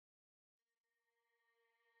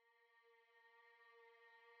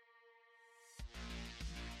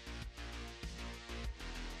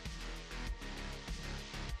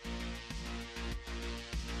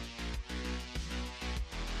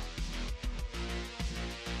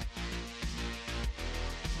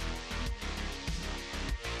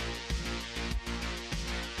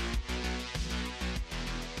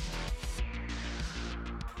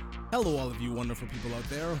Hello, all of you wonderful people out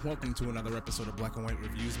there. Welcome to another episode of Black and White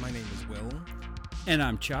Reviews. My name is Will. And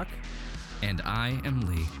I'm Chuck. And I am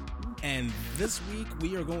Lee. And this week,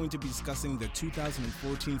 we are going to be discussing the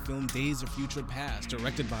 2014 film Days of Future Past,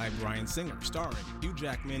 directed by Bryan Singer, starring Hugh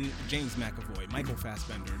Jackman, James McAvoy, Michael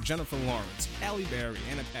Fassbender, Jennifer Lawrence, Halle Berry,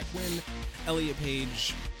 Anna Paquin, Elliot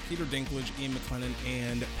Page, Peter Dinklage, Ian McKellen,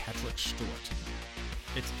 and Patrick Stewart.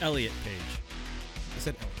 It's Elliot Page. I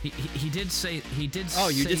said Elliot. He did say Oh,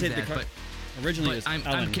 you did say that, but originally it was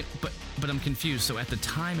Ellen. but I'm confused. So at the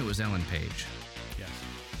time it was Ellen Page. Yes.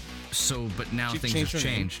 So, but now She things changed have her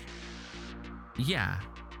name? changed. Yeah.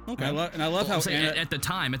 Okay. And I love how So Anna, at the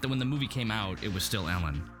time, when the movie came out, it was still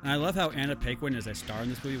Ellen. and I love how Anna Paquin is a star in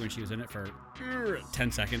this movie when she was in it for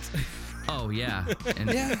 10 seconds. Oh yeah,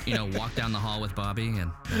 and walk down the hall with Bobby, and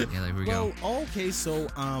there we Well, go. okay, so,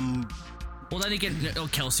 Well, then again,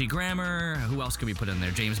 Kelsey Grammer. Who else could we put in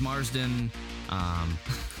there? James Marsden.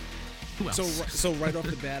 Who else? So right off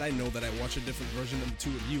the bat, I know that I watched a different version than the two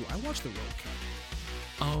of you. I watched the road cut.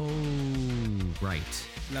 Oh, right.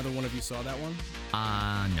 Neither one of you saw that one?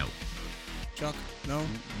 No. Chuck? No?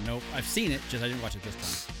 Nope. I've seen it, just I didn't watch it this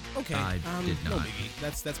time. Okay. I did No not. biggie.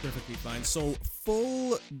 That's perfectly fine. So,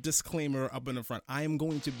 full disclaimer up in the front. I am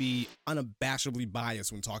going to be unabashedly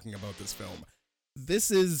biased when talking about this film.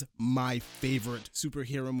 This is my favorite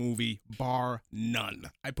superhero movie, bar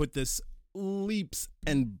none. I put this leaps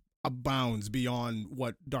and bounds beyond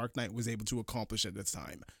what Dark Knight was able to accomplish at this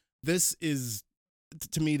time. This is,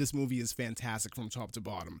 to me, this movie is fantastic from top to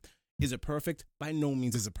bottom. Is it perfect? By no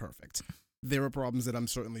means is it perfect. There are problems that I'm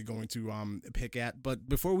certainly going to pick at. But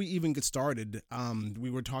before we even get started, we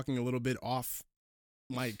were talking a little bit off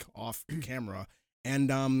mic, off camera.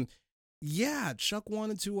 And yeah, Chuck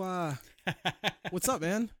wanted to what's up,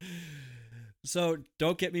 man? So,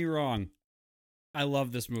 don't get me wrong. I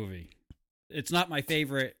love this movie. It's not my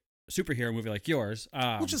favorite superhero movie like yours.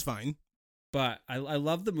 Which is fine. But I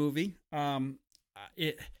love the movie. I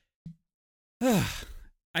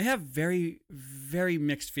have very, very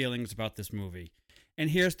mixed feelings about this movie.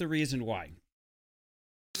 And here's the reason why.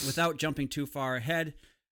 Without jumping too far ahead,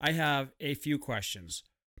 I have a few questions.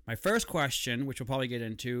 My first question, which we'll probably get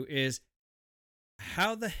into, is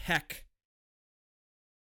how the heck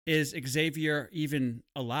is Xavier even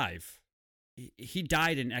alive? He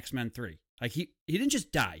died in X-Men 3. Like, he didn't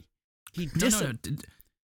just die. He No.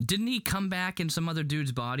 Didn't he come back in some other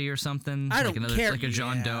dude's body or something? I don't care. Like a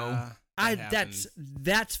John Doe.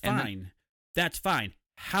 That's fine. That's fine.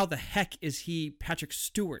 How the heck is he Patrick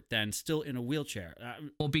Stewart then still in a wheelchair?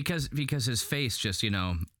 Well, because his face just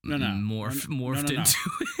morphed No. into it.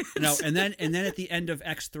 No, and then at the end of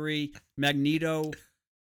X3, Magneto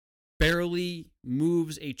barely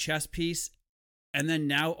moves a chess piece, and then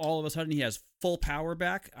now all of a sudden he has full power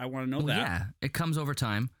back. I want to know that. Yeah, it comes over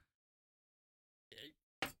time.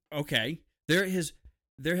 Okay, there has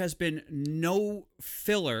been no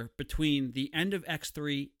filler between the end of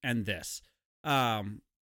X3 and this. Because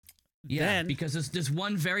there's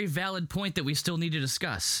one very valid point that we still need to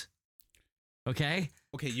discuss. Okay,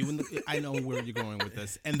 I know where you're going with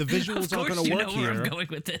this, and the visuals aren't going to work here. Where I'm going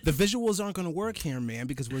with this. The visuals aren't going to work here, man,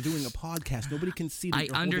 because we're doing a podcast. Nobody can see that I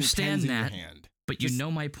you're understand holding pens that, in your hand. but Just you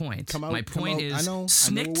know my point. come My point out. is, I know where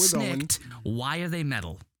snicked, we're going. snicked. Why are they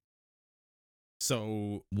metal?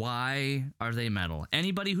 So why are they metal?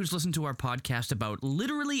 Anybody who's listened to our podcast about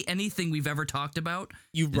literally anything we've ever talked about,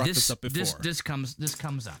 you've brought this up before. This comes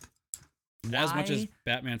up. As much as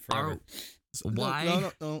Batman Forever. Why?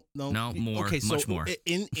 No, more. Okay, so much more.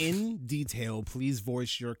 In detail, please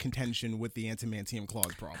voice your contention with the adamantium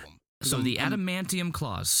clause problem. So the adamantium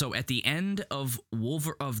clause. So at the end of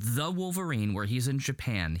the Wolverine, where he's in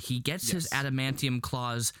Japan, he gets his adamantium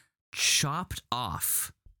clause chopped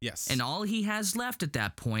off. Yes. And all he has left at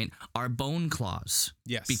that point are bone claws.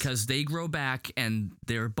 Yes. Because they grow back and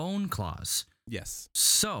they're bone claws. Yes.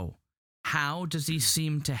 So how does he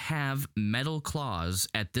seem to have metal claws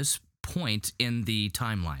at this point in the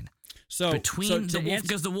timeline? So at the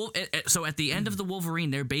end of the Wolverine,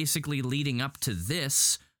 they're basically leading up to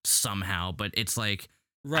this somehow, but it's like,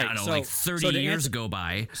 right, I don't know, like 30 years go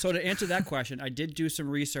by. So to answer that question, I did do some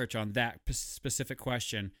research on that specific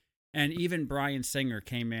question. And even Bryan Singer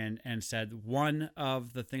came in and said one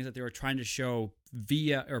of the things that they were trying to show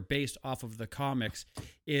via or based off of the comics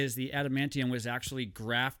is the adamantium was actually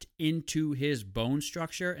grafted into his bone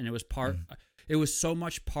structure, and it was it was so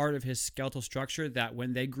much part of his skeletal structure that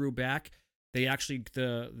when they grew back, they actually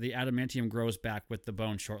the adamantium grows back with the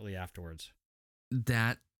bone shortly afterwards.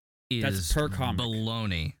 That's per comic.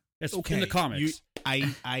 Baloney. It's in the comics.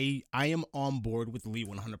 I am on board with Lee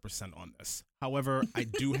 100% on this. However, I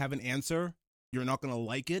do have an answer, You're not going to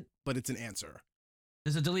like it, but it's an answer.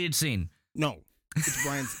 There's a deleted scene. No, it's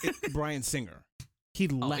Bryan Singer. He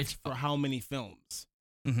left for how many films?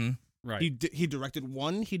 Mm-hmm. Right. He directed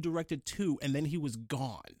 1, he directed 2, and then he was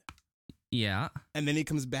gone. Yeah. And then he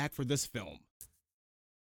comes back for this film.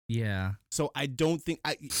 Yeah. So I don't think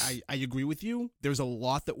I agree with you. There's a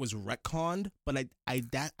lot that was retconned, but I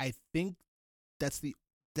think that's the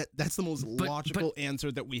most logical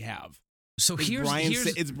answer that we have. So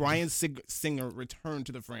it's Bryan Singer return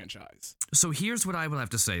to the franchise. So here's what I will have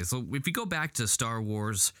to say. So if you go back to Star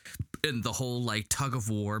Wars and the whole like tug of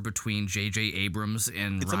war between J.J. Abrams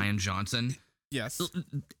and Rian Johnson, yes,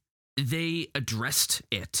 they addressed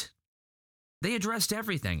it. They addressed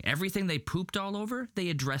everything. Everything they pooped all over, they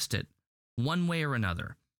addressed it one way or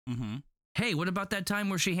another. Mm-hmm. Hey, what about that time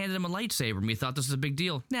where she handed him a lightsaber and we thought this was a big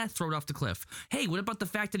deal? Nah, throw it off the cliff. Hey, what about the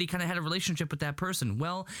fact that he kind of had a relationship with that person?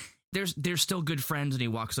 Well, they're still good friends, and he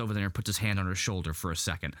walks over there and puts his hand on her shoulder for a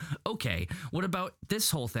second. Okay, what about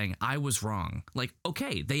this whole thing? I was wrong. Like,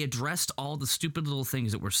 okay, they addressed all the stupid little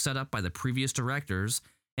things that were set up by the previous directors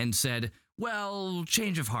and said, well,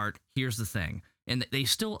 change of heart, here's the thing. And they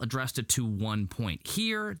still addressed it to one point.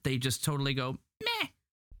 Here, they just totally go, meh,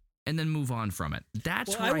 and then move on from it.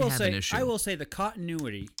 That's where I have an issue. I will say the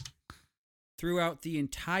continuity throughout the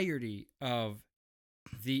entirety of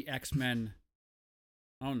the X-Men,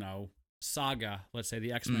 saga, let's say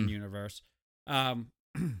the X-Men universe,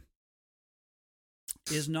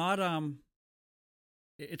 is not,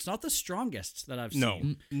 it's not the strongest that I've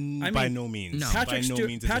seen. No, by no means. No. By no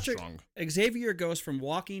means is it strong. Xavier goes from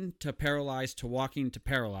walking to paralyzed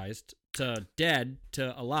to dead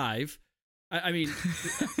to alive. I mean,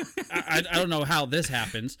 I don't know how this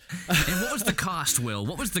happens. And what was the cost, Will?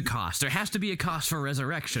 What was the cost? There has to be a cost for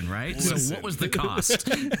resurrection, right? Listen, so what was the cost?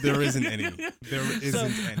 There isn't any.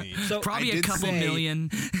 Any. So probably a couple million.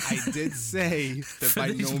 I did say that by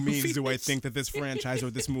no means do I think that this franchise or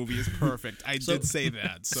this movie is perfect. I did say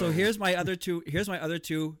that. So here's my other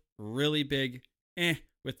two really big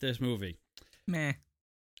with this movie. Meh.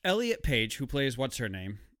 Elliot Page, who plays what's her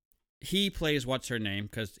name. He plays what's her name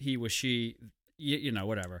because he was she,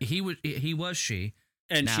 whatever. He was she,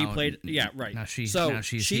 and now, she played right. Now she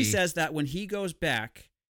says that when he goes back,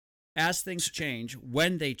 as things change,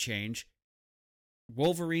 when they change,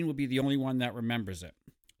 Wolverine will be the only one that remembers it.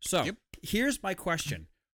 So Here's my question: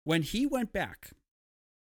 when he went back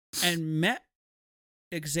and met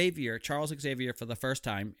Charles Xavier for the first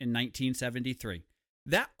time in 1973,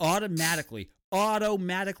 that automatically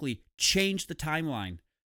changed the timeline.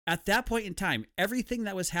 At that point in time, everything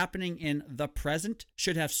that was happening in the present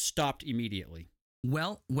should have stopped immediately.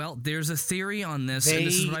 Well, there's a theory on this. And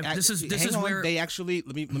this is where they actually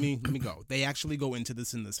let me go. They actually go into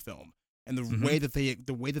this in this film, and the way that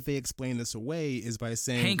they explain this away is by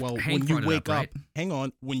saying, when you wake up,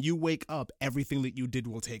 right? When you wake up, everything that you did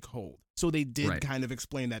will take hold. So they did kind of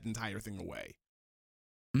explain that entire thing away.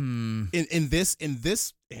 In this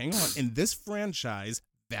franchise,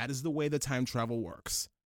 that is the way the time travel works.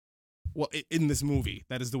 Well, in this movie,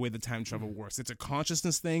 that is the way the time travel works. It's a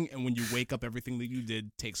consciousness thing, and when you wake up, everything that you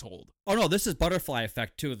did takes hold. Oh no, this is butterfly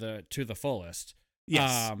effect to the fullest.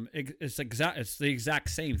 Yes, it's the exact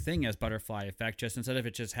same thing as butterfly effect. Just instead of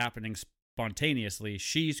it just happening spontaneously,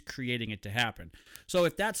 she's creating it to happen. So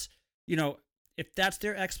if that's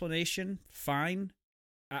their explanation, fine.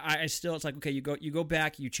 I still, it's like, okay, you go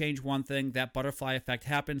back, you change one thing, that butterfly effect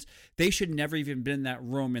happens. They should never even been in that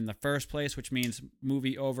room in the first place, which means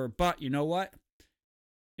movie over. But you know what?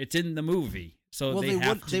 It's in the movie, so they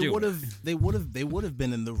would have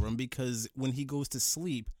been in the room, because when he goes to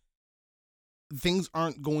sleep, things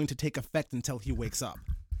aren't going to take effect until he wakes up.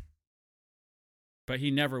 But he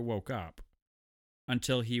never woke up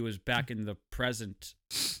until he was back in the present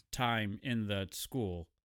time in the school.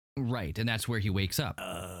 Right, and that's where he wakes up.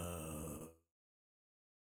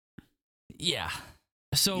 Yeah.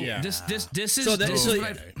 So this is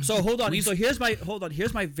so hold on. So here's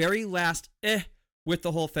my very last with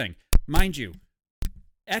the whole thing. Mind you,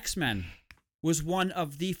 X-Men was one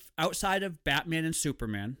of the outside of Batman and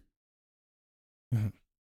Superman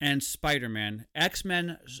and Spider-Man.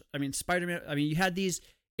 Spider-Man, you had these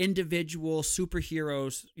individual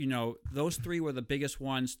superheroes, those three were the biggest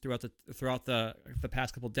ones throughout the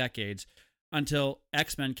past couple decades, until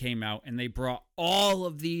X-Men came out and they brought all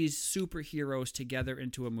of these superheroes together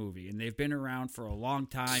into a movie, and they've been around for a long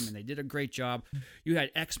time and they did a great job. You had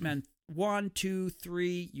X-Men 1, 2,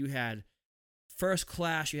 3, you had First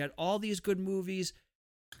Class, you had all these good movies.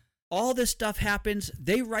 All this stuff happens,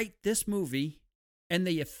 they write this movie, and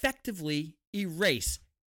they effectively erase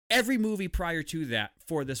every movie prior to that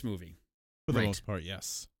for this movie. For the most part,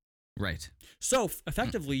 yes. Right. So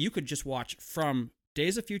effectively, you could just watch from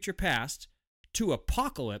Days of Future Past to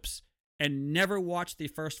Apocalypse and never watch the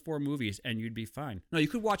first 4 movies, and you'd be fine. No, you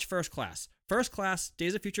could watch First Class. First Class,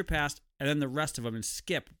 Days of Future Past, and then the rest of them, and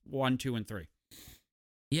skip 1, 2, and 3.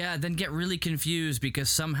 Yeah, then get really confused because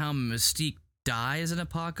somehow Mystique dies in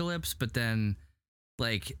Apocalypse, but then,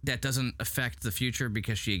 like, that doesn't affect the future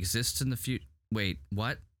because she exists in the future. Wait,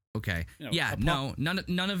 what? Okay.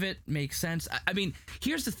 None of it makes sense. I mean,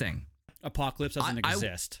 here's the thing. Apocalypse doesn't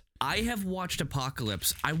exist. I have watched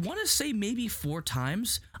Apocalypse, I want to say maybe 4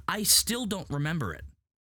 times. I still don't remember it.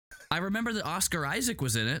 I remember that Oscar Isaac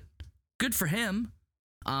was in it. Good for him.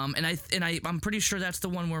 And I'm pretty sure that's the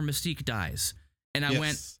one where Mystique dies. And I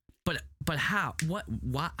went, but how? What?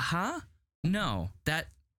 Huh? No, that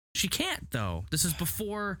she can't though. This is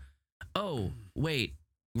before. Oh, wait,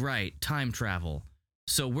 right, time travel.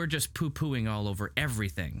 So we're just poo-pooing all over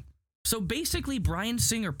everything. So basically, Bryan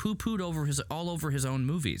Singer poo-pooed all over his own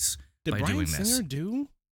movies. Did by Bryan doing Singer this. do?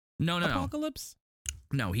 No. Apocalypse?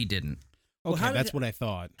 No, he didn't. Okay, that's what I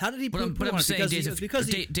thought. How did he poo-poo but I'm on it? saying Days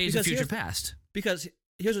of Future Past. Because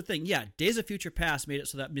here's the thing. Yeah, Days of Future Past made it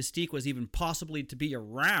so that Mystique was even possibly to be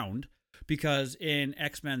around. Because in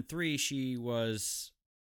X-Men 3, she was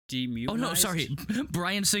demutinized. Oh, no, sorry.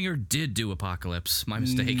 Bryan Singer did do Apocalypse. My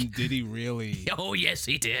mistake. Did he really? Oh, yes,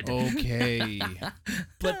 he did. Okay.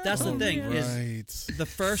 But that's the thing. Right. Is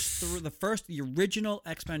the original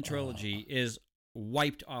X-Men trilogy is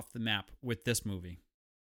wiped off the map with this movie.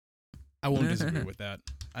 I won't disagree with that.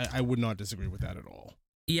 I would not disagree with that at all.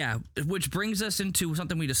 Yeah, which brings us into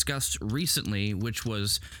something we discussed recently, which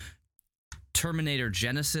was Terminator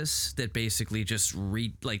Genesis, that basically just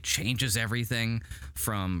changes everything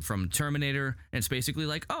from Terminator, and it's basically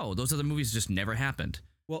like, oh, those other movies just never happened.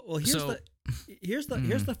 Well, here's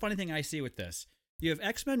the funny thing I see with this. You have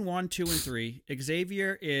X-Men 1, 2, and 3.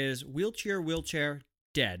 Xavier is wheelchair,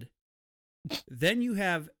 dead. Then you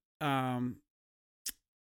have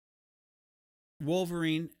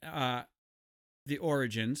Wolverine, the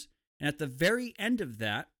origins, and at the very end of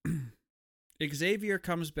that, Xavier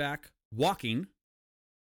comes back walking.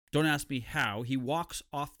 Don't ask me how. He walks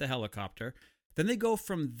off the helicopter. Then they go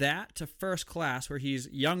from that to First Class, where he's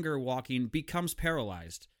younger walking, becomes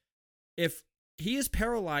paralyzed. If he is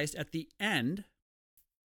paralyzed at the end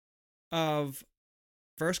of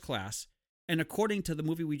First Class, and according to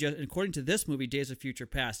this movie, Days of Future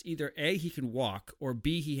Past, either A, he can walk, or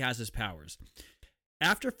B, he has his powers.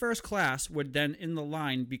 After First Class would then in the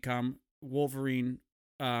line become Wolverine,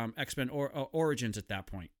 X-Men Origins at that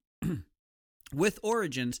point. With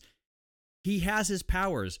Origins, he has his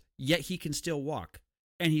powers, yet he can still walk.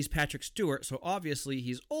 And he's Patrick Stewart, so obviously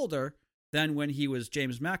he's older than when he was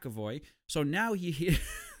James McAvoy. So now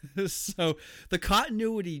so the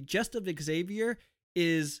continuity just of Xavier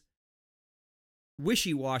is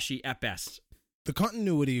wishy-washy at best. The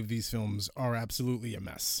continuity of these films are absolutely a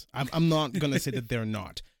mess. I'm not going to say that they're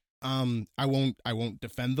not. I won't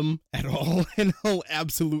defend them at all, and I'll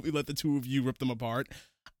absolutely let the two of you rip them apart.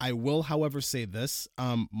 I will, however, say this.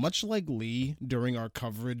 Much like Lee during our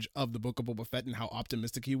coverage of the Book of Boba Fett and how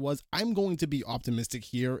optimistic he was, I'm going to be optimistic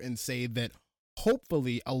here and say that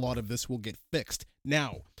hopefully a lot of this will get fixed.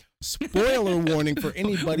 Now, spoiler warning for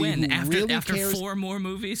anybody who really after cares. 4 more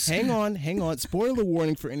movies? Hang on. Spoiler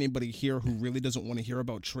warning for anybody here who really doesn't want to hear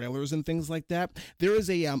about trailers and things like that. There is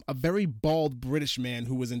a very bald British man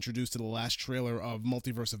who was introduced to the last trailer of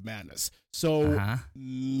Multiverse of Madness. So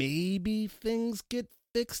maybe things get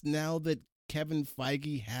fixed now that Kevin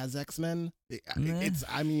Feige has X-Men.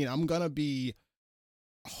 I'm gonna be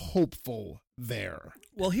hopeful there.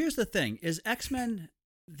 Well, here's the thing: is X-Men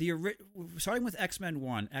starting with X-Men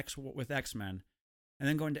 1, with X-Men, and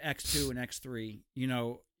then going to X2 and X3.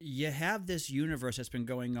 You have this universe that's been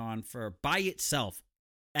going on for by itself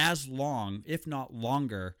as long, if not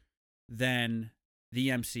longer, than the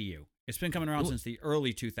MCU. It's been coming around since the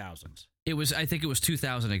early 2000s. I think it was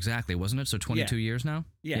 2000 exactly, wasn't it? So 22 years now?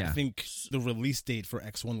 Yeah. I think the release date for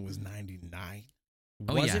X1 was 99.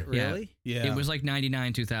 Was it really? Yeah. It was like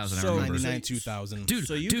 99, 2000. So, I remember. 99, 2000. Dude,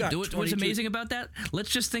 what's amazing about that? Let's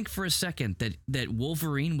just think for a second that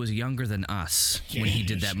Wolverine was younger than us when he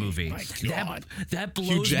did that movie. My God. That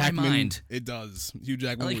blows my mind. It does. Hugh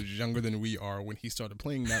Jackman was younger than we are when he started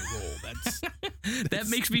playing that role. That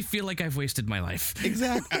makes me feel like I've wasted my life.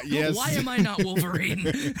 Exactly. Yes. Why am I not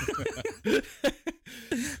Wolverine?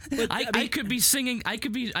 I could be singing. I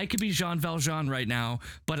could be Jean Valjean right now,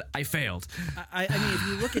 but I failed. I mean, if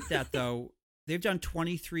you look at that though, they've done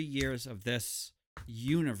 23 years of this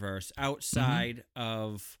universe outside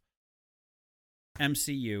of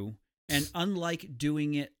MCU, and unlike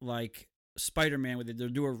doing it like Spider-Man, where they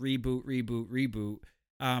do a reboot,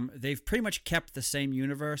 they've pretty much kept the same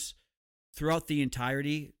universe throughout the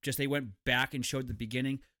entirety. Just they went back and showed the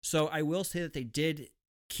beginning. So I will say that they did,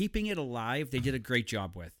 keeping it alive, they did a great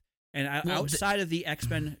job with. And outside of the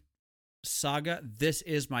X-Men saga, this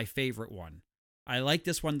is my favorite one. I like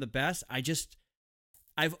this one the best.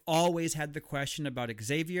 I've always had the question about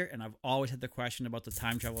Xavier, and I've always had the question about the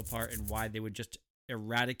time travel part and why they would just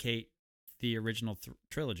eradicate the original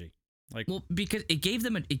trilogy. Because it gave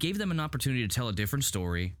them an opportunity to tell a different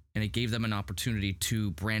story, and it gave them an opportunity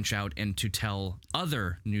to branch out and to tell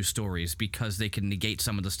other new stories because they can negate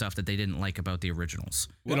some of the stuff that they didn't like about the originals.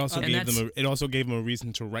 It also gave them a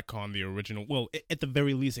reason to retcon the original. Well, at the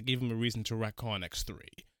very least, it gave them a reason to retcon X3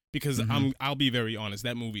 because I'll be very honest,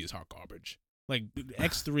 that movie is hot garbage. Like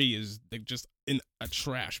X3 is just a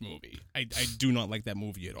trash movie. I do not like that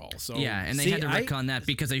movie at all. So yeah, and they had to retcon that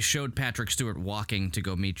because they showed Patrick Stewart walking to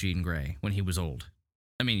go meet Jean Grey when he was old.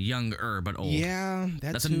 I mean, younger but old. Yeah,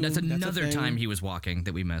 that's another time he was walking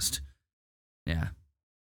that we missed. Yeah,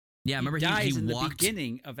 yeah. Remember he dies in walked the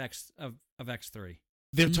beginning of X3.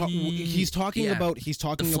 He's talking about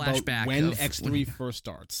when X3 first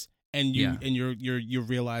starts, and you're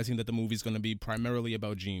realizing that the movie's going to be primarily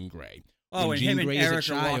about Jean Grey. Oh, and him and Eric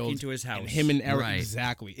are walking to his house. And him and Eric,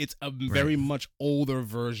 exactly. It's a very much older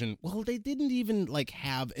version. Well, they didn't even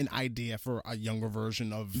have an idea for a younger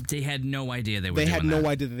version of. They had no idea they had no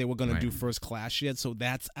idea that they were going to do First Class yet. So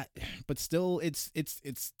that's, but still, it's.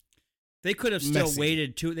 They could have still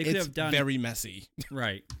waited too. They could have done very messy.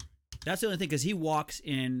 Right. That's the only thing because he walks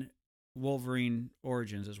in Wolverine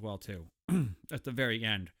Origins as well too, at the very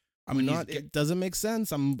end. It doesn't make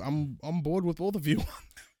sense. I'm bored with both of you.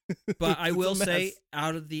 But I will say,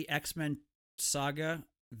 out of the X-Men saga,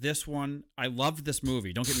 this one, I loved this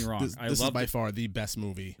movie. Don't get me wrong. This is by far the best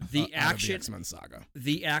movie out of the X-Men saga.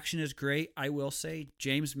 The action is great. I will say,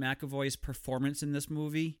 James McAvoy's performance in this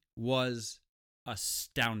movie was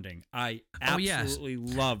astounding. I absolutely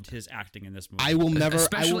loved his acting in this movie. I will never,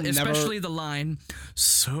 especially the line,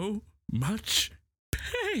 "So much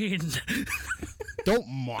pain." Don't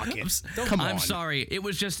mock it. Come on. I'm sorry.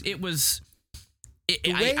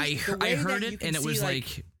 I heard it and it was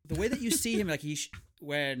like the way that you see him,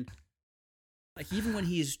 even when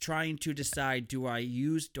he's trying to decide, do I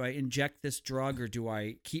inject this drug or do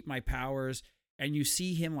I keep my powers? And you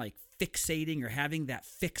see him fixating or having that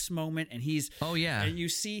fix moment, and he's and you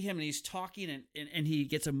see him and he's talking and he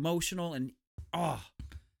gets emotional and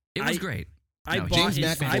it was great. You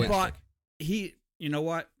know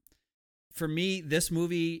what? For me, this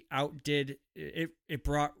movie outdid it. It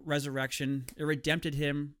brought resurrection. It redeemed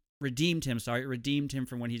him. It redeemed him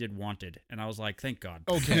from when he did Wanted, and I was like, thank God.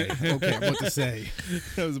 Okay. I'm about to say.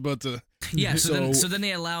 I was about to. Yeah. So then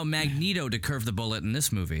they allow Magneto to curve the bullet in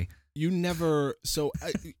this movie. You never. So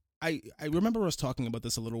I remember us talking about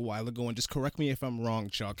this a little while ago, and just correct me if I'm wrong,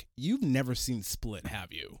 Chuck. You've never seen Split,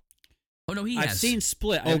 have you? Oh no, he has. I've seen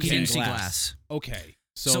Split. I've seen Glass. Okay.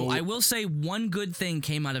 So I will say one good thing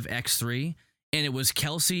came out of X3, and it was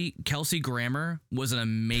Kelsey Grammer was an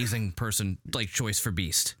amazing choice for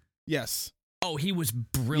Beast. Yes. Oh, he was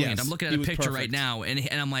brilliant. Yes, I'm looking at a picture right now, and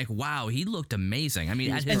I'm like, wow, he looked amazing. I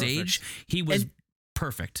mean, at his age, he was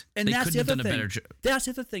perfect. And they couldn't have done a better job. That's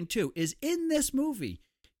the other thing too. Is in this movie,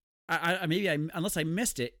 unless I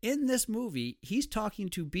missed it, in this movie, he's talking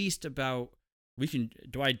to Beast about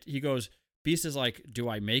he goes. Beast is like, do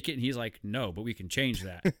I make it? And he's like, no, but we can change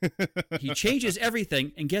that. He changes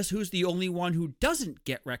everything, and guess who's the only one who doesn't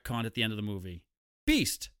get retconned at the end of the movie?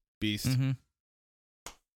 Beast. Mm-hmm.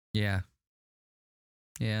 Yeah.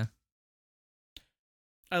 Yeah.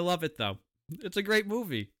 I love it, though. It's a great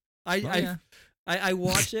movie. I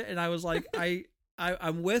watched it, and I was like,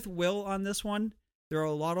 I'm with Will on this one. There are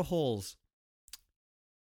a lot of holes.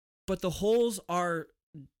 But the holes are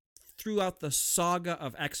throughout the saga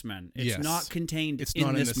of X-Men. It's not contained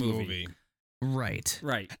in this movie. Right.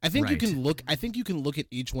 I think you can look at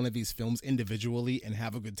each one of these films individually and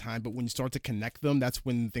have a good time, but when you start to connect them, that's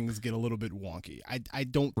when things get a little bit wonky. I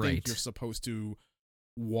don't think you're supposed to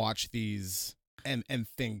watch these and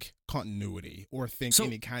think continuity or think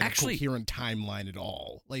any kind of coherent timeline at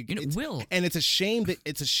all. And it's a shame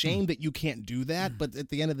that you can't do that, but at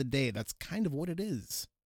the end of the day, that's kind of what it is.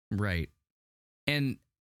 Right. And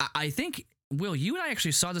I think, Will, you and I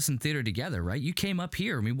actually saw this in theater together, right? You came up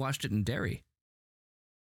here and we watched it in Derry.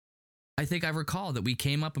 I think I recall that we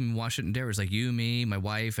came up and we watched it in Derry. It was like you, me, my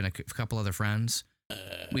wife, and a couple other friends.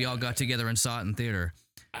 We all got together and saw it in theater.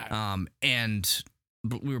 And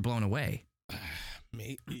we were blown away.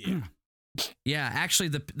 Yeah. Yeah, actually,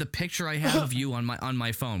 the picture I have of you on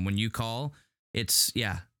my phone when you call, it's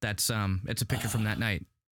that's it's a picture from that night.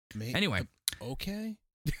 Anyway, okay.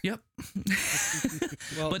 Yep.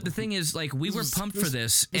 But the thing is, like, we were pumped for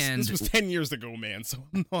this, and this was 10 years ago, man. So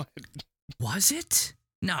I'm not. Was it?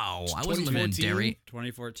 No, I wasn't living in Derry.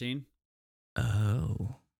 2014.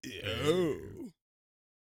 Oh. Yeah,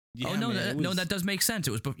 oh no, no, that does make sense.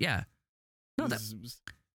 It was, yeah. No, that was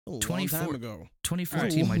a long time ago.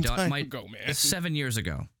 2014. My daughter, 7 7 years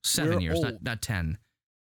ago. 7 years, not 10.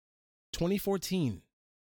 2014.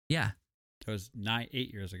 Yeah. It was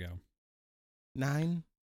 8 years ago. 9.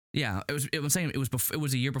 Yeah, it was. It was saying it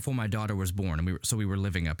was a year before my daughter was born, and we were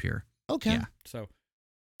living up here. Okay. Yeah. So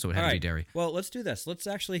it had to be Derry. Well, let's do this. Let's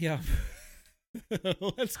actually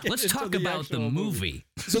let's talk about the movie.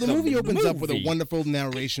 So the movie opens up with a wonderful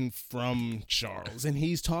narration from Charles, and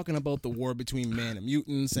he's talking about the war between man and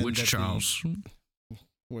mutants. And which Charles?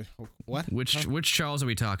 What? Which Charles are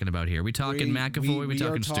we talking about here? We talking McAvoy? We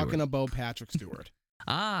talking Stewart? We are talking about Patrick Stewart.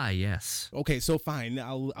 Ah, yes. Okay, so fine.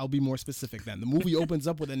 I'll be more specific then. The movie opens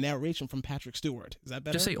up with a narration from Patrick Stewart. Is that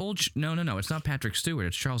better? Just say old. No. It's not Patrick Stewart.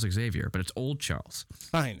 It's Charles Xavier, but it's old Charles.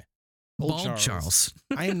 Fine. Bald Charles.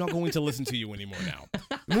 I am not going to listen to you anymore now.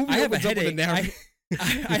 The movie I have a opens up with headache.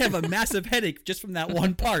 I have a massive headache just from that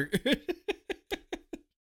one part. The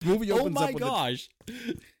movie opens up with a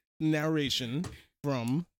narration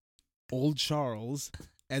from old Charles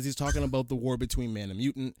as he's talking about the war between man and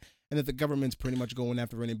mutant, and that the government's pretty much going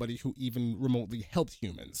after anybody who even remotely helped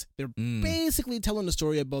humans. They're basically telling the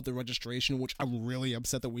story about the registration, which I'm really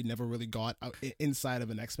upset that we never really got inside of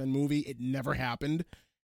an X-Men movie. It never happened.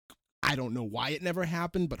 I don't know why it never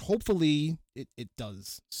happened, but hopefully it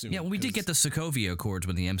does soon. Yeah, well, we did get the Sokovia Accords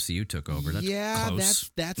when the MCU took over. That's close.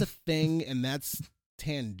 that's a thing, and that's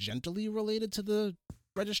tangentially related to the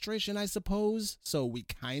registration, I suppose. So we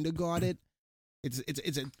kind of got it. It's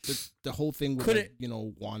the whole thing with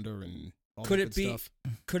Wanda and all that good stuff.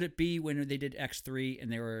 Could it be when they did X3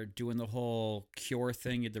 and they were doing the whole cure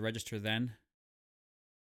thing, you had to register then?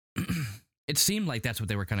 It seemed like that's what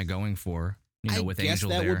they were kind of going for, with Angel there. I guess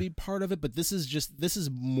that would be part of it, but this is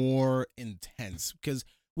more intense because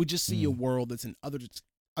we just see a world that's in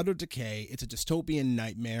utter decay. It's a dystopian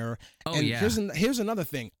nightmare. Oh, and yeah. Here's another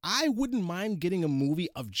thing. I wouldn't mind getting a movie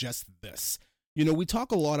of just this. We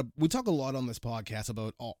talk a lot on this podcast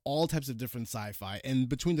about all types of different sci-fi, and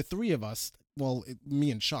between the three of us, me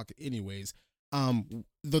and Chuck anyways,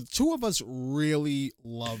 the two of us really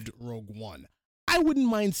loved Rogue One. I wouldn't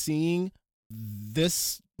mind seeing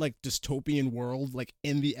this dystopian world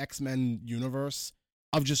in the X-Men universe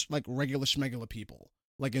of just regular schmegular people,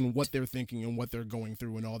 in what they're thinking and what they're going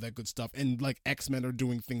through and all that good stuff, and X-Men are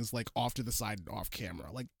doing things off to the side and off camera.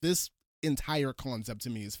 This entire concept to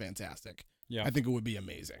me is fantastic. Yeah. I think it would be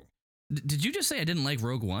amazing. Did you just say I didn't like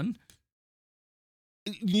Rogue One?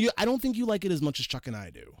 I don't think you like it as much as Chuck and I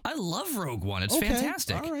do. I love Rogue One. It's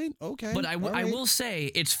fantastic. All right, okay. But I will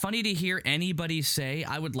say, it's funny to hear anybody say,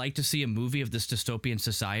 I would like to see a movie of this dystopian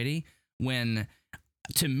society, when,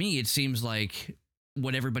 to me, it seems like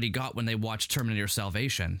what everybody got when they watched Terminator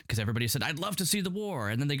Salvation, because everybody said, I'd love to see the war,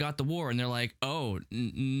 and then they got the war, and they're like, oh,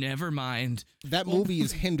 never mind. That movie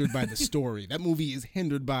is hindered by the story. That movie is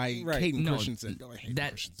hindered by Hayden Christensen.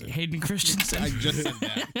 Hayden Christensen. I just said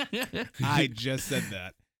that. I just said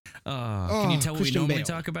that. Can you tell what we normally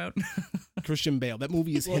talk about? Christian Bale. That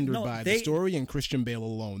movie is hindered by the story and Christian Bale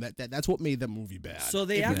alone. That's what made that movie bad. So if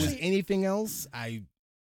it was anything else,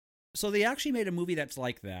 So they actually made a movie that's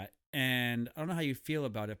like that. And I don't know how you feel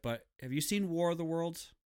about it, but have you seen War of the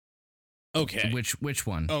Worlds? Okay. Which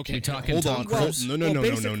one? Okay. We talking hold Tom on. Cruise? No.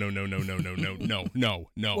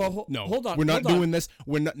 Hold on. We're not doing this.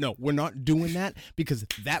 We're not doing that, because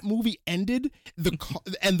that movie ended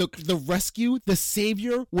the rescue, the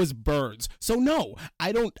savior was birds. So no,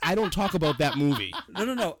 I don't talk about that movie.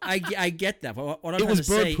 No. I get that. But what I'm trying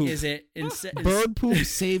to say is bird poop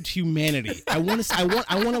saved humanity. I want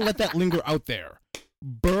to let that linger out there.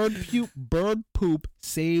 Bird poop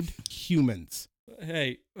saved humans.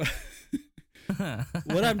 Hey,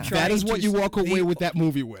 what I'm trying that is what you walk away with that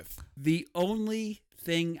movie with. The only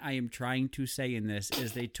thing I am trying to say in this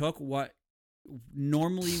is they took what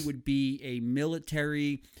normally would be a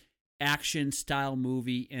military action style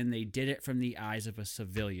movie and they did it from the eyes of a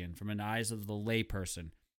civilian, from the eyes of the layperson.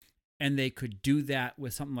 And they could do that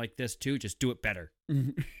with something like this too, just do it better.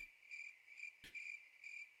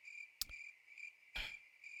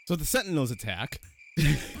 So the Sentinels attack.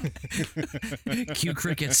 Cue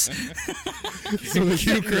crickets. So the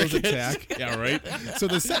Sentinels attack. Yeah, right. So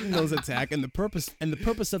the Sentinels attack, and the purpose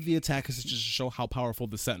of the attack is just to show how powerful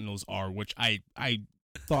the Sentinels are, which I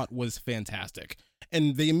thought was fantastic.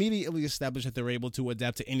 and they immediately establish that they're able to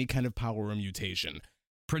adapt to any kind of power or mutation.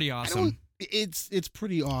 Pretty awesome. It's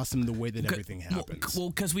pretty awesome the way that everything happens. Well,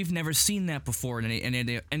 because we've never seen that before in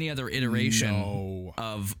any other iteration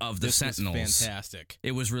of the this Sentinels. Was fantastic.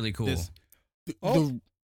 It was really cool.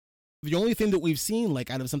 The only thing that we've seen, like,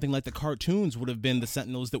 out of something like the cartoons would have been the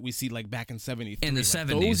Sentinels that we see, like, back in 73. In the like,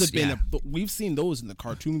 70s, those have been we've seen those in the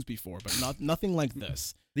cartoons before, but nothing like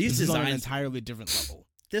this. These this designs is on an entirely different level.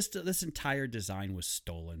 This entire design was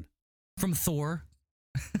stolen from Thor.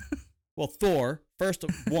 Well, Thor, first of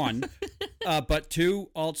one, but two,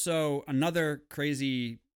 also another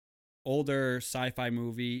crazy older sci-fi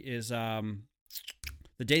movie is The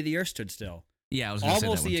Day the Earth Stood Still. Yeah, I was gonna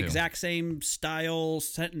almost say that the one too. exact same style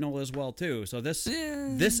Sentinel as well too. So this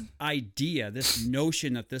idea, this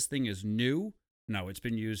notion that this thing is new, no, it's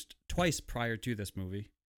been used twice prior to this movie.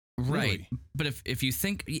 Right, Really? but if you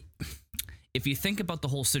think about the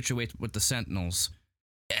whole situation with the Sentinels,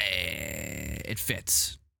 it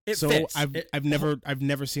fits. It So fits. I've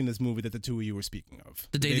never seen this movie that the two of you were speaking of.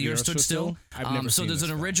 The Day the Earth Stood Still. I've never so seen there's this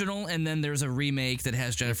an film. original, and then there's a remake that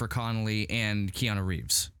has Jennifer Connelly and Keanu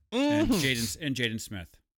Reeves. and Mhm. Jaden Smith.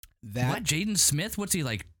 What? Jaden Smith? What's he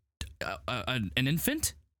like? An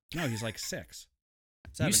infant? No, he's like 6.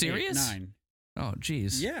 You 7, 8, serious? 9. Oh,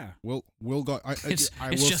 jeez. Yeah. Will got. I It's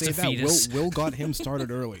will just say a that fetus. Will got him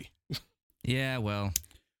started early. Yeah. Well.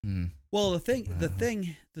 Well, the thing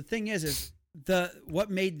is what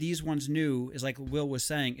made these ones new is, like Will was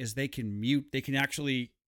saying, is they can mute. They can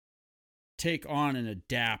actually take on and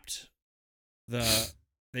adapt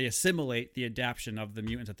they assimilate the adaptation of the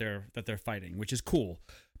mutants that they're fighting, which is cool.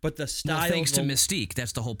 But the style, Well, thanks to Mystique,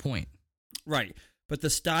 that's the whole point. right? But the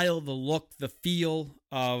style, the look, the feel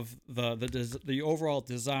of the overall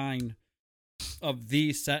design of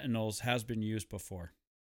these Sentinels has been used before.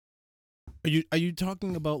 Are you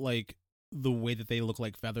talking about, like, the way that they look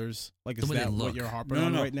like feathers? Like, is The way they that what look. you're harping No,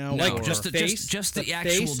 on no. right now? Like, or- just the the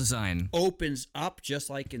actual face design. Opens up just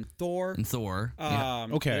like in Thor. And Thor. Yeah.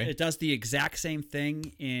 Okay. It does the exact same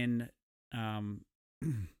thing in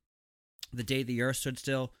The Day the Earth Stood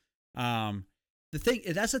Still. That's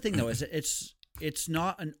the thing though, is it's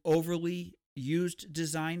not an overly used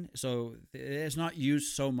design, so it's not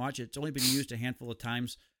used so much. It's only been used a handful of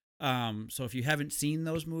times. So if you haven't seen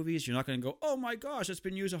those movies, you're not going to go, oh my gosh, it's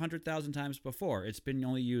been used 100,000 times before. It's been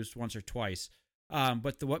only used once or twice.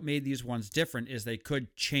 But what made these ones different is they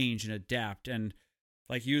could change and adapt and,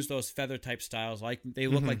 like, use those feather type styles. Like, they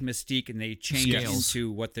look like Mystique, and they change Scales.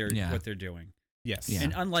 into what they're doing. Yes. Yeah.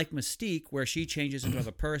 And unlike Mystique, where she changes into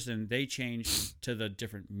another person, they change to the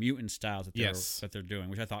different mutant styles that they're doing,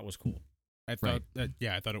 which I thought was cool. I thought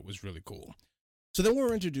I thought it was really cool. So then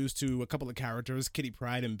we're introduced to a couple of characters, Kitty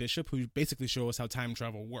Pryde and Bishop, who basically show us how time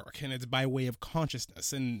travel work, and it's by way of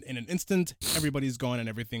consciousness. And in an instant, everybody's gone and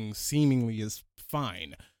everything seemingly is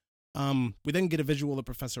fine. We then get a visual of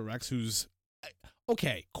Professor X, who's...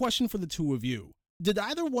 Okay, question for the two of you. Did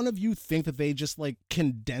either one of you think that they just, like,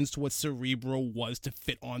 condensed what Cerebro was to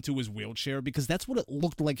fit onto his wheelchair? Because that's what it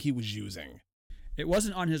looked like he was using. It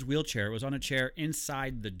wasn't on his wheelchair. It was on a chair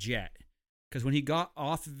inside the jet. Because when he got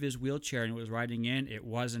off of his wheelchair and was riding in, it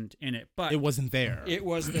wasn't in it. But It wasn't there. it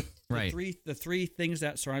was the Right. three things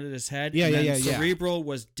that surrounded his head. Yeah, and then yeah. Cerebral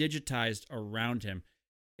was digitized around him.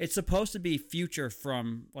 It's supposed to be future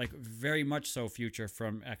from, like, very much so future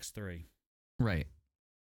from X3. Right.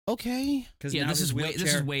 Okay. Yeah, this is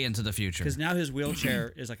way into the future. Because now his wheelchair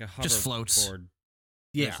is like a hover Just floats. board.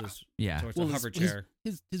 Yeah. Yeah. So it's a hover chair.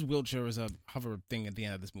 His wheelchair is a hover thing at the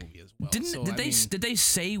end of this movie as well. Did they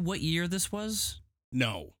say what year this was?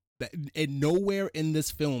 No. And nowhere in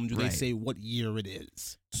this film do they Right. say what year it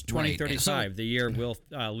is. It's 2035, Right. the year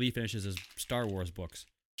Lee finishes his Star Wars books.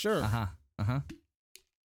 Sure. Uh-huh.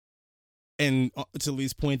 And to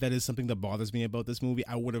Lee's point, that is something that bothers me about this movie.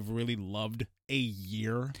 I would have really loved a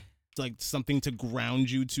year, like something to ground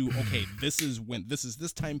you to, okay, this is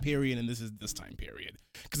this time period and this is this time period.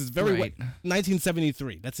 Because it's very Right.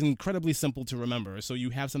 1973. That's incredibly simple to remember. So you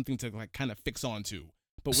have something to, like, kind of fix onto.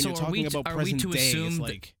 But when So you're are we talking to- about are we present to day, it's assume that-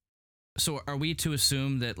 like... So are we to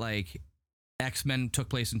assume that, like, X-Men took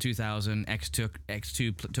place in 2000,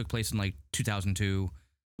 X2 took place in, like, 2002?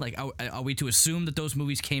 Like, are we to assume that those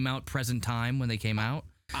movies came out present time when they came out?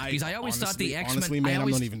 Because I always thought the X-Men... Honestly, man, I'm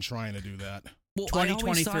not even trying to do that. Well, I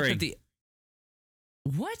always thought 2023.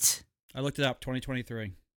 that What? I looked it up,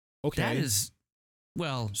 2023. Okay. That is...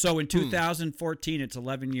 Well... So in 2014, it's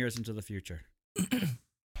 11 years into the future.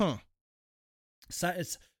 Huh.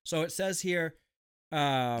 So it says here,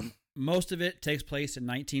 most of it takes place in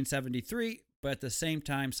 1973, but at the same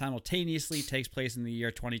time, simultaneously takes place in the year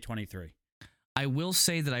 2023. I will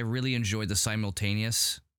say that I really enjoyed the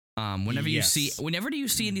simultaneous. Whenever you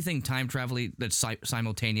see anything time travel that's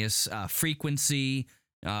simultaneous, frequency,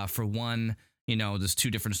 for one, there's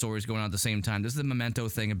two different stories going on at the same time. This is the Memento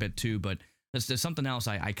thing a bit too, but there's something else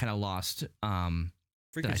I kind of lost.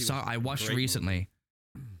 That I watched recently.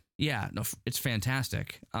 Movie. Yeah, no, it's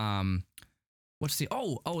fantastic. What's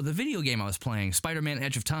the video game I was playing, Spider-Man: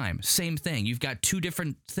 Edge of Time. Same thing. You've got two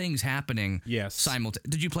different things happening. Yes.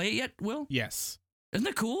 Did you play it yet, Will? Yes. Isn't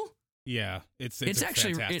it cool? Yeah, it's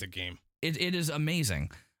actually a fantastic game. It is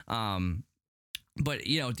amazing. But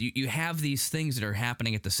you have these things that are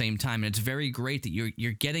happening at the same time, and it's very great that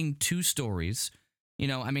you're getting two stories.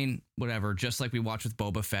 Whatever, just like we watched with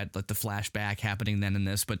Boba Fett, like the flashback happening then in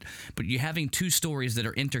this, but you're having two stories that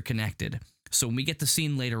are interconnected. So when we get the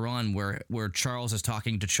scene later on where Charles is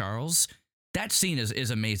talking to Charles, that scene is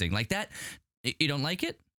amazing. Like that, you don't like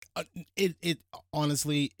it? It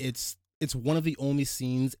honestly, it's one of the only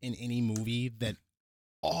scenes in any movie that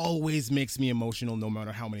always makes me emotional, no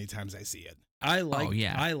matter how many times I see it. I liked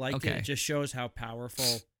it. It just shows how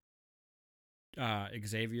powerful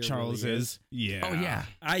Xavier Charles really is. Yeah. Oh yeah.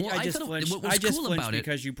 I just flinched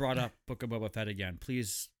because you brought up Book of Boba Fett again.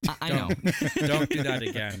 Please, don't do that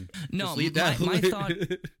again. No,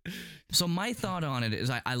 my thought on it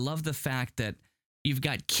is I love the fact that you've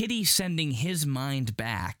got Kitty sending his mind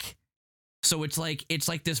back. So it's like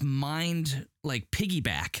this mind like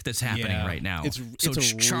piggyback that's happening right now.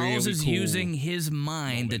 Charles is using his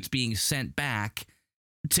mind that's being sent back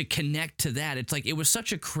to connect to that. It's like it was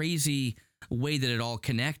such a crazy way that it all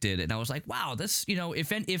connected, and I was like, wow, this,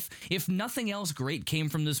 if nothing else great came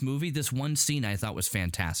from this movie, this one scene I thought was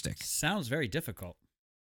fantastic. Sounds very difficult.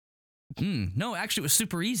 No, actually it was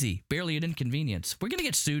super easy, barely an inconvenience. We're gonna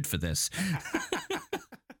get sued for this.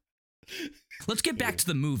 Let's get back to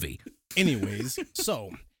the movie. Anyways, so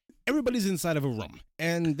everybody's inside of a room,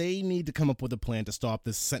 and they need to come up with a plan to stop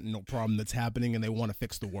this Sentinel problem that's happening, and they want to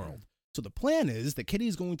fix the world. So the plan is that Kitty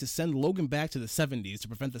is going to send Logan back to the 70s to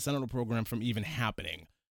prevent the Sentinel program from even happening.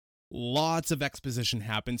 Lots of exposition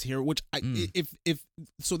happens here, which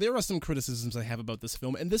so there are some criticisms I have about this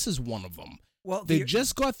film, and this is one of them. Well, they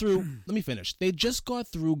just got through. Let me finish. They just got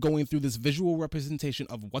through going through this visual representation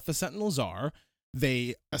of what the Sentinels are.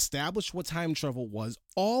 They established what time travel was,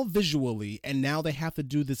 all visually, and now they have to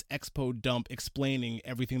do this expo dump explaining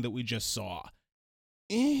everything that we just saw.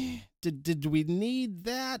 Did we need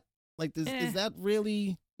that? Like, is that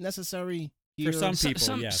really necessary here? For some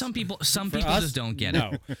people, yes. Some people just don't get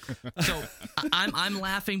it. So I'm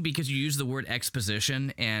laughing because you use the word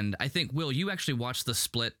exposition, and I think, Will, you actually watched the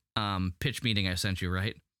Split pitch meeting I sent you,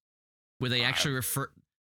 right? Where they actually refer.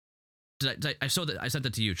 I sent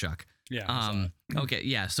that to you, Chuck. Yeah. Okay.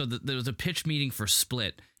 Yeah. So there was a pitch meeting for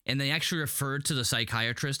Split, and they actually referred to the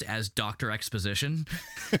psychiatrist as Dr. Exposition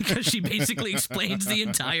because she basically explains the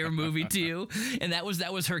entire movie to you, and that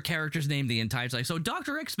was her character's name the entire time. So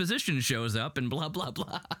Dr. Exposition shows up and blah blah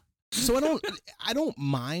blah. So I don't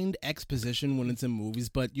mind exposition when it's in movies,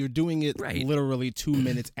 but you're doing it literally 2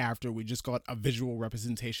 minutes after we just got a visual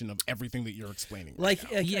representation of everything that you're explaining. Like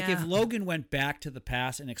if Logan went back to the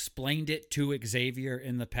past and explained it to Xavier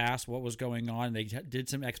in the past, what was going on, and they did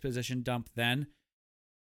some exposition dump then,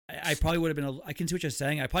 I probably would have been, I can see what you're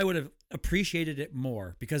saying. I probably would have appreciated it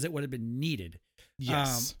more because it would have been needed.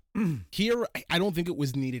 Yes. Here, I don't think it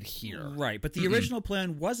was needed here. Right, but the original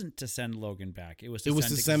plan wasn't to send Logan back. It was to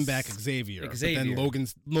send back Xavier. But then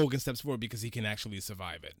Logan steps forward because he can actually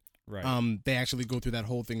survive it. Right. They actually go through that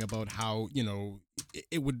whole thing about how,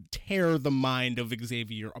 it would tear the mind of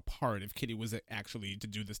Xavier apart if Kitty was actually to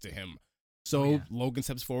do this to him. So Logan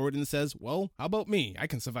steps forward and says, well, how about me? I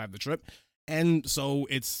can survive the trip. And so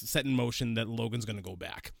it's set in motion that Logan's going to go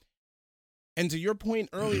back. And to your point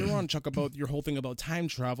earlier on, Chuck, about your whole thing about time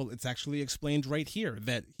travel, it's actually explained right here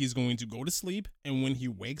that he's going to go to sleep, and when he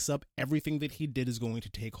wakes up, everything that he did is going to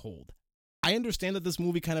take hold. I understand that this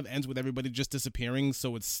movie kind of ends with everybody just disappearing,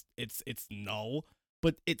 so it's null,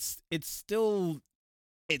 but it's still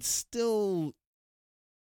an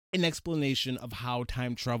explanation of how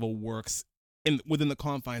time travel works within the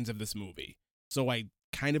confines of this movie. So I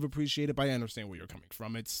kind of appreciate it, but I understand where you're coming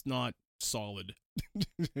from. It's not solid.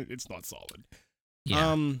 It's not solid.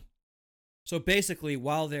 Yeah. So basically,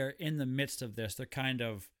 while they're in the midst of this, they're kind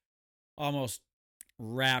of almost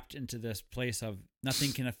wrapped into this place of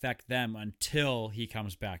nothing can affect them until he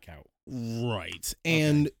comes back out. Right.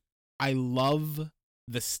 And I love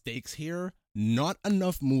the stakes here. Not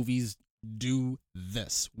enough movies do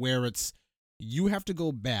this, where it's you have to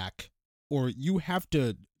go back or you have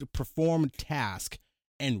to perform a task,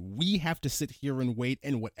 and we have to sit here and wait,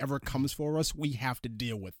 and whatever comes for us, we have to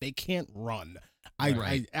deal with. They can't run.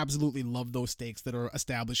 I absolutely love those stakes that are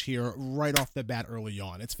established here right off the bat early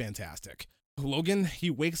on. It's fantastic. Logan,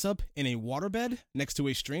 he wakes up in a waterbed next to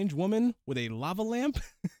a strange woman with a lava lamp,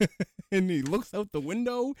 and he looks out the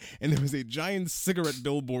window, and there is a giant cigarette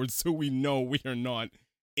billboard, so we know we are not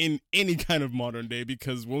in any kind of modern day,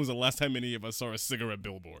 because when was the last time any of us saw a cigarette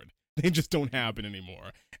billboard? They just don't happen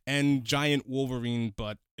anymore. And giant Wolverine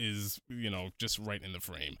butt is, just right in the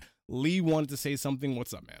frame. Lee wanted to say something.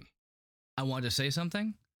 What's up, man? I wanted to say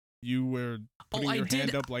something? You were putting your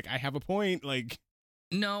hand up like, I have a point, like...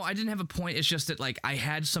 No, I didn't have a point. It's just that, like, I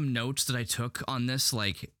had some notes that I took on this,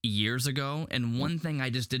 like, years ago, and one thing I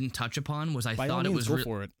just didn't touch upon was I thought it was... Go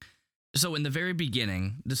for it. So in the very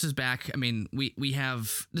beginning, this is back, I mean, we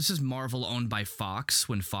have... This is Marvel owned by Fox,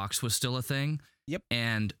 when Fox was still a thing. Yep.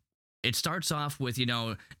 And it starts off with,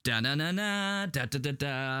 da-da-na-na,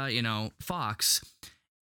 da-da-da-da, Fox.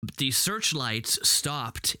 The searchlights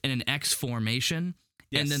stopped in an X formation.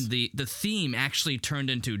 Yes. And then the theme actually turned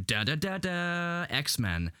into da-da-da-da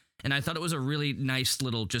X-Men. And I thought it was a really nice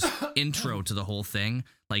little just intro to the whole thing,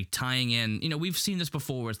 like tying in, we've seen this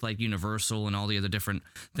before with like Universal and all the other different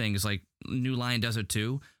things, like New Line does it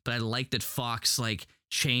too. But I like that Fox like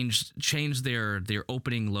changed their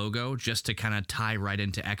opening logo just to kind of tie right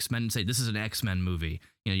into X-Men and say, this is an X-Men movie.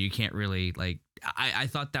 You can't really like, I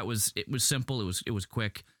thought it was simple. It was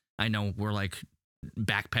quick. I know we're like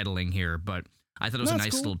backpedaling here, but I thought it was a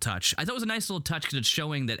nice little touch. I thought it was a nice little touch because it's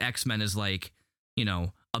showing that X-Men is like,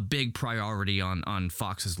 a big priority on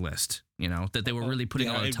Fox's list. That they were really putting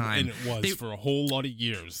a lot of time. And it was for a whole lot of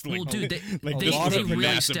years. Well, dude, they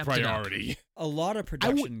really stepped priority. It up. A lot of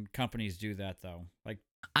production companies do that, though. Like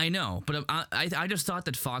I know, but I just thought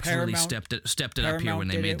that Fox really stepped it up here when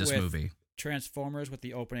they made this movie. Transformers with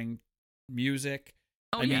the opening music.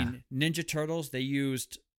 Oh, I mean, Ninja Turtles, they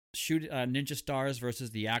used Ninja Stars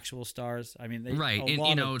versus the actual stars. I mean,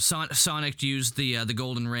 Sonic used the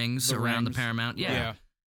golden rings around the Paramount. Yeah.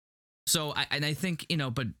 So I think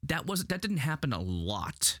but that didn't happen a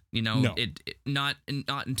lot. No. It not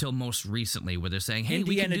until most recently where they're saying, hey, Indiana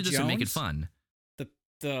we can do this Jones, and make it fun.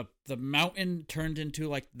 The mountain turned into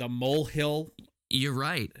like the molehill. You're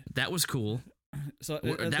right. That was cool. So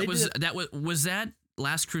was that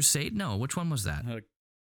Last Crusade? No, which one was that?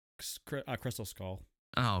 Crystal Skull.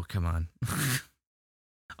 Oh, come on.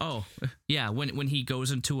 Oh, yeah, when he goes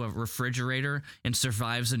into a refrigerator and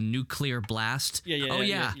survives a nuclear blast.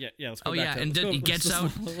 Yeah. Let's go back and then he gets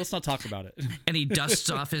out. Let's not talk about it. And he dusts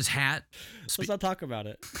off his hat. Let's not talk about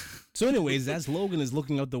it. So anyways, as Logan is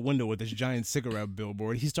looking out the window with this giant cigarette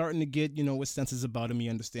billboard, he's starting to get, his senses about him. He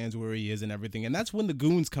understands where he is and everything. And that's when the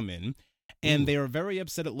goons come in. And they are very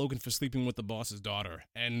upset at Logan for sleeping with the boss's daughter.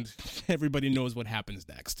 And everybody knows what happens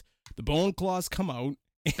next. The Bone Claws come out.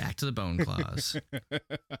 Back to the Bone Claws.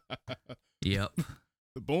 Yep.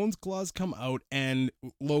 The Bone Claws come out, and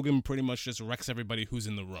Logan pretty much just wrecks everybody who's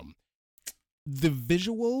in the room. The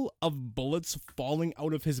visual of bullets falling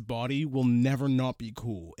out of his body will never not be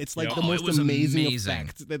cool. It's like the most amazing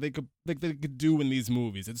effect that they could do in these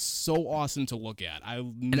movies. It's so awesome to look at.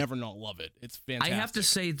 I'll never not love it. It's fantastic. I have to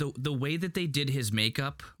say, the way that they did his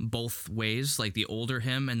makeup both ways, like the older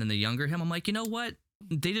him and then the younger him, I'm like, you know what?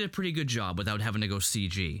 They did a pretty good job without having to go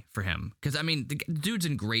CG for him. Because, I mean, the dude's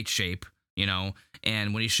in great shape,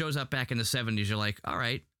 and when he shows up back in the 70s, you're like, all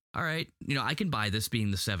right, I can buy this being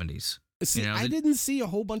the 70s. See, I didn't see a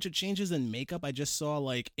whole bunch of changes in makeup. I just saw,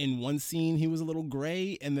 like, in one scene, he was a little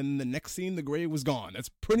gray, and then the next scene, the gray was gone. That's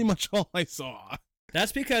pretty much all I saw.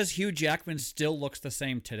 That's because Hugh Jackman still looks the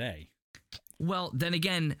same today. Well, then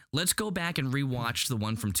again, let's go back and rewatch the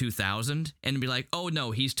one from 2000 and be like, oh, no,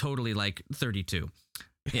 he's totally, like, 32.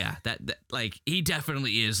 Yeah, that like, he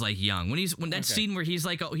definitely is, like, young. When that scene where he's,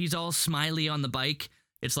 like, he's all smiley on the bike,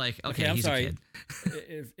 it's like, okay, he's a kid.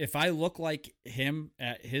 If I look like him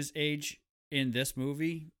at his age in this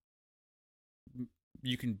movie,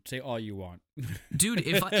 you can say all you want. Dude,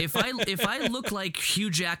 if I look like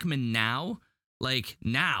Hugh Jackman now, like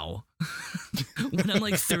now, when I'm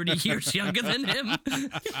like 30 years younger than him,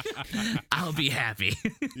 I'll be happy.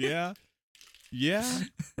 Yeah,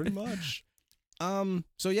 pretty much.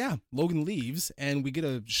 So yeah, Logan leaves, and we get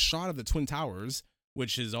a shot of the Twin Towers,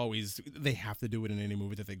 which is always, they have to do it in any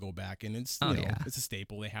movie that they go back, and it's it's a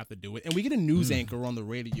staple. They have to do it. And we get a news anchor on the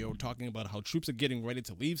radio talking about how troops are getting ready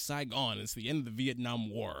to leave Saigon. It's the end of the Vietnam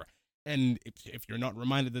War. And if you're not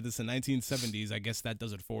reminded that it's the 1970s, I guess that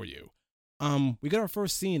does it for you. We got our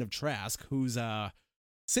first scene of Trask, who's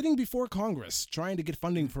sitting before Congress trying to get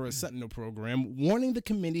funding for a Sentinel program, warning the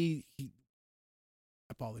committee.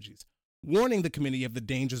 warning the committee of the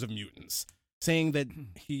dangers of mutants, saying that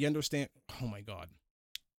he understand. Oh my God,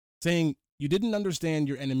 saying you didn't understand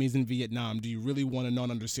your enemies in Vietnam. Do you really want to not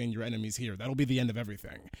understand your enemies here? That'll be the end of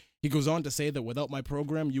everything. He goes on to say that without my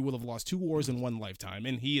program, you will have lost 2 wars in 1 lifetime,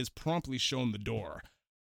 and he is promptly shown the door.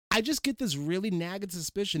 I just get this really nagging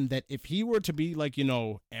suspicion that if he were to be, like,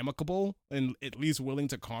 amicable and at least willing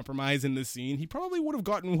to compromise in this scene, he probably would have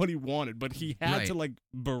gotten what he wanted, but he had to, like,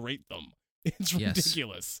 berate them. It's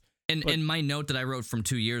ridiculous. And in my note that I wrote from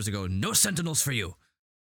 2 years ago, no Sentinels for you.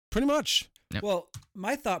 Pretty much. Yep. Well,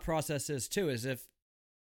 my thought process is, too, is if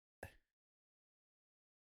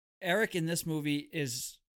Eric in this movie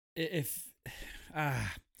is, if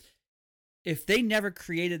they never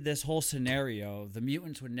created this whole scenario, the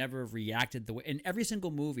mutants would never have reacted the way. In every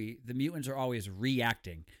single movie, the mutants are always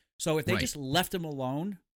reacting. So if they just left him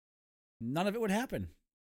alone, none of it would happen.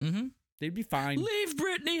 Mm-hmm. They'd be fine. Leave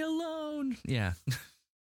Brittany alone. Yeah.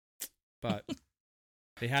 But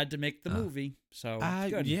they had to make the movie, so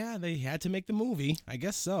good. Yeah, they had to make the movie. I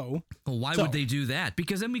guess so. Well, why would they do that?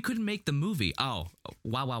 Because then we couldn't make the movie. Oh,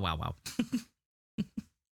 wow.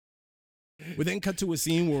 We then cut to a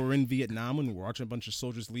scene where we're in Vietnam and we're watching a bunch of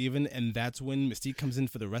soldiers leaving, and that's when Mystique comes in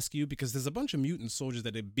for the rescue because there's a bunch of mutant soldiers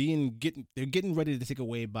that are getting ready to take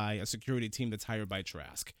away by a security team that's hired by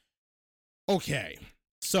Trask. Okay,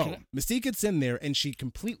 so Mystique gets in there and she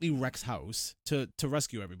completely wrecks house to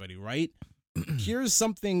rescue everybody, right? Here's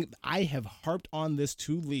something I have harped on this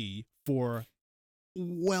to Lee for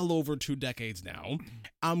well over 2 decades now.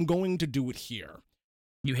 I'm going to do it here.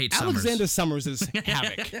 You hate Alexander Summers is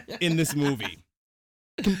Havoc in this movie.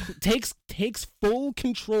 Takes full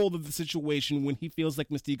control of the situation when he feels like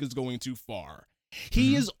Mystique is going too far.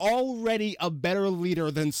 He is already a better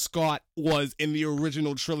leader than Scott was in the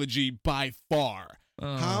original trilogy by far.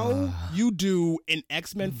 How you do an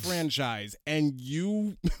X-Men franchise and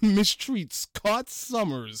you mistreat Scott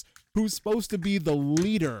Summers, who's supposed to be the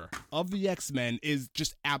leader of the X-Men, is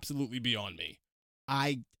just absolutely beyond me.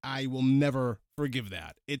 I will never forgive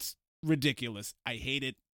that. It's ridiculous. I hate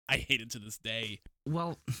it. I hate it to this day.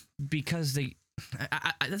 Well, because the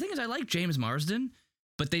thing is, I like James Marsden,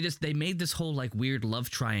 but they made this whole like weird love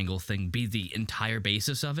triangle thing be the entire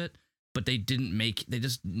basis of it. But they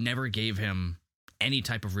just never gave him any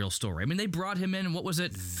type of real story. I mean, they brought him in, and what was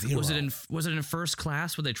it? Zero. Was it in First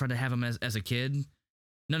Class where they tried to have him as a kid?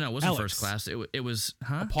 No, it wasn't First Class. It was,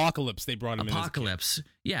 Apocalypse. They brought him in. Apocalypse.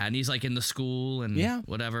 Yeah, and he's like in the school and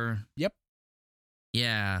whatever. Yep.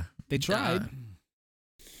 Yeah. They tried.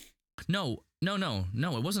 No.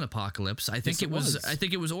 It wasn't Apocalypse. I think it was. I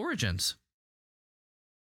think it was Origins.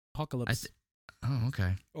 Apocalypse. Oh,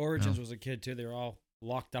 okay. Origins was a kid too. They were all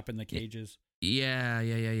locked up in the cages.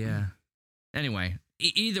 Yeah. Anyway,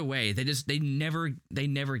 either way, they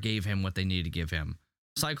never gave him what they needed to give him.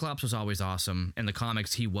 Cyclops was always awesome. In the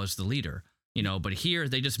comics, he was the leader, but here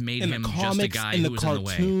they just made him just a guy who was in the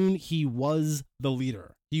way. In the cartoon, he was the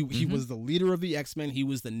leader. He was the leader of the X-Men. He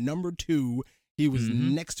was the number 2. He was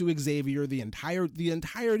next to Xavier the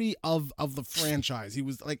entirety of the franchise. He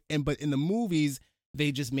was like, but in the movies,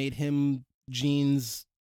 they just made him Jean's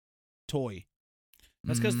toy.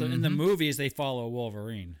 That's because in the movies they follow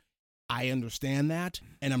Wolverine. I understand that,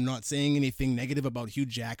 and I'm not saying anything negative about Hugh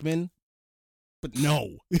Jackman. But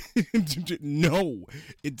no, no,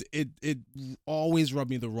 it always rubbed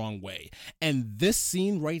me the wrong way. And this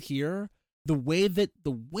scene right here, the way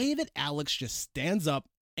that Alex just stands up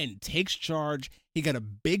and takes charge, he got a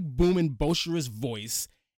big booming boisterous voice,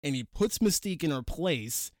 and he puts Mystique in her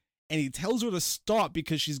place, and he tells her to stop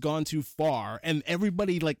because she's gone too far, and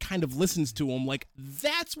everybody like kind of listens to him. Like,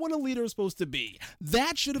 that's what a leader is supposed to be.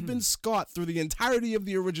 That should have been Scott through the entirety of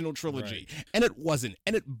the original trilogy, and it wasn't,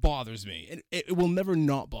 and it bothers me, and it will never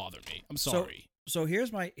not bother me. I'm sorry. So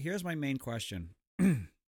here's my main question: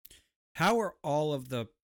 how are all of the,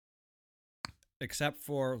 except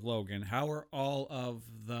for Logan, how are all of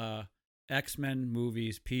the X-Men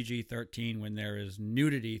movies PG-13 when there is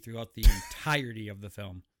nudity throughout the entirety of the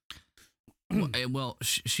film? Well,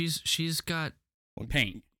 she's got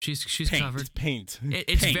paint. She's paint. covered. It's paint.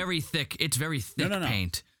 It's paint. Very thick. It's very thick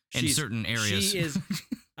paint in certain areas. She is.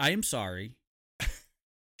 I am sorry.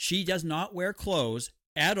 She does not wear clothes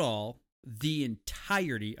at all the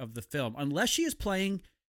entirety of the film, unless she is playing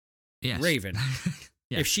Raven.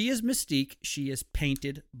 Yes. If she is Mystique, she is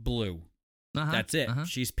painted blue. That's it.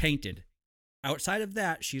 She's painted. Outside of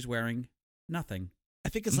that, she's wearing nothing. I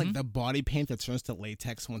think it's like the body paint that turns to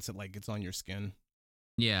latex once it like gets on your skin.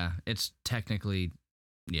 Yeah, it's technically,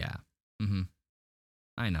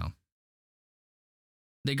 I know.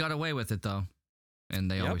 They got away with it though, and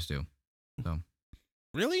they always do. So.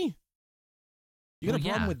 Really? You got a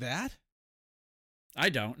problem with that? I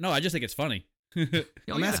don't. No, I just think it's funny.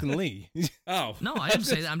 I'm asking Lee. Oh. No, I didn't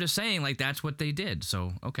say that. I'm just saying, like, that's what they did.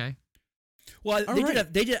 So, okay. Well,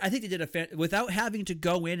 they did. I think they did without having to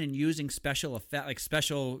go in and using special effect,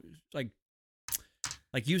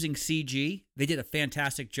 like using CG. They did a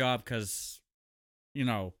fantastic job because, you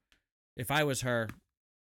know, if I was her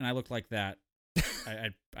and I looked like that,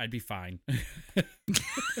 I'd be fine.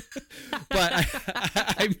 But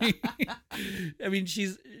I mean,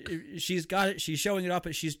 she's got it. She's showing it up,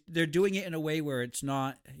 but they're doing it in a way where it's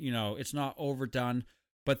not, you know, it's not overdone.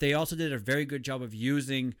 But they also did a very good job of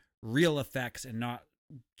using real effects and not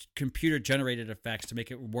computer generated effects to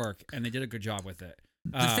make it work, and they did a good job with it.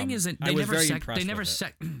 The thing is that they never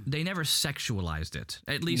sexualized it.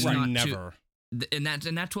 At least not never. And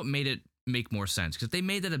that's what made it make more sense. Because if they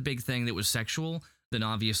made that a big thing that was sexual, then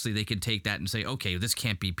obviously they could take that and say, okay, this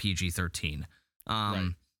can't be PG-13.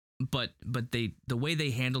 Right. But the way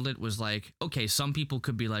they handled it was like, okay, some people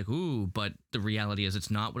could be like, ooh, but the reality is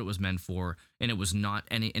it's not what it was meant for, and it was not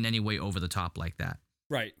in any way over the top like that.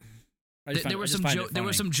 Right. There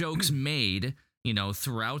were some jokes made, you know,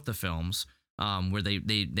 throughout the films, where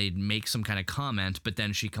they make some kind of comment, but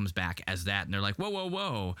then she comes back as that, and they're like,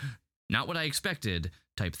 whoa, not what I expected,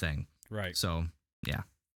 type thing. Right. So, yeah.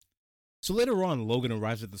 So later on, Logan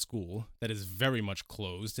arrives at the school that is very much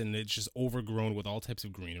closed, and it's just overgrown with all types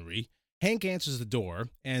of greenery. Hank answers the door,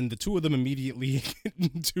 and the two of them immediately get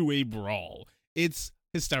into a brawl. It's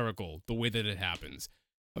hysterical, the way that it happens.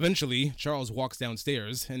 Eventually, Charles walks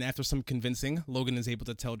downstairs, and after some convincing, Logan is able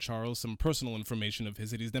to tell Charles some personal information of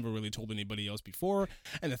his that he's never really told anybody else before,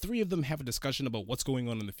 and the three of them have a discussion about what's going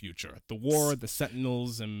on in the future. The war, the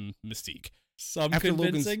Sentinels, and Mystique. Some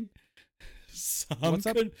convincing?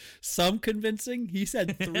 Some convincing? He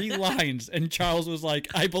said 3 lines, and Charles was like,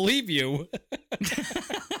 I believe you.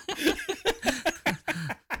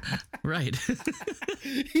 Right.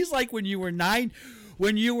 He's like, when you were 9,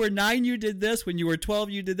 you did this. When you were 12,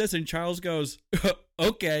 you did this. And Charles goes,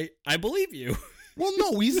 okay, I believe you. Well,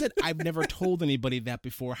 no, he said, I've never told anybody that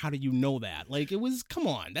before. How do you know that? Like, it was, come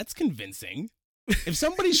on, that's convincing. If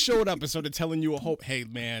somebody showed up and started telling you hey,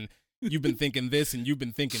 man, you've been thinking this and you've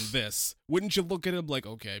been thinking this, wouldn't you look at him like,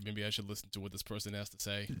 okay, maybe I should listen to what this person has to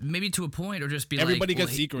say? Maybe to a point, or just be everybody like,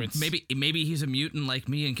 got secrets. Maybe he's a mutant like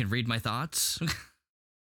me and can read my thoughts.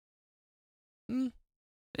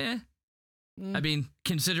 Yeah. I mean,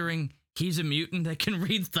 considering he's a mutant that can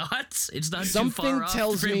read thoughts, it's not too far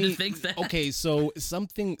off for him to think that. Okay, so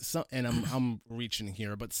and I'm reaching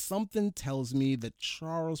here, but something tells me that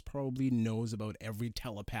Charles probably knows about every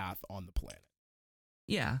telepath on the planet.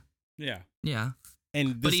 Yeah.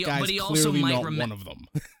 And this guy's clearly not one of them.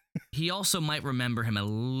 He also might remember him a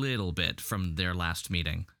little bit from their last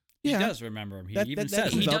meeting. Yeah. He does remember him. He even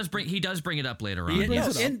says he does bring it up later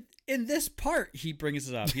on. In this part, he brings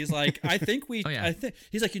it up. He's like, I think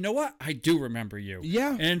he's like, you know what? I do remember you.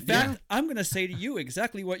 Yeah. And in fact, I'm going to say to you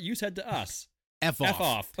exactly what you said to us. F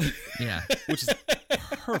off. Yeah. Which is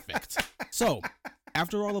perfect. So,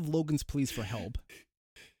 after all of Logan's pleas for help,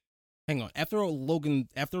 hang on. After Logan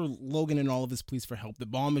and all of his pleas for help, the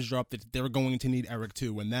bomb is dropped that they're going to need Eric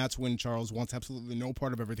too, and that's when Charles wants absolutely no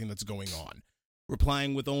part of everything that's going on,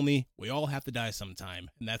 replying with only, we all have to die sometime,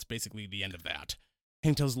 and that's basically the end of that.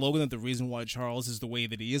 Hank tells Logan that the reason why Charles is the way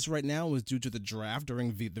that he is right now is due to the draft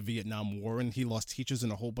during the Vietnam War, and he lost teachers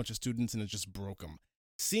and a whole bunch of students, and it just broke him.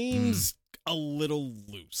 Seems a little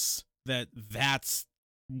loose that that's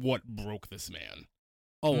what broke this man.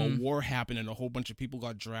 Oh, a war happened and a whole bunch of people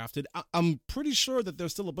got drafted. I'm pretty sure that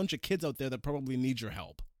there's still a bunch of kids out there that probably need your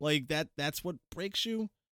help. Like, that's what breaks you?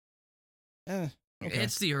 Okay.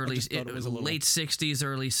 It's the late 60s,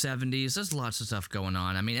 early 70s. There's lots of stuff going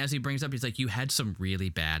on. I mean, as he brings up, he's like, you had some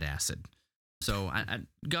really bad acid. So,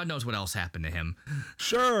 God knows what else happened to him.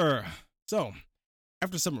 Sure. So,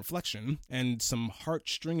 after some reflection and some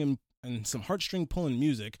heartstring pulling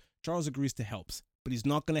music, Charles agrees to help. But he's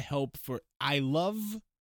not going to help for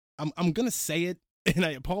I'm going to say it, and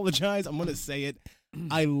I apologize. I'm going to say it.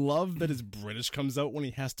 I love that his British comes out when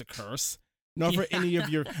he has to curse. Not for any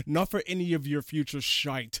of your future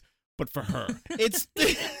shite, but for her. It's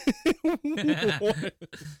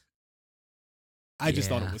I just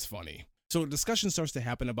thought it was funny. So a discussion starts to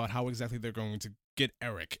happen about how exactly they're going to get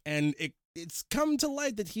Eric, and it's come to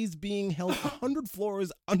light that he's being held 100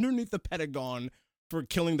 floors underneath the Pentagon for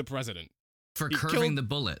killing the president. For curving the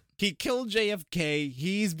bullet. He killed JFK.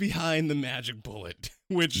 He's behind the magic bullet,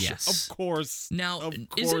 which of course isn't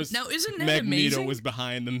that Magneto amazing? was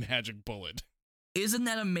behind the magic bullet. Isn't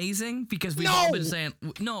that amazing? Because we've all been saying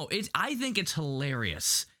I think it's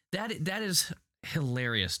hilarious. That is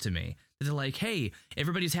hilarious to me. they're like, hey,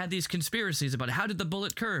 everybody's had these conspiracies about how did the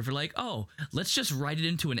bullet curve? They're like, oh, let's just write it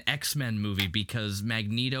into an X-Men movie because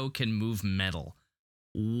Magneto can move metal.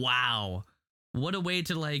 Wow. What a way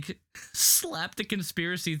to, like, slap the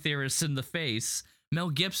conspiracy theorists in the face. Mel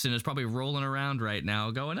Gibson is probably rolling around right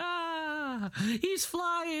now going, he's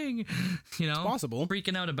flying, you know, it's possible,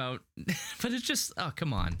 freaking out about, but it's just, oh,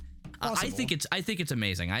 come on. I think it's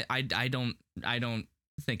amazing. I don't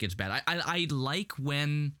think it's bad. I like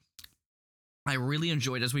when, I really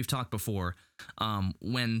enjoyed, as we've talked before,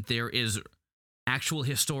 when there is actual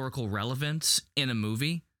historical relevance in a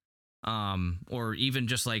movie, or even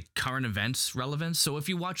just like current events relevance. So if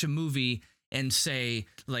you watch a movie and say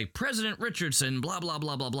like President Richardson, blah blah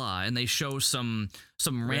blah blah blah, and they show some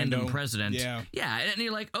random president, yeah, and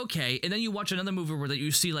you're like, okay, and then you watch another movie where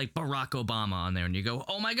you see like Barack Obama on there, and you go,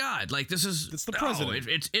 oh my god, like it's the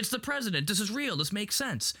president. It's the president. This is real. This makes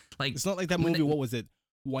sense. Like it's not like that movie. What was it?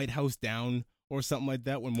 White House Down or something like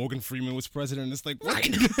that when Morgan Freeman was president. It's like,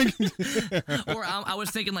 right. Or I was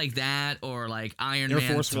thinking like that, or like Iron Air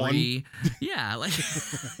Man Force 3. Yeah, like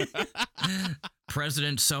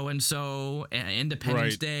President so and so,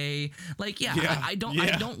 Independence Day. Like, I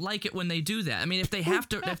don't like it when they do that. I mean, if they have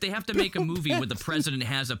to make a movie where the president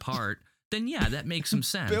has a part, then yeah, that makes some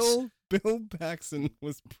sense. Bill Paxton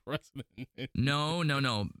was president. No.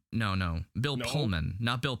 Bill Pullman,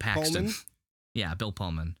 not Bill Paxton. Pullman? Yeah, Bill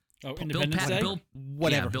Pullman. Oh, Independence Day?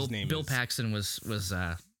 Whatever his name is. Bill Paxton was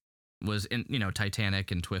in, you know,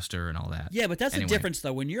 Titanic and Twister and all that. Yeah, but that's the difference,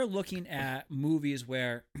 though. When you're looking at movies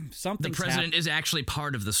where something, the president is actually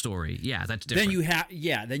part of the story. Yeah, that's different.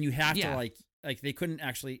 Then you have to like they couldn't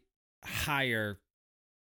actually hire.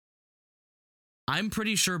 I'm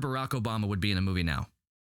pretty sure Barack Obama would be in a movie now.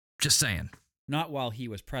 Just saying. Not while he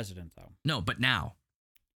was president, though. No, but now.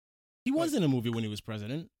 He was in a movie when he was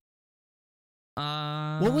president.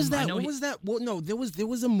 What was that? Well, no, there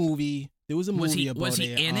was a movie. There was a movie about was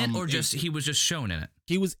he in it, or just he was just shown in it?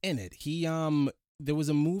 He was in it. There was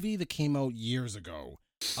a movie that came out years ago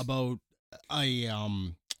about he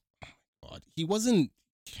wasn't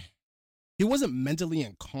mentally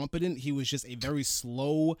incompetent. He was just a very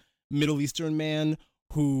slow Middle Eastern man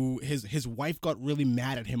who his wife got really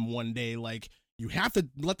mad at him one day, like, you have to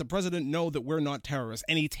let the president know that we're not terrorists.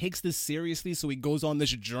 And he takes this seriously, so he goes on this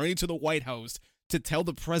journey to the White House to tell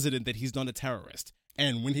the president that he's not a terrorist.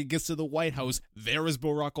 And when he gets to the White House, there is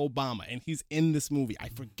Barack Obama, and he's in this movie. I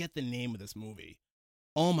forget the name of this movie.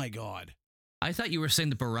 Oh, my God. I thought you were saying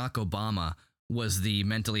that Barack Obama was the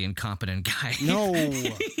mentally incompetent guy. No.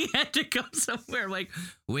 He had to go somewhere like,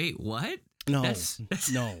 wait, what? No,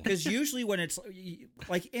 no. Because usually when it's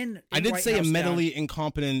like in I did White say House a mentally Down,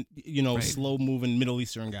 incompetent, slow-moving Middle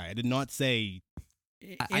Eastern guy. I did not say.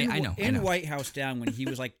 I know. White House Down, when he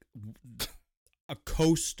was like a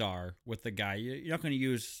co-star with the guy, you're not going to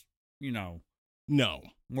use, No.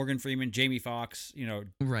 Morgan Freeman, Jamie Foxx,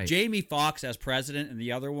 right. Jamie Foxx as president, and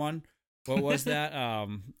the other one, what was that?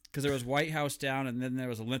 Because there was White House Down, and then there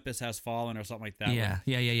was Olympus Has Fallen, or something like that.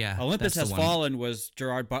 Yeah. Olympus Has Fallen was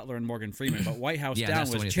Gerard Butler and Morgan Freeman, but White House Down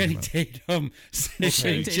was Channing Tatum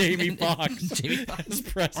and Jamie Foxx as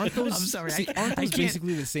president. I'm sorry. Aren't those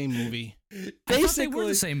basically the same movie? Basically, they were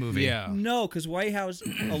the same movie. Yeah. No, because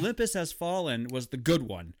Olympus Has Fallen was the good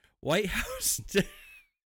one. White House.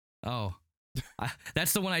 Oh.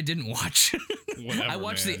 That's the one I didn't watch. Whatever, I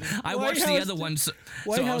watched man. the other ones, so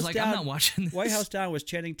I was like, I'm not watching this. White House Down was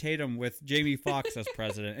Channing Tatum with Jamie Foxx as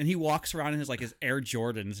president, and he walks around in his Air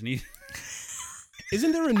Jordans, and he.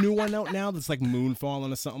 Isn't there a new one out now that's like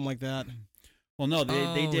Moonfallen or something like that? Well, no,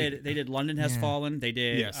 they did London Has Fallen. They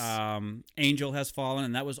did Angel Has Fallen,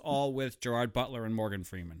 and that was all with Gerard Butler and Morgan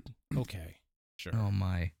Freeman. Okay, sure. Oh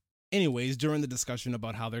my. Anyways, during the discussion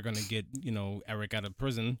about how they're going to get, Eric out of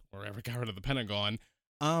prison or Eric out of the Pentagon,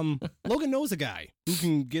 Logan knows a guy who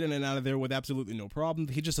can get in and out of there with absolutely no problem.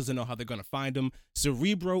 He just doesn't know how they're going to find him.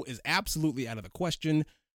 Cerebro is absolutely out of the question.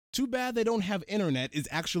 Too bad they don't have internet is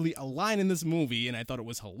actually a line in this movie, and I thought it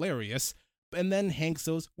was hilarious. And then Hank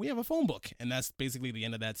says, we have a phone book, and that's basically the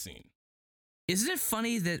end of that scene. Isn't it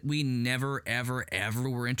funny that we never, ever, ever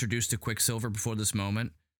were introduced to Quicksilver before this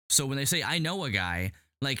moment? So when they say, I know a guy...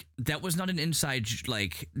 Like, that was not an inside,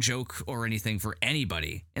 joke or anything for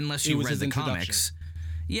anybody, unless you read the comics.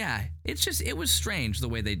 Yeah, it was strange the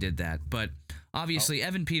way they did that. But obviously,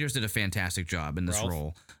 Evan Peters did a fantastic job in this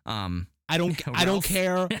role. I don't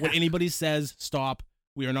care what anybody says. Stop.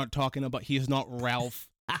 We are not talking about, he is not Ralph.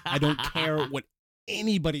 I don't care what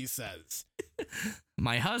anybody says.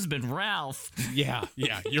 My husband, Ralph. Yeah,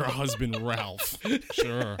 your husband, Ralph.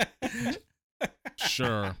 Sure.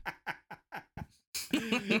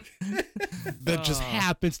 that just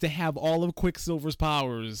happens to have all of Quicksilver's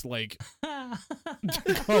powers. Like,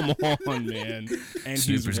 come on, man. And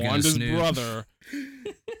Snooper's he's Wanda's brother.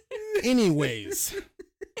 Anyways.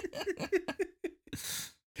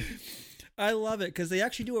 I love it because they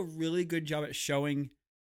actually do a really good job at showing,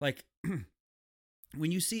 like,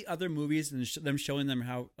 when you see other movies and them showing them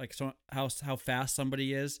how fast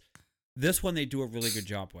somebody is. This one they do a really good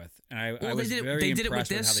job with, and I was very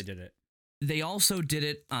impressed with how they did it. They also did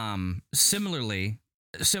it similarly,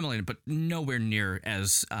 but nowhere near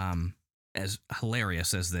as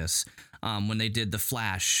hilarious as this. When they did the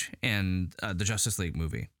Flash and the Justice League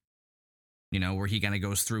movie, you know, where he kind of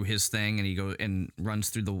goes through his thing and he runs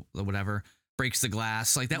through the whatever, breaks the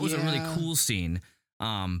glass. Like that was a really cool scene.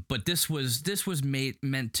 But this was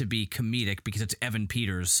meant to be comedic because it's Evan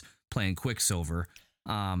Peters playing Quicksilver.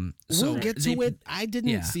 We'll get to it. I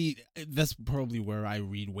didn't see. That's probably where I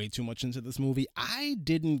read way too much into this movie. I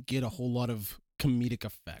didn't get a whole lot of comedic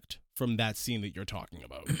effect from that scene that you're talking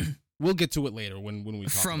about. We'll get to it later when we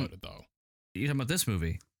talk about it, though. You're talking about this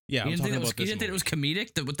movie? Yeah, you didn't think it was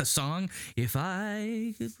comedic with the song? If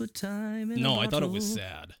I could put time in. No, I thought it was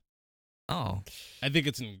sad. Oh, I think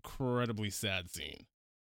it's an incredibly sad scene.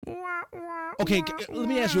 Okay, let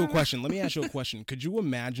me ask you a question. Could you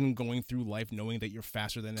imagine going through life knowing that you're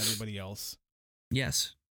faster than everybody else?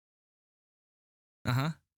 Yes. Uh-huh.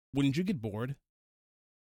 Wouldn't you get bored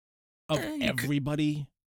of everybody?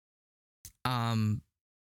 No.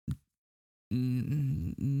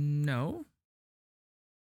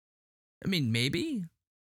 I mean, maybe.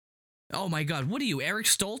 Oh my God, what are you, Eric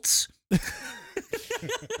Stoltz?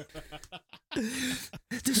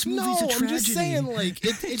 This movie's a tragedy. I'm just saying, like,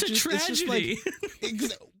 it's a tragedy. It's just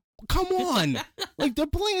like, come on. Like, they're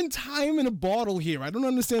playing time in a bottle here. I don't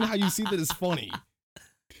understand how you see that as funny.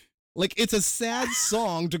 Like, it's a sad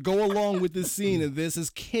song to go along with this scene of this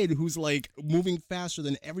kid who's, like, moving faster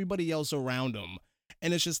than everybody else around him.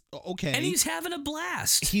 And it's just, okay. And he's having a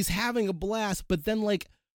blast. He's having a blast, but then, like,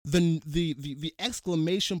 the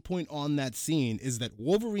exclamation point on that scene is that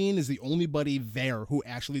Wolverine is the only buddy there who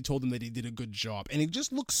actually told him that he did a good job. And he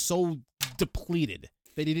just looks so depleted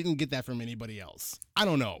that he didn't get that from anybody else. I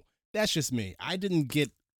don't know. That's just me. I didn't get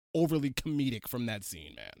overly comedic from that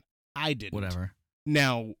scene, man. I didn't. Whatever.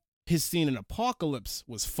 Now, his scene in Apocalypse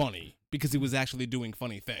was funny because he was actually doing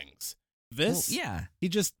funny things. This, he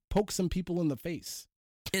just poked some people in the face.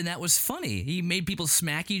 And that was funny. He made people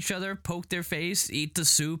smack each other, poke their face, eat the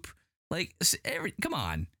soup. Like, come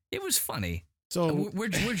on. It was funny. So we're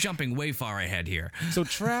jumping way far ahead here. So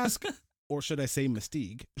Trask, or should I say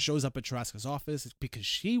Mystique, shows up at Trask's office because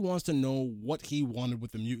she wants to know what he wanted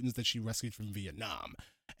with the mutants that she rescued from Vietnam.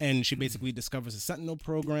 And she basically discovers the Sentinel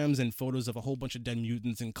programs and photos of a whole bunch of dead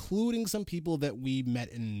mutants, including some people that we met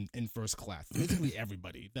in First Class. Basically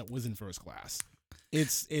everybody that was in First Class.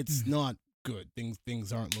 It's not good.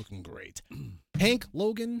 Things aren't looking great.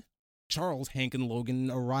 Charles, Hank, and Logan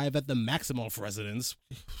arrive at the Maximoff residence.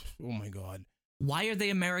 Oh my God. Why are they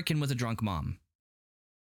American with a drunk mom?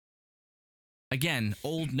 Again,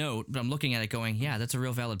 old note, but I'm looking at it going, yeah, that's a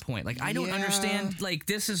real valid point. Like, I don't understand. Like,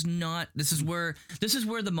 this is where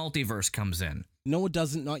the multiverse comes in. No, it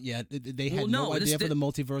doesn't. Not yet. They had no idea for the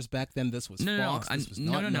multiverse back then. This was Fox. This was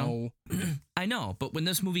no. I know, but when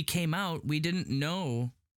this movie came out, we didn't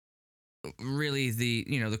know really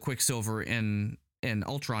the Quicksilver and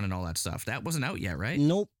Ultron and all that stuff. That wasn't out yet, right?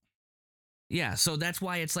 Nope. Yeah, so that's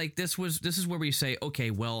why it's like this is where we say, okay,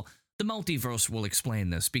 well, the multiverse will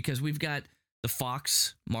explain this because we've got the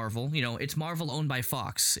Fox Marvel, it's Marvel owned by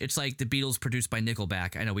Fox. It's like the Beatles produced by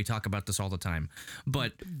Nickelback. I know we talk about this all the time,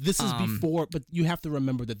 but this is before. But you have to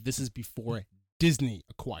remember that this is before Disney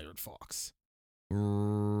acquired Fox.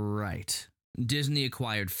 Right. Disney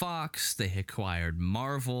acquired Fox. They acquired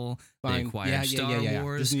Marvel. They acquired Star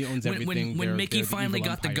Wars. Disney owns everything. When Mickey finally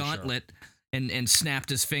got the gauntlet and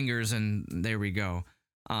snapped his fingers, and there we go.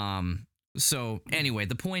 So anyway,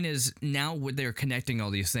 the point is now they're connecting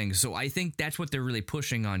all these things. So I think that's what they're really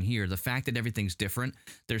pushing on here. The fact that everything's different,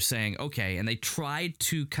 they're saying, okay, and they tried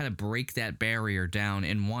to kind of break that barrier down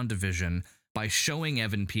in WandaVision by showing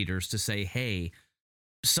Evan Peters to say, hey,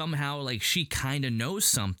 somehow like she kind of knows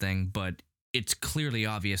something, but it's clearly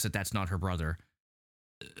obvious that that's not her brother.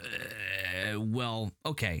 Well,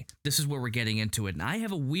 okay, this is where we're getting into it. And I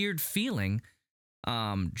have a weird feeling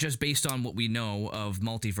just based on what we know of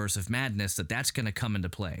Multiverse of Madness, that's going to come into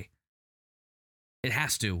play. It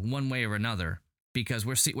has to, one way or another, because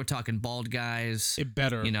we're talking bald guys. It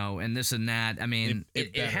better, and this and that. I mean,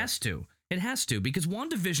 it has to. It has to, because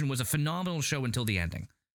WandaVision was a phenomenal show until the ending.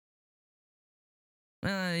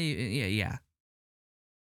 Yeah.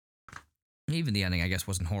 Even the ending, I guess,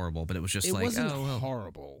 wasn't horrible, but it was just it like, wasn't oh, well.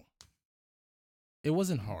 horrible. It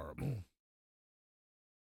wasn't horrible.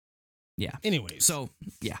 Yeah. Anyways. So,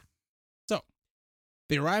 yeah. So,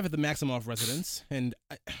 they arrive at the Maximoff residence, and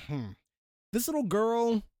this little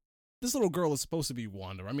girl is supposed to be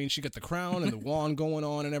Wanda. I mean, she got the crown and the wand going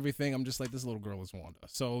on and everything. I'm just like, this little girl is Wanda.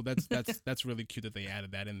 So that's really cute that they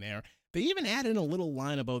added that in there. They even added in a little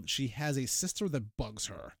line about she has a sister that bugs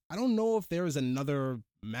her. I don't know if there is another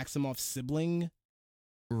Maximoff sibling,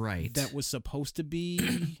 right, that was supposed to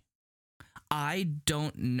be. I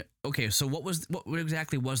don't know. Okay, so what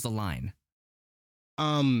exactly was the line?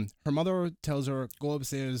 Her mother tells her, go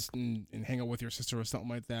upstairs and hang out with your sister or something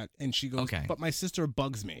like that. And she goes, okay, but my sister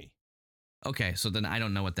bugs me. Okay, so then I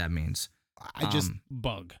don't know what that means. I just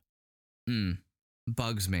bug.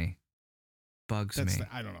 Bugs me. Bugs me.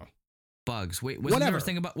 I don't know. Bugs. Wait, wasn't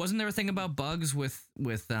there a thing about bugs with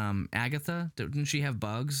Agatha? Didn't she have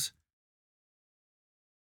bugs?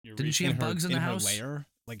 Didn't she have bugs in the house? Her lair?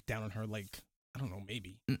 Like down in her, like, I don't know,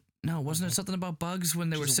 maybe. No, wasn't there something about bugs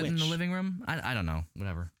when they were sitting in the living room? I don't know.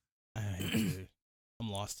 Whatever. I'm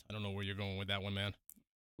lost. I don't know where you're going with that one, man.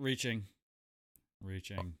 Reaching.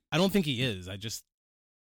 I don't think he is. I think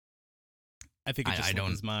it just slipped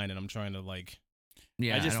his mind, and I'm trying to like.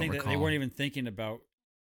 Yeah, I just think that they weren't even thinking about.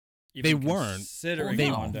 They weren't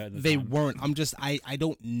considering Wanda. They weren't. I'm just. I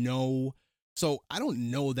don't know. So I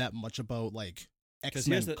don't know that much about like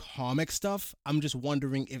X-Men comic stuff. I'm just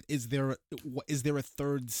wondering if is there a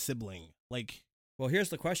third sibling? Like, well, here's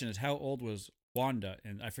the question: is how old was Wanda?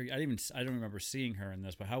 And I forget. I don't remember seeing her in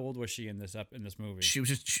this. But how old was she in this movie? She was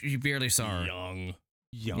just. You barely saw her. Young.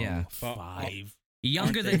 Yeah, 5.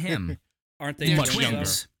 Younger than him. Aren't they much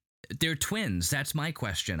twins? They're twins. That's my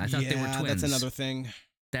question. I thought they were twins. That's another thing.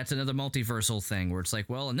 That's another multiversal thing where it's like,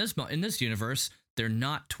 well, in this universe, they're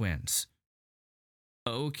not twins.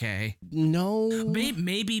 Okay. No.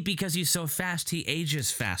 Maybe because he's so fast, he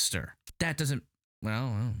ages faster. That doesn't.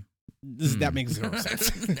 Well. That makes zero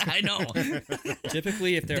sense. I know.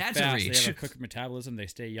 Typically, if they're fast, they have a quicker metabolism. They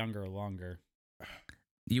stay younger longer.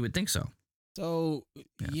 You would think so. So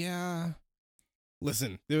yeah.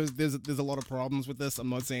 Listen, there's a lot of problems with this. I'm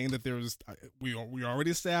not saying that we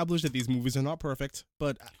already established that these movies are not perfect,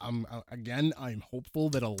 but I'm hopeful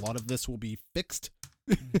that a lot of this will be fixed.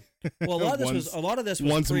 Well, a lot of this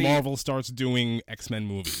was once Marvel starts doing X-Men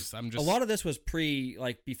movies. A lot of this was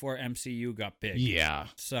before MCU got big. Yeah.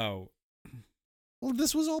 So, well,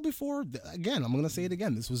 this was all before. Again, I'm gonna say it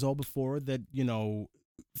again. This was all before that.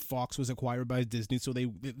 Fox was acquired by Disney, so there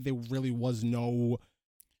really was no.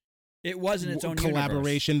 It wasn't its own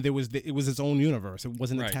collaboration. Universe. It was its own universe. It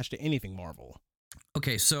wasn't attached to anything Marvel.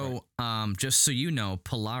 Okay, so just so you know,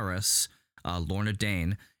 Polaris, Lorna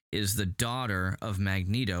Dane, is the daughter of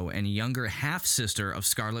Magneto and younger half-sister of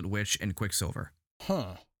Scarlet Witch and Quicksilver.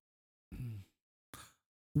 Huh.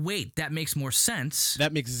 Wait, that makes more sense.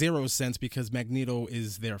 That makes zero sense because Magneto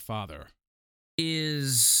is their father.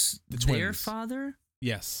 Is their father?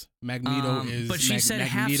 Yes, Magneto is. But she said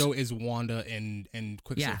Magneto is Wanda and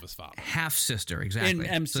Quicksilver's father. Half sister, exactly.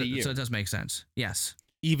 In MCU, so it does make sense. Yes,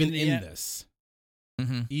 even in this,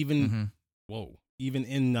 even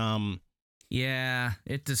in Yeah,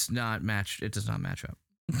 it does not match. It does not match up.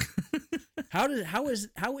 How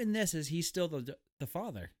in this is he still the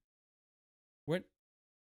father? What?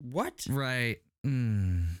 Right.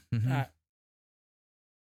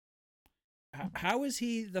 How is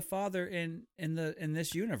he the father in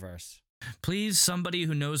this universe? Please, somebody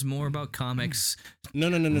who knows more about comics,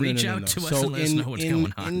 reach out to us and let us know what's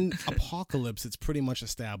going on. In Apocalypse, it's pretty much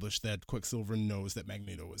established that Quicksilver knows that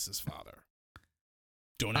Magneto is his father.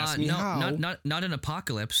 Don't ask me how. Not in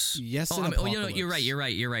Apocalypse. Yes, Apocalypse. You're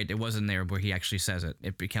right. It wasn't there where he actually says it.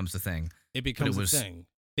 It becomes a thing. It becomes a thing.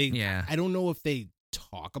 I don't know if they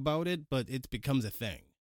talk about it, but it becomes a thing.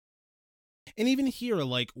 And even here,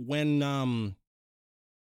 like when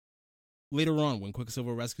later on, when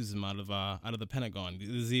Quicksilver rescues him out of the Pentagon,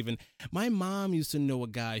 there's even my mom used to know a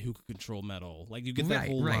guy who could control metal. Like you get that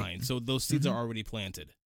whole line. So those seeds are already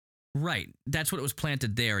planted. Right. That's what it was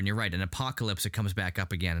planted there, and you're right. In Apocalypse, it comes back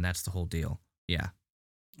up again, and that's the whole deal. Yeah.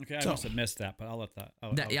 Okay, I must have missed that, but I'll let that.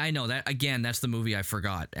 I know that. Again, that's the movie I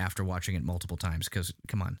forgot after watching it multiple times, because,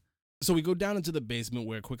 come on. So we go down into the basement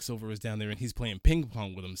where Quicksilver is down there, and he's playing ping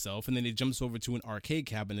pong with himself, and then he jumps over to an arcade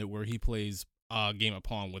cabinet where he plays a game of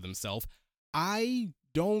pong with himself. I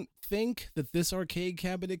don't think that this arcade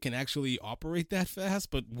cabinet can actually operate that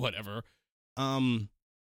fast, but whatever.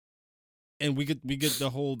 And we get the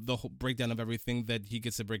whole breakdown of everything that he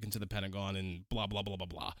gets to break into the Pentagon and blah blah blah blah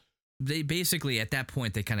blah. they basically at that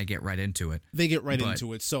point they kind of get right into it. They get right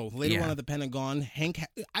into it. So later on at the Pentagon,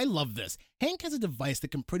 I love this. Hank has a device that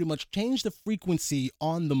can pretty much change the frequency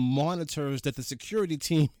on the monitors that the security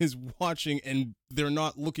team is watching, and they're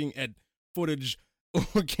not looking at footage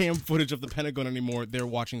or cam footage of the Pentagon anymore. They're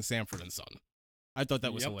watching Sanford and Son. I thought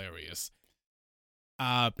that was hilarious.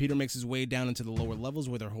 Peter makes his way down into the lower levels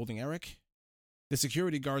where they're holding Eric. The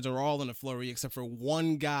security guards are all in a flurry except for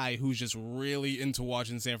one guy who's just really into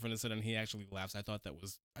watching Sanford and Son, and he actually laughs. I thought that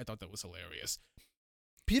was hilarious.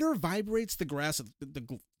 Peter vibrates the glass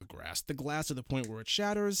to the point where it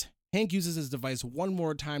shatters. Hank uses his device one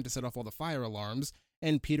more time to set off all the fire alarms,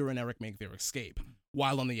 and Peter and Eric make their escape.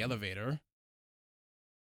 While on the elevator,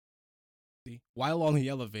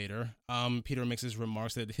 Peter makes his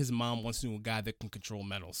remarks that his mom wants to know a guy that can control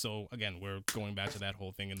metal. So again, we're going back to that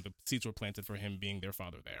whole thing, and the seeds were planted for him being their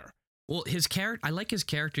father there. Well, I like his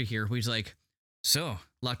character here, where he's like, so,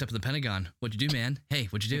 locked up in the Pentagon. What'd you do, man? Hey,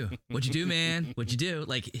 what'd you do? What'd you do, man? What'd you do?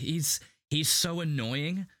 Like, he's so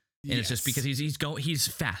annoying. And it's just because he's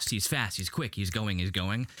fast, he's quick, he's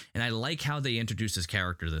going. And I like how they introduced his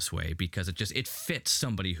character this way, because it fits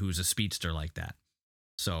somebody who's a speedster like that.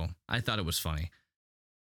 So I thought it was funny.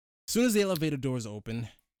 As soon as the elevator doors open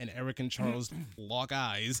and Eric and Charles lock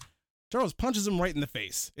eyes, Charles punches him right in the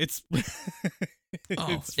face. It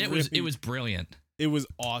was brilliant. It was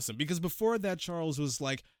awesome, because before that, Charles was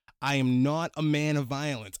like, I am not a man of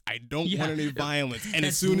violence. I don't want any violence. And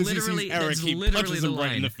as soon as he sees Eric, he punches him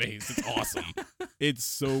right in the face. It's awesome. It's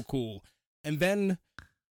so cool. And then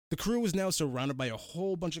the crew is now surrounded by a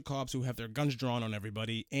whole bunch of cops who have their guns drawn on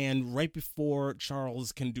everybody. And right before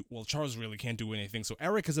Charles really can't do anything. So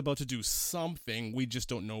Eric is about to do something. We just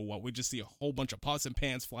don't know what. We just see a whole bunch of pots and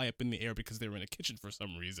pans fly up in the air because they were in a kitchen for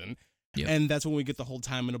some reason. Yep. And that's when we get the whole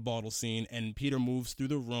time in a bottle scene. And Peter moves through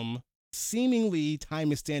the room. Seemingly,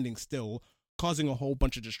 time is standing still, causing a whole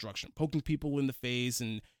bunch of destruction, poking people in the face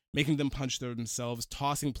and making them punch themselves,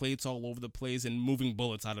 tossing plates all over the place, and moving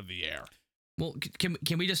bullets out of the air. Well,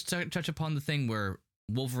 can we just touch upon the thing where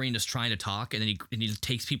Wolverine is trying to talk, and then he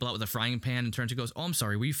takes people out with a frying pan and turns and goes, "Oh, I'm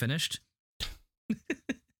sorry, were you finished?"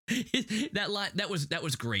 that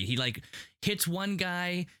was great. He like hits one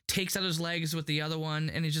guy, takes out his legs with the other one,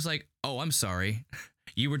 and he's just like, "Oh, I'm sorry,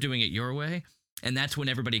 you were doing it your way." And that's when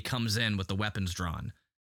everybody comes in with the weapons drawn.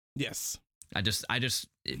 Yes. This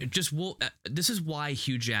is why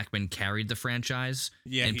Hugh Jackman carried the franchise.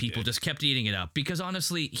 Yeah, and people just kept eating it up, because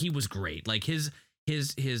honestly, he was great. Like his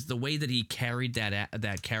the way that he carried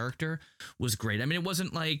that character was great. I mean, it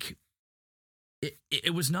wasn't like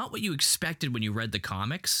it was not what you expected when you read the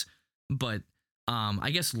comics, but I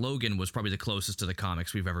guess Logan was probably the closest to the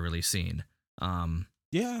comics we've ever really seen. Logan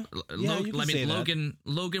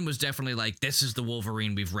was definitely like, this is the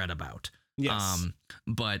Wolverine we've read about. Yes.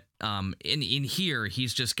 But in here,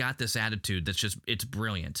 he's just got this attitude that's it's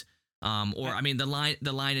brilliant. The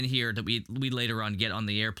line in here that we later on get on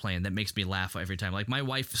the airplane that makes me laugh every time. Like, my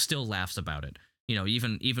wife still laughs about it. You know,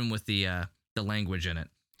 even with the language in it.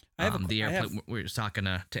 The airplane we're talking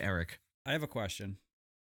to Eric. I have a question.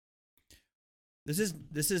 This is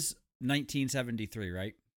 1973,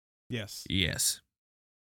 right? Yes. Yes.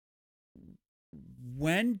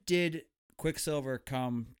 When did Quicksilver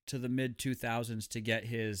come to the mid-2000s to get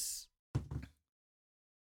his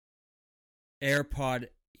AirPod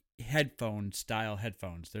style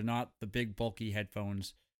headphones? They're not the big bulky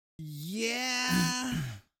headphones. Yeah.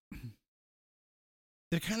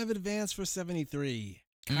 They're kind of advanced for 73.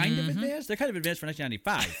 Kind of advanced? They're kind of advanced for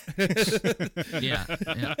 1995. Yeah.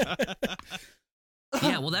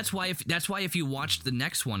 Yeah, well, that's why if you watched the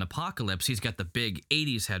next one, Apocalypse, he's got the big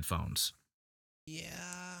 80s headphones.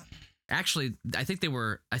 Yeah. Actually, I think they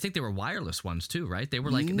were wireless ones too, right? They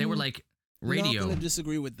were like radio. I'm not gonna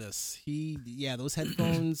disagree with this. Those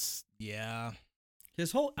headphones. Yeah.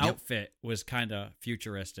 His whole outfit was kind of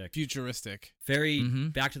futuristic. Very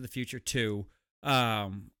Back to the Future too.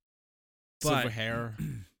 Silver hair.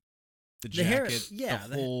 The jacket, the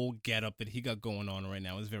whole getup that he got going on right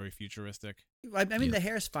now is very futuristic. I mean, the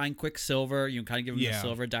hair's fine. Quicksilver, you can kind of give him the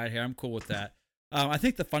silver dyed hair. I'm cool with that. I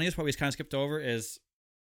think the funniest part we kind of skipped over is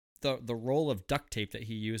the roll of duct tape that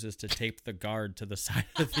he uses to tape the guard to the side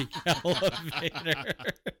of the elevator.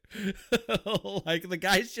 Like, the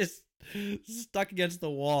guy's just stuck against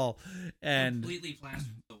the wall and completely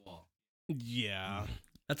plastered the wall. Yeah,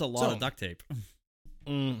 that's a lot of duct tape.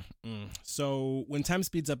 So when time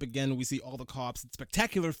speeds up again, we see all the cops in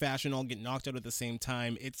spectacular fashion all get knocked out at the same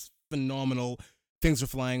time. It's phenomenal. Things are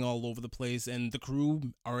flying all over the place, and the crew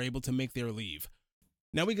are able to make their leave.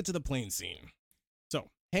 Now we get to the plane scene. So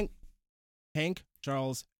Hank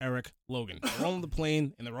Charles, Eric, Logan. They're all on the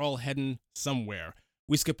plane, and they're all heading somewhere.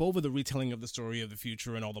 We skip over the retelling of the story of the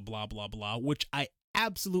future and all the blah, blah, blah, which I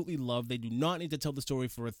absolutely love. They do not need to tell the story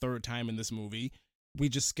for a third time in this movie. We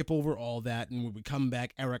just skip over all that, and when we come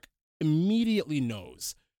back, Eric immediately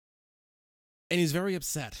knows. And he's very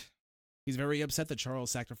upset. He's very upset that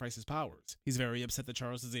Charles sacrificed his powers. He's very upset that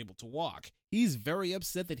Charles is able to walk. He's very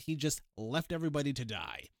upset that he just left everybody to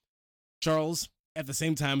die. Charles, at the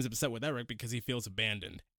same time, is upset with Eric because he feels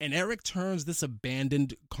abandoned. And Eric turns this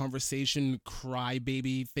abandoned conversation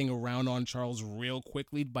crybaby thing around on Charles real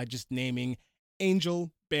quickly by just naming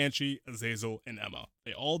Angel, Banshee, Azazel, and Emma.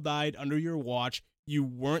 They all died under your watch. You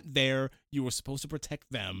weren't there. You were supposed to protect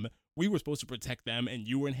them. We were supposed to protect them, and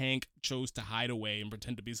you and Hank chose to hide away and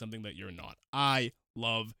pretend to be something that you're not. I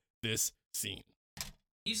love this scene.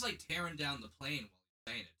 He's like tearing down the plane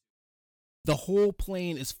while he's saying it. The whole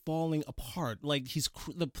plane is falling apart. Like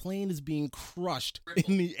the plane is being crushed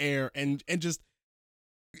in the air, and just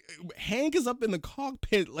Hank is up in the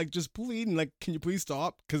cockpit, like just pleading, like, "Can you please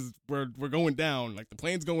stop? Because we're going down. Like the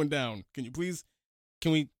plane's going down. Can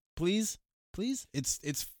we please?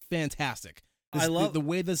 It's fantastic. I love the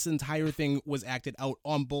way this entire thing was acted out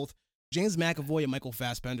on both James McAvoy and Michael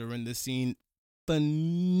Fassbender in this scene.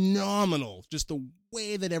 Phenomenal. Just the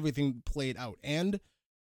way that everything played out. And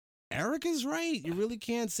Eric is right. You really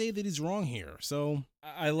can't say that he's wrong here. So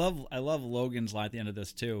I love Logan's line at the end of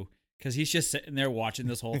this too, because he's just sitting there watching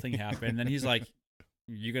this whole thing happen, and then he's like,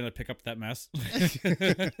 "You gonna pick up that mess?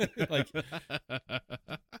 Like,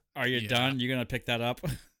 are you done? You gonna pick that up?"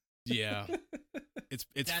 Yeah, it's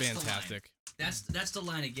fantastic. That's the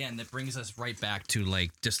line again that brings us right back to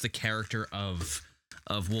like just the character of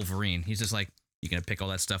Wolverine. He's just like, "You gonna pick all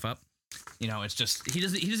that stuff up?" You know, it's just he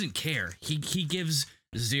doesn't care. He gives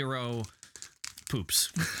zero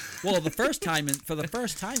poops. Well, for the first time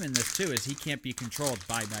in this too is he can't be controlled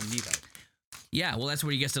by Magneto. Yeah, well, that's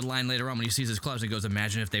where he gets to the line later on when he sees his gloves and goes,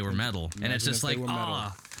 "Imagine if they were metal." And it's just like,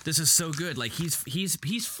 this is so good. Like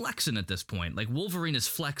he's flexing at this point. Like Wolverine is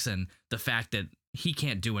flexing the fact that he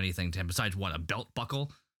can't do anything to him besides what, a belt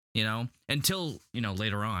buckle, you know? Until, you know,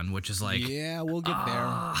 later on, which is like, yeah, we'll get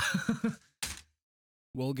there.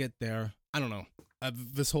 We'll get there. I don't know.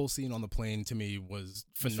 This whole scene on the plane to me was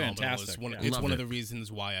phenomenal. Fantastic. It's one of the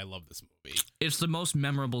reasons why I love this movie. It's the most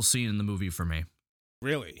memorable scene in the movie for me.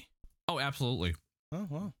 Really? Oh, absolutely. Oh,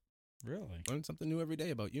 wow. Really? Learn something new every day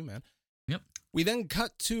about you, man. Yep. We then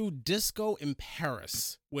cut to disco in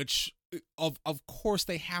Paris, which, of course,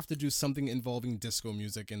 they have to do something involving disco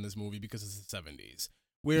music in this movie because it's the 70s,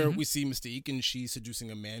 where we see Mystique and she's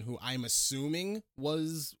seducing a man who I'm assuming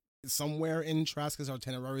was somewhere in Trask's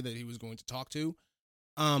itinerary that he was going to talk to.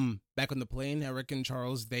 Back on the plane, Eric and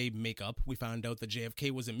Charles, they make up. We found out that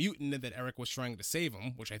JFK was a mutant and that Eric was trying to save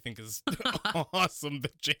him, which I think is awesome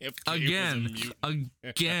that JFK was a mutant.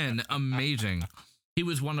 Again, amazing. He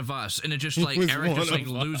was one of us, and it just like Eric just like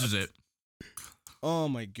loses it. Oh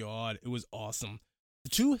my god, it was awesome.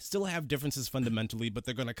 The two still have differences fundamentally, but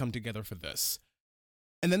they're gonna come together for this.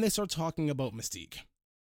 And then they start talking about Mystique.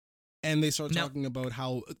 And they start talking about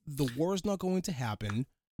how the war is not going to happen,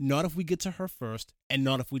 not if we get to her first, and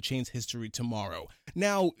not if we change history tomorrow.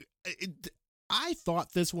 Now, I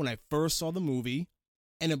thought this when I first saw the movie,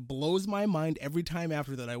 and it blows my mind every time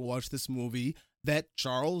after that I watch this movie that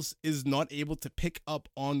Charles is not able to pick up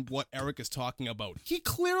on what Eric is talking about. He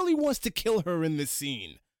clearly wants to kill her in this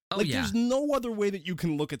scene. There's no other way that you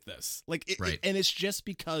can look at this. And it's just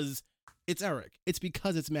because it's Eric. It's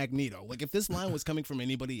because it's Magneto. Like, if this line was coming from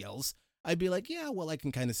anybody else, I'd be like, yeah, well, I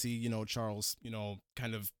can kind of see, Charles,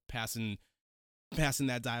 kind of passing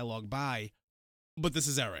that dialogue by. But this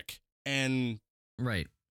is Eric. And right.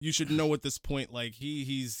 You should know at this point, like,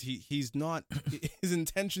 he's not, his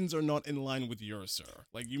intentions are not in line with yours, sir.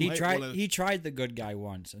 Like, he tried the good guy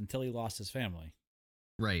once until he lost his family.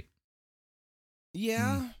 Right.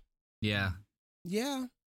 Yeah. Yeah. Yeah.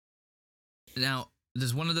 Now,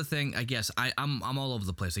 there's one other thing. I guess I'm all over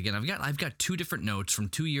the place again. I've got two different notes from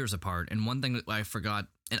 2 years apart, and one thing that I forgot,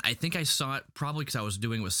 and I think I saw it probably because I was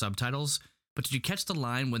doing it with subtitles. But did you catch the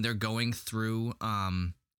line when they're going through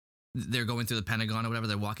the Pentagon or whatever,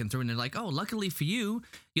 they're walking through and they're like, "Oh, luckily for you,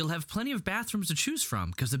 you'll have plenty of bathrooms to choose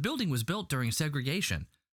from because the building was built during segregation."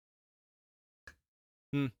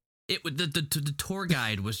 The tour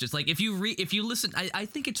guide was just like, if you listen, I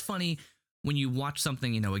think it's funny when you watch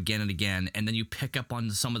something, again and again, and then you pick up on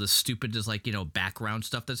some of the stupid, just like, background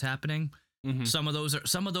stuff that's happening. Mm-hmm. Some of those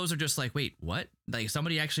are just like, wait, what? Like,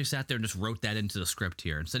 somebody actually sat there and just wrote that into the script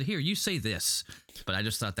here and said, "Here, you say this." But I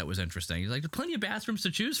just thought that was interesting. He's like, "There's plenty of bathrooms to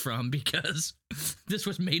choose from because this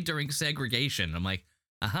was made during segregation." I'm like,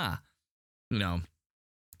 aha.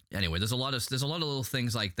 anyway, there's a lot of little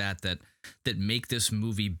things like that make this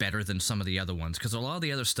movie better than some of the other ones, because a lot of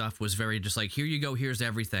the other stuff was very just like, here you go, here's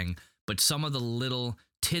everything. But some of the little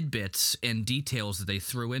tidbits and details that they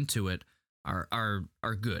threw into it are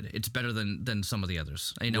good. It's better than some of the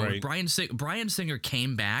others. You know, right. Bryan Singer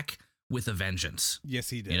came back with a vengeance. Yes,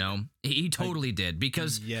 he did. You know, he totally did,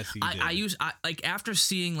 because yes, he did. I like, after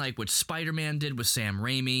seeing like what Spider-Man did with Sam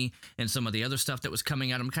Raimi and some of the other stuff that was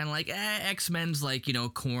coming out, I'm kind of like, X-Men's like, you know,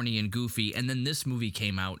 corny and goofy. And then this movie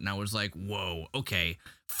came out and I was like, whoa, okay,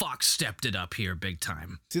 Fox stepped it up here big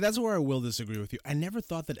time. See, that's where I will disagree with you. I never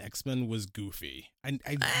thought that X-Men was goofy. I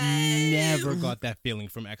never got that feeling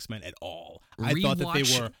from X-Men at all. I thought that they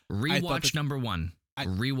were... Rewatch number one.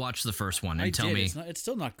 Rewatch the first one and tell me. It's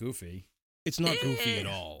still not goofy. It's not goofy at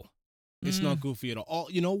all. It's not goofy at all.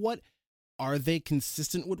 You know what? Are they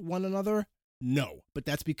consistent with one another? No. But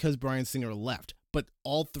that's because Bryan Singer left. But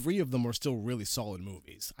all three of them are still really solid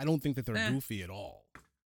movies. I don't think that they're goofy at all.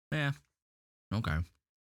 Yeah. Okay.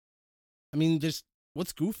 I mean, just,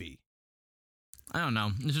 what's goofy? I don't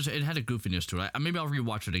know. It's just, it had a goofiness to it. Maybe I'll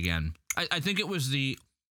rewatch it again. I think it was the...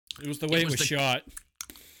 It was the way it was shot.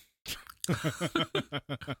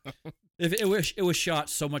 If it was shot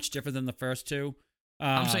so much different than the first two.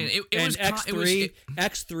 I'm saying it was X3,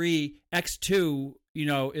 X2, you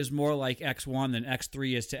know, is more like X1 than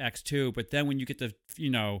X3 is to X2. But then when you get to,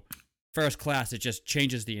 you know, First Class, it just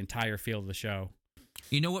changes the entire feel of the show.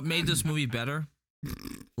 You know what made this movie better?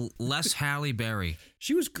 Less Halle Berry.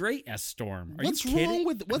 She was great as Storm. What's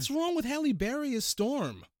wrong with Halle Berry as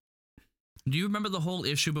Storm? Do you remember the whole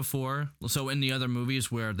issue before? So in the other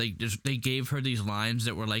movies where they gave her these lines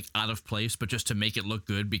that were like out of place, but just to make it look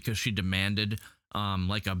good because she demanded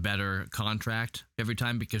like a better contract every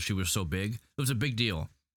time because she was so big. It was a big deal.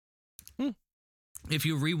 If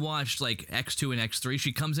you rewatched like X2 and X3,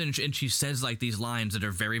 she comes in and she says like these lines that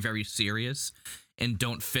are very, very serious and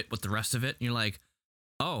don't fit with the rest of it. And you're like,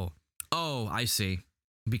 oh, I see.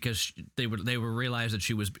 Because they were realized that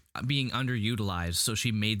she was being underutilized, so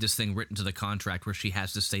she made this thing written to the contract where she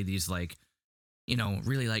has to say these like, you know,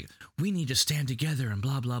 really like, we need to stand together and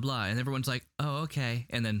blah blah blah, and everyone's like, oh, okay,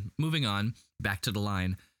 and then moving on back to the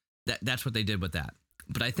line. That's what they did with that.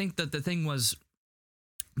 But I think that the thing was,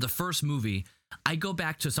 the first movie, I go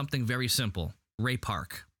back to something very simple: Ray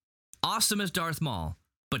Park, awesome as Darth Maul,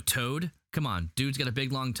 but Toad, come on, dude's got a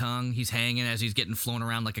big long tongue, he's hanging as he's getting flown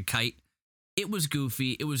around like a kite. It was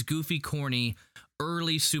goofy. It was goofy, corny,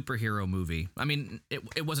 early superhero movie. I mean,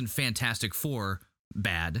 it wasn't Fantastic Four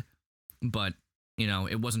bad, but, you know,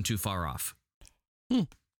 it wasn't too far off.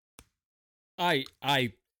 I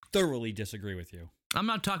thoroughly disagree with you. I'm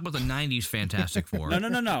not talking about the 90s Fantastic Four.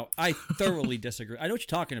 No. I thoroughly disagree. I know what you're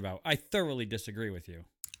talking about. I thoroughly disagree with you.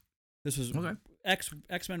 This was... Okay.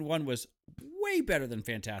 X-Men 1 was way better than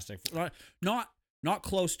Fantastic Four. Not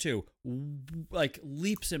close to, like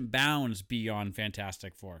leaps and bounds beyond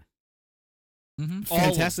Fantastic Four. Mm-hmm.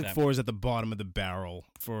 Fantastic Four is at the bottom of the barrel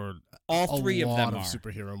for all three of them. A lot of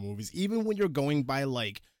superhero movies, even when you're going by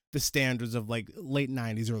like the standards of like late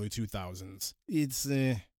 90s, early 2000s. It's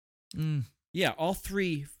yeah, all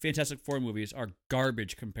three Fantastic Four movies are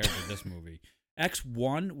garbage compared to this movie.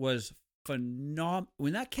 X1 was phenomenal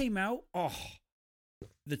when that came out. Oh,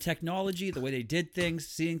 the technology, the way they did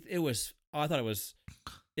things, I thought it was,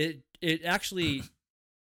 it actually,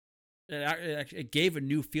 it gave a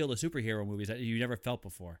new feel to superhero movies that you never felt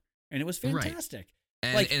before, and it was fantastic.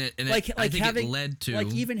 Right. I think it led to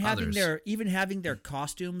even having others. their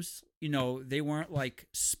costumes. You know, they weren't like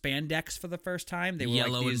spandex for the first time. They were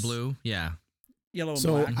yellow like and blue. Yeah. Yellow and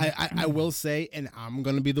so black. I will say, and I'm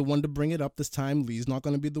gonna be the one to bring it up this time. Lee's not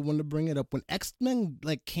gonna be the one to bring it up. When X-Men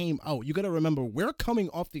like came out, you got to remember we're coming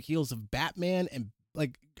off the heels of Batman and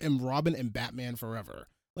Robin and Batman Forever.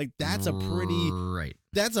 Like that's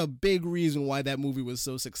that's a big reason why that movie was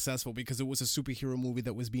so successful, because it was a superhero movie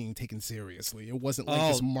that was being taken seriously. It wasn't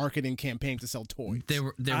like this marketing campaign to sell toys. There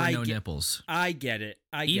were no nipples. I get it.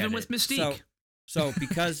 Even with Mystique. So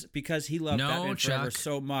because he loved Batman Forever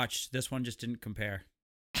so much, this one just didn't compare.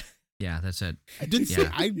 Yeah, that's it. I didn't say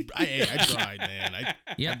I tried, man.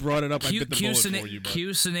 I brought it up. I bit the bullet for you, bro. Q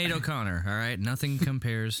Sinead O'Connor. All right, nothing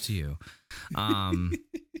compares to you.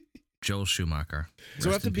 Joel Schumacher.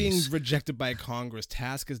 So after being rejected by Congress,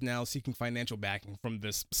 Task is now seeking financial backing from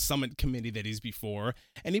this summit committee that he's before,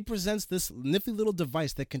 and he presents this nifty little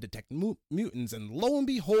device that can detect mutants, and lo and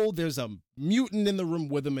behold, there's a mutant in the room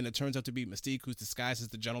with him, and it turns out to be Mystique, who's disguised as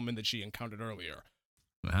the gentleman that she encountered earlier.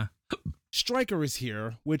 Stryker is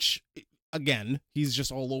here, which, again, he's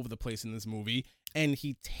just all over the place in this movie, and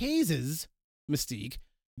he tases Mystique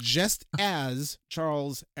just as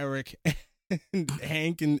Charles, Eric,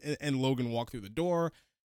 Hank and Logan walk through the door,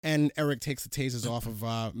 and Eric takes the tasers off of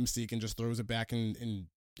Mystique and just throws it back in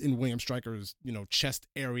William Stryker's, chest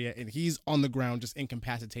area, and he's on the ground just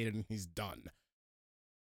incapacitated, and he's done.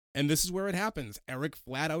 And this is where it happens. Eric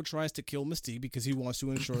flat out tries to kill Mystique because he wants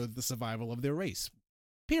to ensure the survival of their race.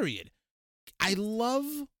 Period. I love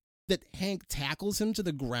that Hank tackles him to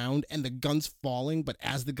the ground and the gun's falling, but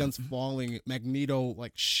as the gun's falling, Magneto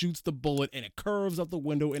shoots the bullet and it curves up the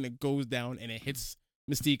window and it goes down and it hits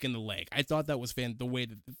Mystique in the leg. I thought that was the way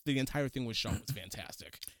that the entire thing was shot was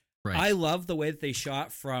fantastic. Right. I love the way that they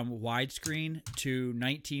shot from widescreen to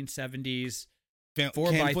 1970s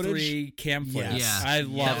 4x3 cam footage. Yes. I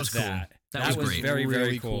love that. Cool. That was great. Very,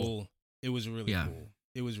 very cool. It was really cool.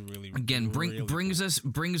 It was really again really brings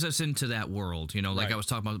cool. us into that world. I was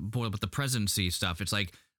talking about the presidency stuff. It's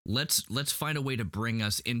like let's find a way to bring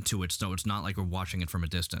us into it, so it's not like we're watching it from a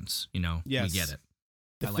distance. Yes. We get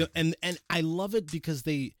it. And I love it because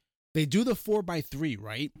they do the 4x3,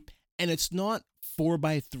 right? And it's not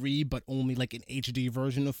 4x3, but only an HD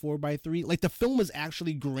version of 4x3. The film is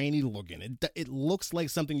actually grainy looking. It looks like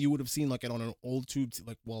something you would have seen on an old tube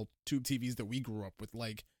TVs that we grew up with,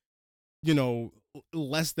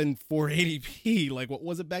 less than 480p. What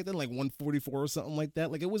was it back then? 144 or something like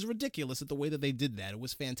that. It was ridiculous at the way that they did that. It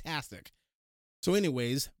was fantastic. So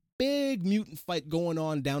anyways, big mutant fight going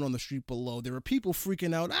on down on the street below. There are people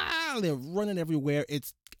freaking out. They're running everywhere.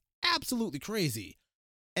 It's absolutely crazy.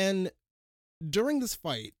 And during this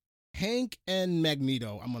fight, Hank and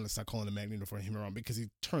Magneto, I'm going to start calling him Magneto from here on because he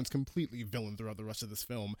turns completely villain throughout the rest of this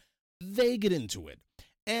film. They get into it.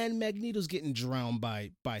 And Magneto's getting drowned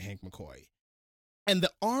by Hank McCoy. And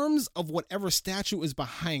the arms of whatever statue is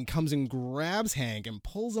behind comes and grabs Hank and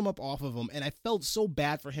pulls him up off of him. And I felt so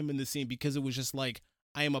bad for him in the scene because it was just I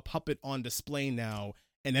am a puppet on display now.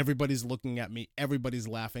 And everybody's looking at me. Everybody's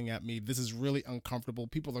laughing at me. This is really uncomfortable.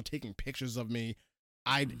 People are taking pictures of me.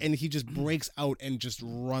 And he just breaks out and just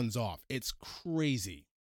runs off. It's crazy.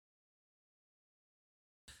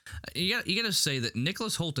 You got to say that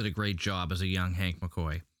Nicholas Hoult did a great job as a young Hank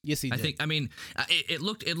McCoy. Yes, he did. It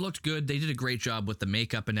looked good. They did a great job with the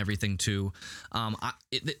makeup and everything too.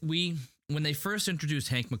 When they first introduced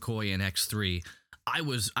Hank McCoy in X3, I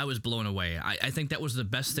was blown away. I think that was the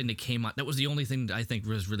best thing that came out. That was the only thing that I think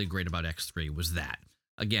was really great about X3 was that.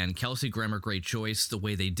 Again, Kelsey Grammer, great choice. The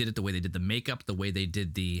way they did it, the way they did the makeup, the way they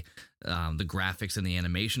did the graphics and the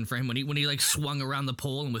animation for him. When he swung around the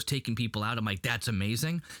pole and was taking people out, I'm like, that's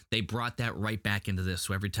amazing. They brought that right back into this.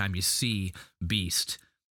 So every time you see Beast,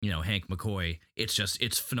 Hank McCoy,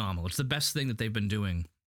 it's phenomenal. It's the best thing that they've been doing.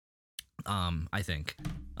 I think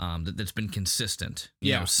that's been consistent.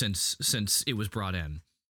 Since it was brought in.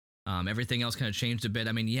 Everything else kind of changed a bit.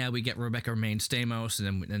 We get Rebecca Maine Stamos,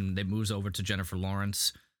 and then it moves over to Jennifer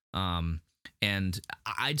Lawrence. And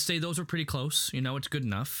I'd say those are pretty close. It's good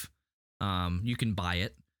enough. You can buy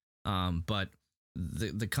it. But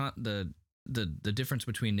the difference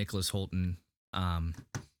between Nicholas Hoult and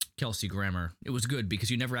Kelsey Grammer, it was good because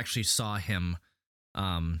you never actually saw him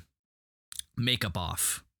makeup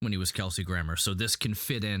off when he was Kelsey Grammer, so this can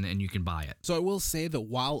fit in and you can buy it. So I will say that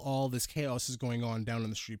while all this chaos is going on down in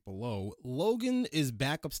the street below, Logan is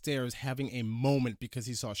back upstairs having a moment because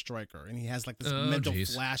he saw Stryker, and he has this mental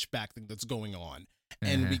flashback thing that's going on.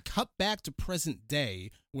 And we cut back to present day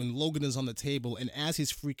when Logan is on the table, and as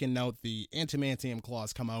he's freaking out, the antimantium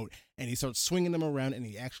claws come out, and he starts swinging them around, and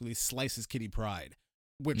he actually slices Kitty Pryde,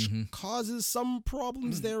 which causes some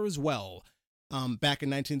problems there as well. Back in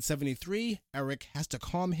 1973, Eric has to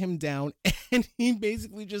calm him down, and he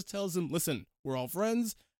basically just tells him, listen, we're all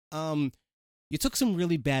friends. You took some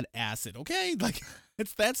really bad acid, okay?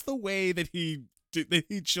 That's the way that he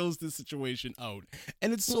chills this situation out.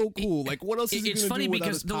 And it's so cool. What else is he going to do without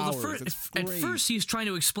his powers? At first, he's trying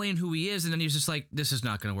to explain who he is, and then he's just like, this is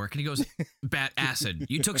not going to work. And he goes, bad acid.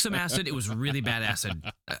 You took some acid. It was really bad acid.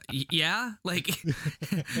 Yeah?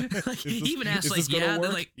 He even asked, yeah?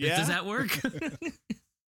 Yeah? Does that work?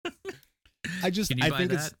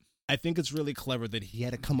 I think it's really clever that he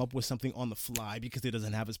had to come up with something on the fly because he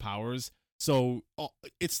doesn't have his powers. So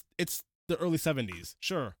it's the early 70s.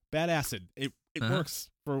 Sure, bad acid. It works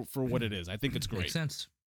for what it is. I think it's great. Makes sense.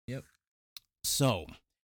 Yep. So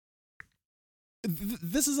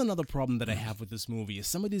this is another problem that I have with this movie is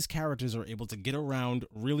some of these characters are able to get around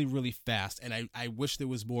really, really fast, and I wish there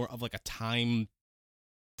was more of a time,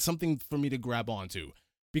 something for me to grab onto.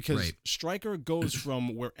 Because Stryker goes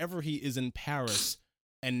from wherever he is in Paris,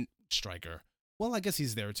 and Stryker, well, I guess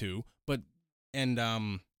he's there too,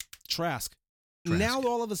 Trask. Now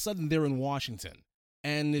all of a sudden they're in Washington.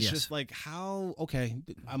 And it's just how, okay,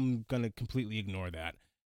 I'm going to completely ignore that.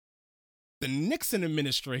 the Nixon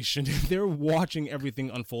administration, they're watching everything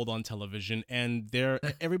unfold on television, and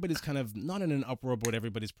everybody's kind of not in an uproar, but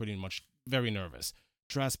everybody's pretty much very nervous.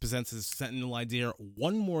 Trask presents his Sentinel idea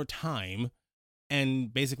one more time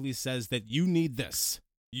and basically says that you need this.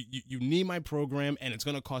 You need my program, and it's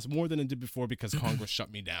going to cost more than it did before because Congress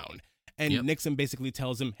shut me down. And Nixon basically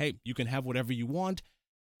tells him, hey, you can have whatever you want.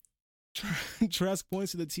 Trask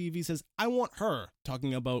points to the TV, says, I want her,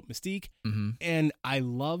 talking about Mystique. Mm-hmm. And I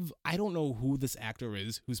don't know who this actor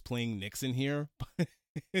is who's playing Nixon here, but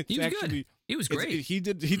he was good. He was great. He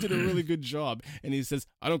did a really good job. And he says,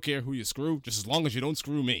 I don't care who you screw, just as long as you don't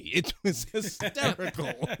screw me. It was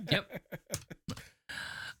hysterical. Yep.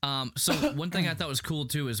 So one thing I thought was cool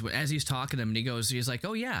too is as he's talking to him, and he's like,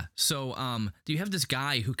 oh yeah, so do you have this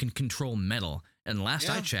guy who can control metal? And last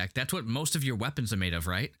I checked, that's what most of your weapons are made of,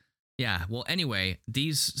 right? Yeah, well, anyway,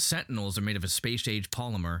 these Sentinels are made of a space-age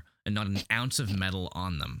polymer and not an ounce of metal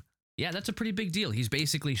on them. Yeah, that's a pretty big deal. He's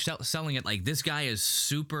basically selling it like this guy is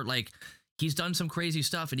super, like, he's done some crazy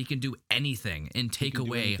stuff and he can do anything and take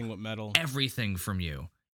away everything from you.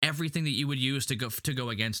 Everything that you would use to go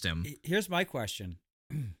against him. Here's my question.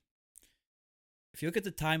 If you look at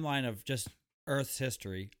the timeline of just Earth's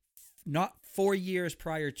history, not 4 years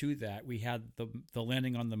prior to that, we had the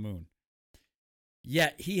landing on the moon.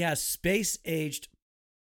 Yet he has space-aged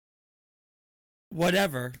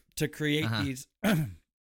whatever to create these.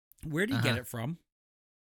 Where did he get it from?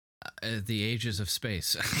 The ages of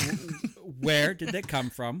space. Where did it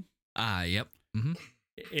come from? Yep. Mm-hmm.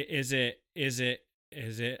 Is it?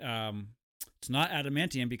 It's not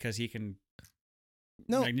adamantium because he can.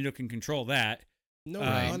 No, Magneto can control that. No,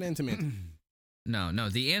 not adamantium. No.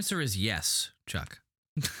 The answer is yes, Chuck.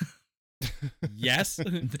 Yes.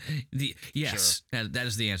 Yes. Sure. That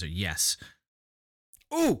is the answer. Yes.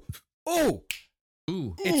 Ooh.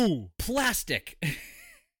 It's plastic.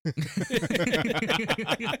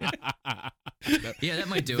 Yeah, that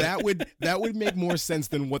might do it. That would make more sense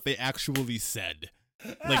than what they actually said.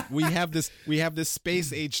 Like we have this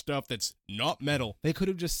space age stuff that's not metal. They could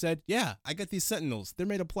have just said, "Yeah, I got these Sentinels. They're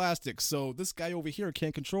made of plastic, so this guy over here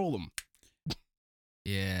can't control them."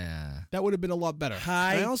 Yeah, that would have been a lot better.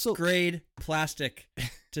 High grade plastic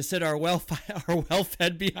to sit our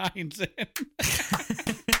well-fed behinds in.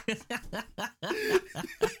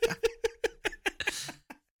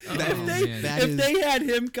 If they had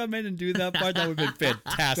him come in and do that part, that would have been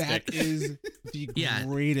fantastic. That is the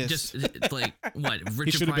greatest. Just like what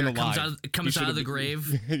Richard Pryor comes out of the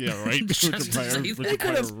grave. Yeah, right. Richard Pryor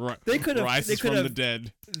they could have rises from the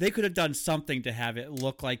dead. They could have done something to have it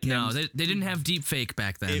look like him. No, they didn't have deep fake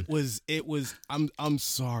back then. It was. I'm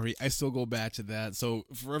sorry. I still go back to that. So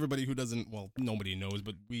for everybody who doesn't, well, nobody knows,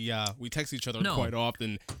 but we text each other quite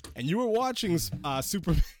often. And you were watching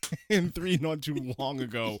Superman 3 not too long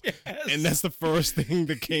ago, yes. And that's the first thing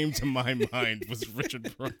that came to my mind was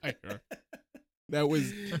Richard Pryor. That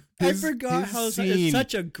was. I forgot how it's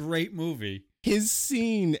such a great movie. His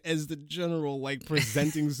scene as the general, like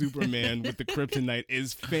presenting Superman with the kryptonite,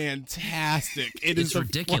 is fantastic. It's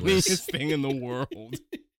ridiculous. The funniest thing in the world.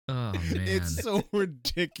 Oh man, it's so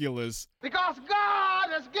ridiculous. Because God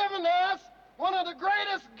has given us one of the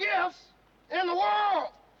greatest gifts in the world: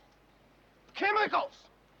 chemicals.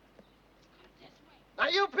 Now,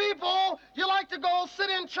 you people, you like to go sit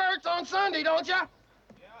in church on Sunday, don't you?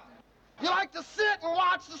 Yeah. You like to sit and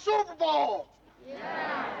watch the Super Bowl.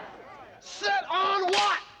 Yeah. Sit on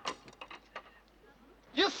what?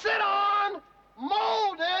 You sit on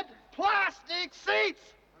molded plastic seats.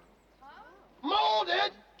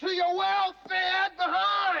 Molded to your well-fed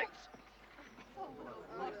behinds.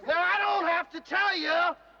 Now, I don't have to tell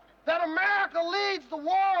you that America leads the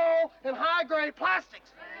world in high-grade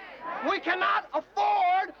plastics. We cannot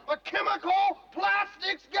afford a chemical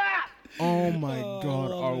plastics gap. Oh my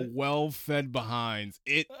God, our well-fed behinds.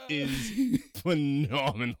 It is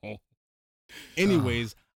phenomenal.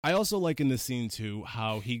 Anyways, I also like in this scene too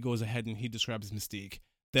how he goes ahead and he describes Mystique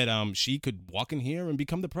that she could walk in here and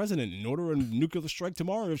become the president and order a nuclear strike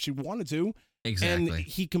tomorrow if she wanted to. Exactly. And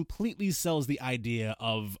he completely sells the idea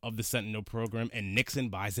of the Sentinel program, and Nixon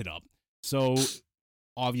buys it up. So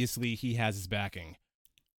obviously he has his backing.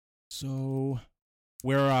 So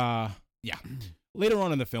we're later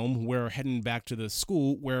on in the film, we're heading back to the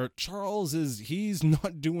school where Charles he's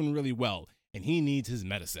not doing really well. And he needs his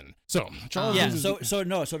medicine. So Charles.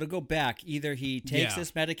 So to go back, either he takes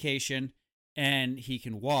this medication and he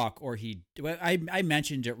can walk, or I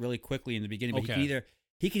mentioned it really quickly in the beginning, but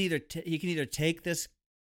he can either take this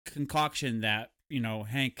concoction that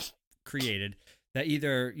Hank created that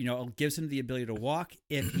either gives him the ability to walk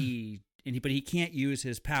but he can't use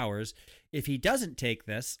his powers. If he doesn't take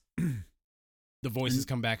this, The voices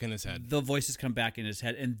come back in his head. The voices come back in his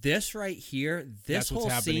head. And this right here, That's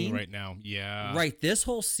what's happening right now. Yeah. Right. This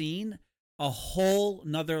whole scene, a whole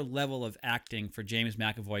nother level of acting for James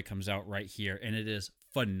McAvoy comes out right here. And it is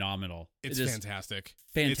phenomenal. It's fantastic.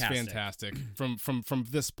 Fantastic. It's fantastic. From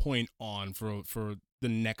this point on, for the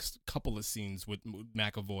next couple of scenes with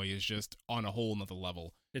McAvoy is just on a whole nother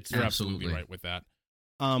level. You're absolutely right with that.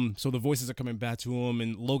 So the voices are coming back to him,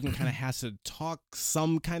 and Logan kind of has to talk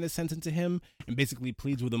some kind of sense into him and basically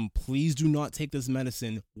pleads with him, please do not take this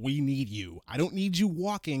medicine. We need you. I don't need you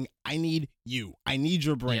walking. I need you. I need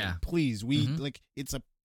your brain. Yeah. Please. It's a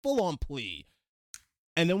full-on plea.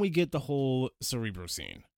 And then we get the whole Cerebro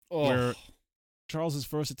scene where Charles's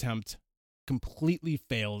first attempt completely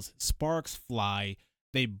fails. Sparks fly.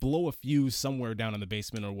 They blow a fuse somewhere down in the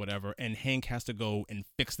basement or whatever, and Hank has to go and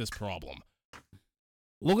fix this problem.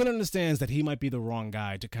 Logan understands that he might be the wrong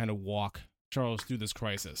guy to kind of walk Charles through this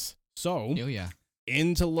crisis. So,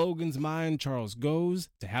 into Logan's mind, Charles goes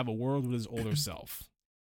to have a word with his older self.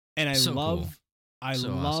 And I love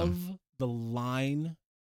the line,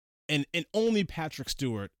 and only Patrick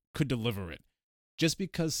Stewart could deliver it. Just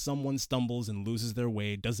because someone stumbles and loses their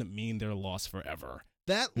way doesn't mean they're lost forever.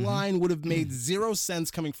 That line would have made zero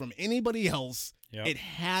sense coming from anybody else. Yep. It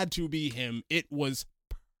had to be him. It was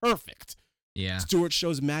perfect. Yeah. Stewart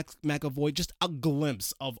shows McAvoy just a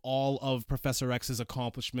glimpse of all of Professor X's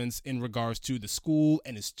accomplishments in regards to the school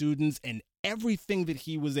and his students and everything that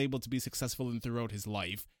he was able to be successful in throughout his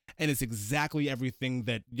life. And it's exactly everything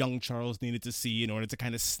that young Charles needed to see in order to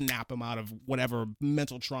kind of snap him out of whatever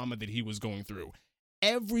mental trauma that he was going through.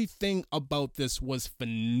 Everything about this was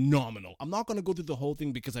phenomenal. I'm not going to go through the whole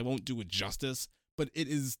thing because I won't do it justice, but it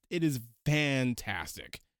is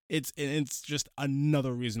fantastic. It's just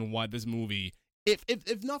another reason why this movie,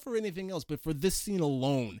 if not for anything else, but for this scene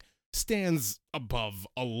alone, stands above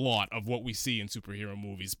a lot of what we see in superhero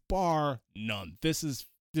movies, bar none. This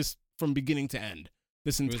from beginning to end.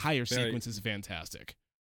 This entire sequence is fantastic.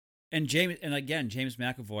 And James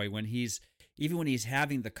McAvoy, when he's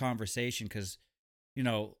having the conversation, because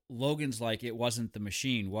Logan's like, it wasn't the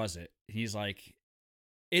machine, was it? He's like,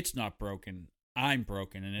 it's not broken. I'm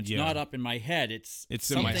broken, and it's not up in my head. It's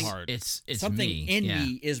in my heart. It's something in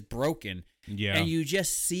me is broken. Yeah, and you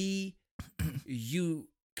just see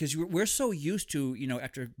because we're so used to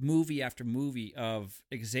after movie after movie of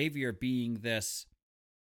Xavier being this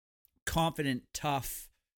confident, tough,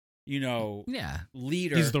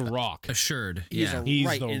 leader. He's the Rock, assured. He's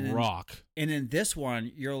the Rock. And in this one,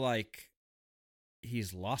 you're like,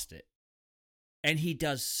 he's lost it, and he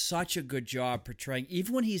does such a good job portraying.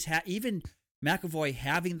 Even when he's even McAvoy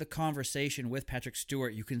having the conversation with Patrick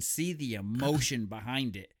Stewart, you can see the emotion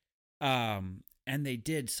behind it. And they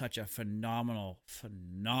did such a phenomenal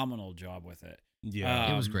job with it.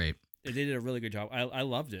 Yeah, it was great. They did a really good job. I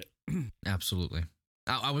loved it. Absolutely.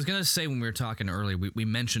 I was going to say when we were talking earlier, we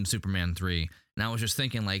mentioned Superman 3, and I was just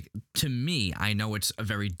thinking, to me, I know it's a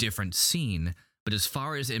very different scene, but as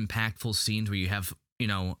far as impactful scenes where you have,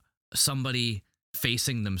 somebody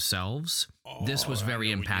facing themselves, this was very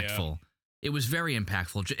impactful. Yeah. It was very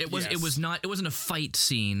impactful. It wasn't a fight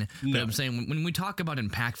scene, but I'm saying when we talk about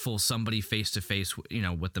impactful, somebody face to face,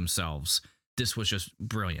 with themselves, this was just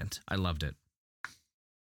brilliant. I loved it.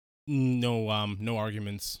 No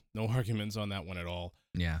arguments on that one at all.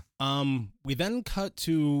 Yeah. We then cut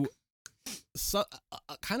to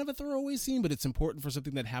kind of a throwaway scene, but it's important for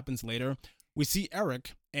something that happens later. We see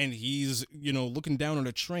Eric, and he's, looking down on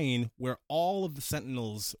a train where all of the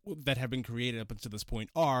Sentinels that have been created up until this point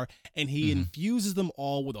are, and he infuses them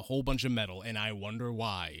all with a whole bunch of metal, and I wonder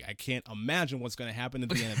why. I can't imagine what's going to happen at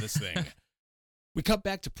the end of this thing. We cut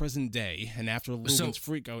back to present day, and after Logan's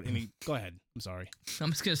freak out, and go ahead. I'm sorry.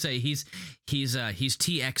 I'm just going to say he's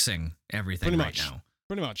TXing everything right now.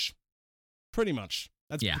 Pretty much.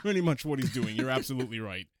 That's pretty much what he's doing. You're absolutely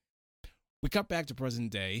right. We cut back to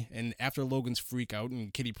present day, and after Logan's freak out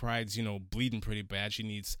and Kitty Pryde's, bleeding pretty bad,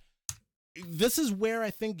 this is where I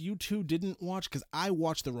think you two didn't watch, because I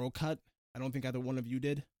watched the road cut. I don't think either one of you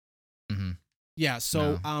did. Mm-hmm. Yeah,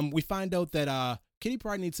 so we find out that Kitty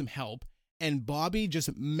Pryde needs some help, and Bobby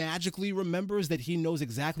just magically remembers that he knows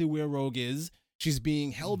exactly where Rogue is. She's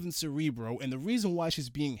being held in Cerebro, and the reason why she's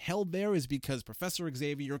being held there is because Professor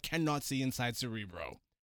Xavier cannot see inside Cerebro.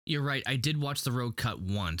 You're right. I did watch the road cut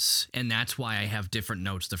once, and that's why I have different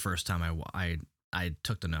notes the first time I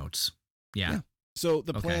took the notes. Yeah. So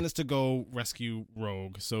the plan is to go rescue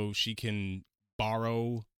Rogue so she can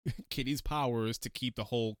borrow Kitty's powers to keep the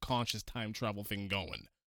whole conscious time travel thing going.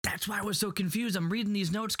 That's why I was so confused. I'm reading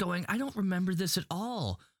these notes going, I don't remember this at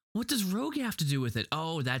all. What does Rogue have to do with it?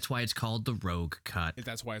 Oh, that's why it's called the Rogue Cut.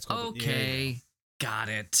 That's why it's called Okay. Got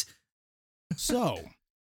it. So,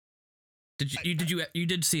 you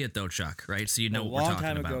did see it though, Chuck, right? So you know what we're talking about.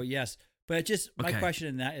 A long time ago, yes. But it just my question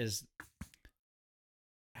in that is,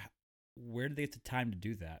 where did they get the time to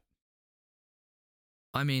do that?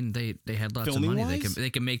 I mean, they had lots of money. They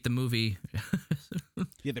can make the movie.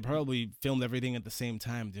 Yeah, they probably filmed everything at the same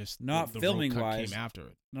time. Just not filming wise. Came after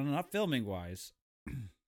it. No, not filming wise.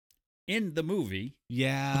 In the movie,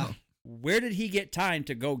 yeah. Where did he get time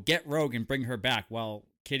to go get Rogue and bring her back while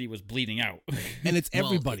Kitty was bleeding out? And it's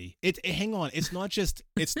everybody. Hang on. It's not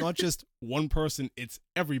just one person. It's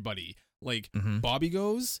everybody. Like Bobby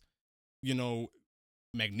goes,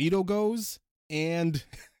 Magneto goes, and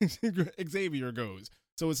Xavier goes.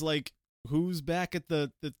 So it's like, who's back at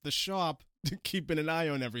the shop keeping an eye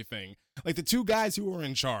on everything? Like the two guys who are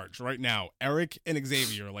in charge right now, Eric and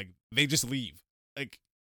Xavier, like they just leave. Like,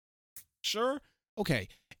 sure, okay.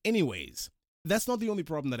 Anyways, that's not the only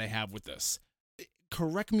problem that I have with this.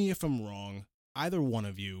 Correct me if I'm wrong, either one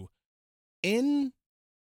of you. In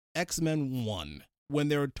X-Men 1, when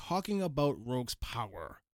they're talking about Rogue's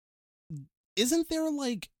power, isn't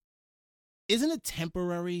it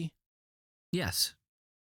temporary? Yes.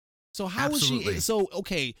 So how Absolutely. Is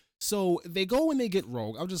she? So they go and they get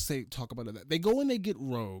Rogue. I'll just talk about it. They go and they get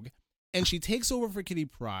Rogue, and she takes over for Kitty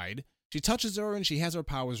Pryde. She touches her and she has her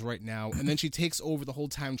powers right now, and then she takes over the whole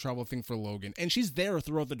time travel thing for Logan, and she's there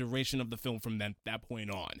throughout the duration of the film from that point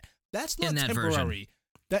on. That's not temporary.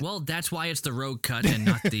 Well, that's why it's the Rogue cut and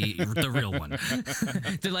not the real one.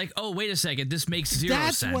 They're like, oh, wait a second, this makes zero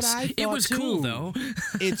sense. That's what I thought It was cool though.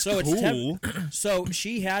 It's cool. So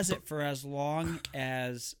she has it for as long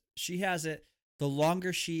as she has it. The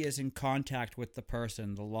longer she is in contact with the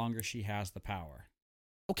person, the longer she has the power.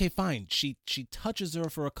 Okay, fine. She touches her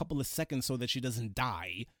for a couple of seconds so that she doesn't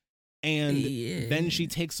die. And then she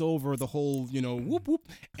takes over the whole, whoop, whoop.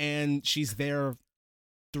 And she's there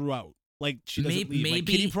throughout. Like, she doesn't leave. Maybe. Like,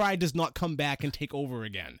 Kitty Pryde does not come back and take over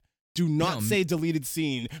again. Do not say deleted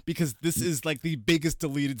scene, because this is like the biggest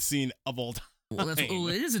deleted scene of all time. Well, it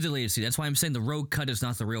is a deleted scene. That's why I'm saying the Rogue cut is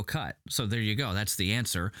not the real cut. So there you go. That's the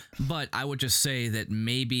answer. But I would just say that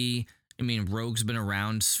Rogue's been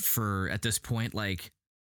around for, at this point, like,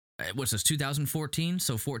 what's this, 2014?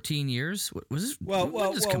 So 14 years? Was this? When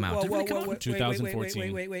did this come out?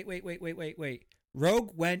 2014. Wait.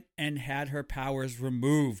 Rogue went and had her powers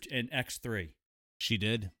removed in X3. She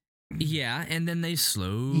did. Yeah, and then they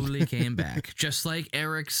slowly came back. Just like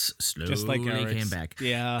Eric's came back.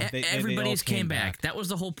 Yeah. Everybody's came back. That was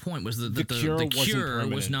the whole point, was the cure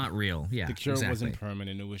was not real. Yeah, the cure wasn't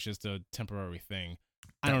permanent. It was just a temporary thing.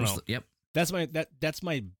 I don't know. Yep. That's one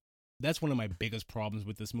of my biggest problems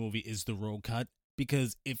with this movie is the Rogue cut,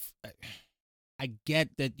 because if I get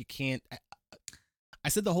that you can't. I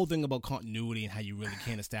said the whole thing about continuity and how you really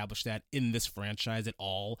can't establish that in this franchise at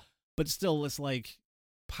all, but still, it's like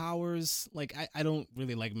powers. Like, I don't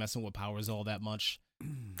really like messing with powers all that much.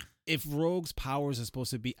 If Rogue's powers are supposed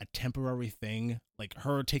to be a temporary thing, like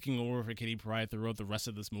her taking over for Kitty Pryde throughout the rest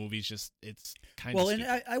of this movie, it's kind of. Well,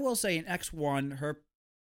 and I will say in X1, her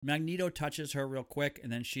Magneto touches her real quick,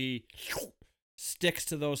 and then she sticks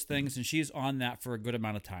to those things, and she's on that for a good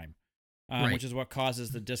amount of time, which is what causes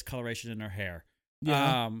the discoloration in her hair.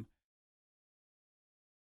 Yeah.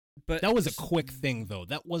 But that was a quick thing, though.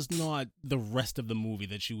 That was not the rest of the movie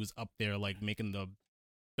that she was up there, like, making the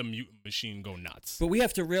mutant machine go nuts. But we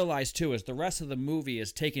have to realize, too, is the rest of the movie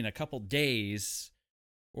is taking a couple days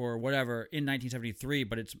or whatever in 1973,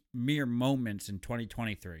 but it's mere moments in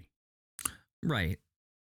 2023. Right.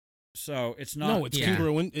 So it's not. No, it's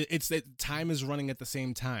congruent. It's that time is running at the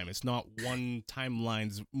same time. It's not one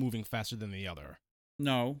timeline's moving faster than the other.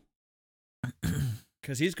 No.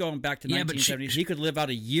 Because he's going back to 1970s. He could live out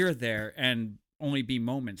a year there and only be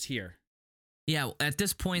moments here. Yeah, at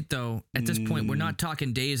this point, though, we're not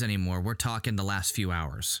talking days anymore. We're talking the last few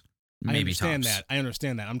hours. Maybe I understand tops. that. I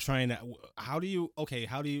understand that. I'm trying to. How do you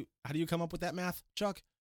come up with that math, Chuck?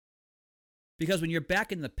 Because when you're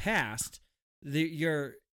back in the past,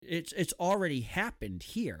 it's already happened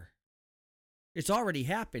here. It's already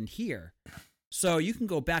happened here. So you can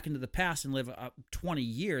go back into the past and live 20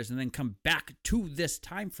 years and then come back to this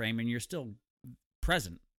time frame and you're still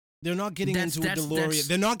present. They're not getting into a DeLorean.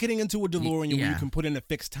 They're not getting into a DeLorean where you can put in a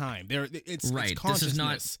fixed time. It's consciousness. This is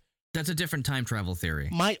not. That's a different time travel theory.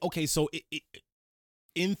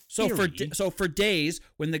 In theory, so for days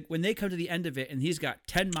when they come to the end of it and he's got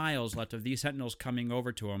 10 miles left of these Sentinels coming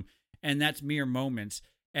over to him, and that's mere moments.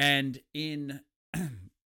 And in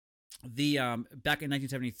the back in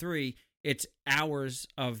 1973. It's hours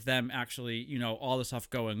of them actually, all the stuff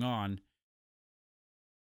going on.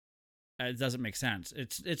 It doesn't make sense.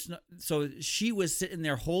 It's not, so she was sitting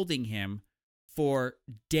there holding him for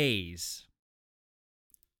days,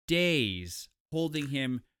 holding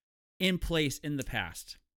him in place in the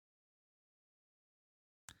past.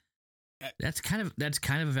 That's kind of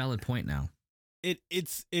a valid point now.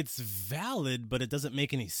 It's valid, but it doesn't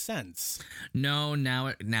make any sense. No, now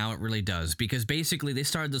it really does, because basically they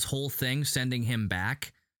started this whole thing sending him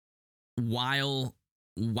back while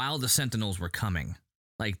the Sentinels were coming.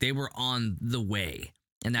 Like, they were on the way,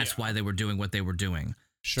 and that's why they were doing what they were doing.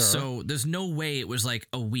 Sure. So there's no way it was like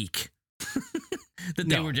a week that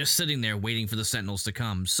they were just sitting there waiting for the Sentinels to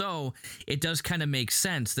come. So it does kind of make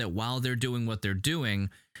sense that while they're doing what they're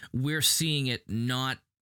doing, we're seeing it not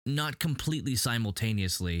completely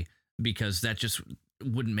simultaneously, because that just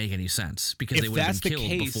wouldn't make any sense, because they would have been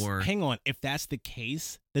killed before. Hang on. If that's the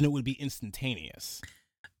case, then it would be instantaneous.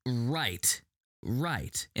 Right.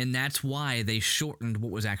 And that's why they shortened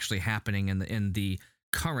what was actually happening in the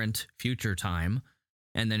current future time,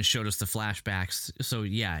 and then showed us the flashbacks. So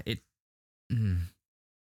yeah,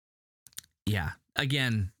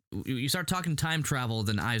 again, you start talking time travel,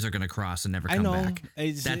 then eyes are going to cross and never come back.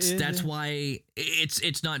 That's why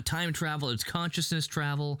it's not time travel, it's consciousness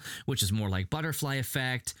travel, which is more like butterfly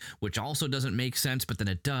effect, which also doesn't make sense, but then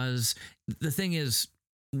it does. The thing is,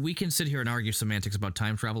 we can sit here and argue semantics about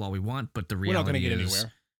time travel all we want, but the reality we're not going to get is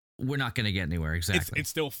anywhere. We're not going to get anywhere. Exactly. It's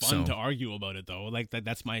still fun to argue about it, though. Like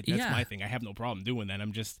that's my thing. I have no problem doing that.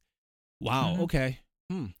 I'm just, wow, okay.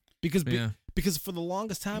 Because for the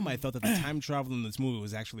longest time, I thought that the time travel in this movie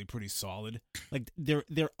was actually pretty solid. Like,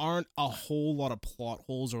 there aren't a whole lot of plot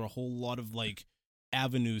holes or a whole lot of, like,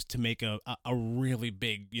 avenues to make a really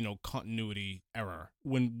big, continuity error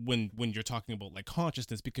when you're talking about, like,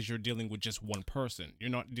 consciousness, because you're dealing with just one person.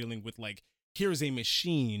 You're not dealing with, like, here's a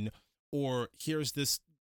machine, or here's this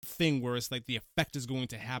thing where it's like the effect is going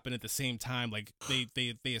to happen at the same time. Like,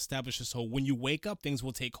 they establish this whole, when you wake up, things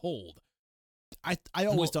will take hold. I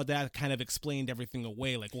always thought that kind of explained everything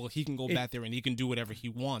away. Like, well, he can go back there and he can do whatever he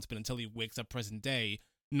wants, but until he wakes up present day,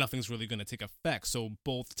 nothing's really going to take effect. So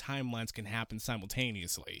both timelines can happen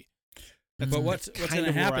simultaneously. But what's going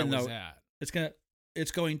to happen, though?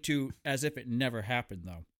 It's going to, as if it never happened,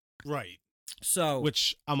 though. Right. So,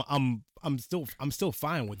 which I'm still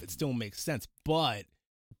fine with. It still makes sense, but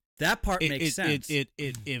that part makes sense.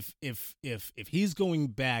 If he's going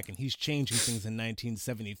back and he's changing things in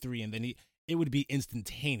 1973, and then it would be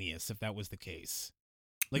instantaneous if that was the case.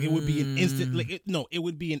 Like, it would be an instant. Like, it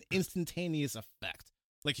would be an instantaneous effect.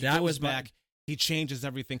 Like, he goes back, he changes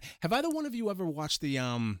everything. Have either one of you ever watched the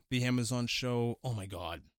Amazon show? Oh my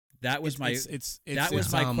God, that was my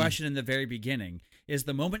question in the very beginning. Is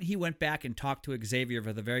the moment he went back and talked to Xavier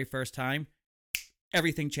for the very first time,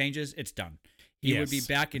 everything changes. It's done. He would be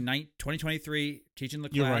back in 2023 teaching the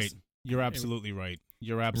class. You're right. You're absolutely right.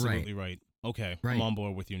 You're absolutely right. Okay, I'm on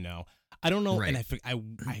board with you now. I don't know, and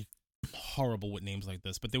I horrible with names like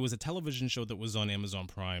this, but there was a television show that was on Amazon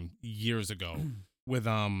Prime years ago with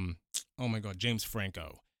oh my God, James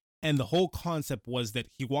Franco. And the whole concept was that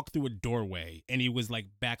he walked through a doorway and he was like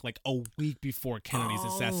back like a week before Kennedy's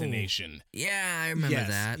assassination. Yeah, I remember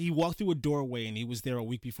that. He walked through a doorway and he was there a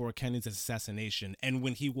week before Kennedy's assassination. And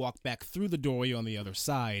when he walked back through the doorway on the other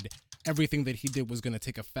side, everything that he did was going to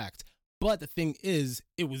take effect. But the thing is,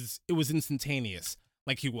 it was instantaneous.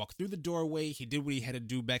 Like, he walked through the doorway, he did what he had to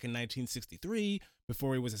do back in 1963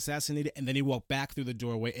 before he was assassinated, and then he walked back through the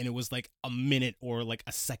doorway, and it was like a minute or like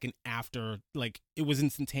a second after. Like, it was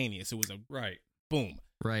instantaneous. It was a boom.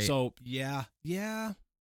 Right. So yeah,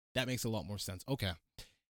 that makes a lot more sense. Okay.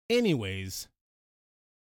 Anyways,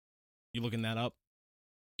 you looking that up?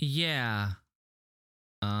 Yeah.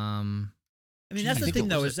 I mean, that's the thing,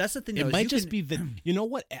 though. It might just be the. You know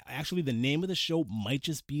what? Actually, the name of the show might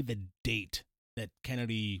just be the date that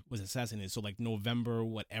Kennedy was assassinated. So, like, November,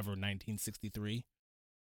 whatever, 1963.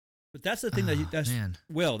 But that's the thing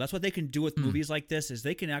that's what they can do with movies like this, is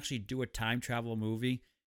they can actually do a time travel movie,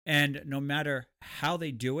 and no matter how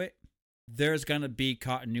they do it, there's going to be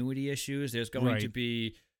continuity issues. There's going to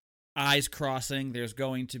be eyes crossing. There's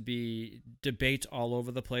going to be debates all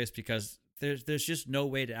over the place, because there's just no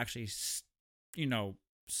way to actually,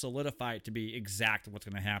 solidify it to be exact what's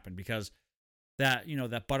going to happen, because that,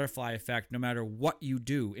 that butterfly effect, no matter what you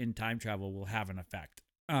do in time travel, will have an effect.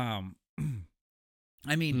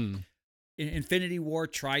 I mean, Infinity War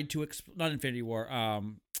tried to not Infinity War,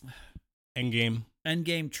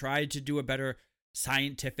 Endgame tried to do a better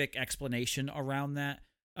scientific explanation around that.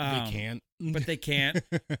 They can't. But they can't.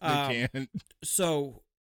 They can't. So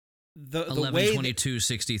the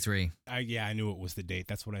 11/22/63. I knew it was the date.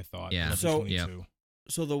 That's what I thought. Yeah. So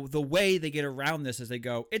So the way they get around this is they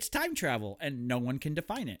go, it's time travel, and no one can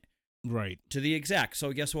define it. Right. To the exact.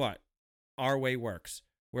 So guess what? Our way works.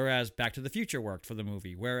 Whereas Back to the Future worked for the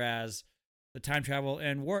movie. Whereas the time travel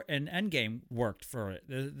and Endgame worked for it.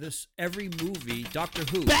 This every movie, Doctor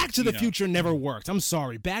Who. Back to the Future never worked. I'm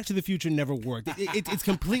sorry. Back to the Future never worked. It's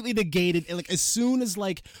completely negated. And like as soon as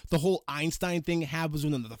like the whole Einstein thing happens,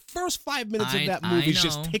 within the first 5 minutes of that movie,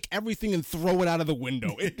 just take everything and throw it out of the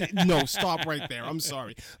window. No, stop right there. I'm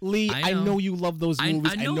sorry, Lee. I know you love those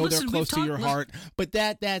movies. I know they're close to your heart. But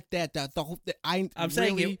the whole. I'm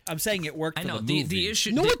saying it worked. I know for the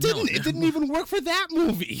issue. No, it didn't. It didn't even work for that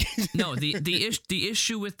movie. No, the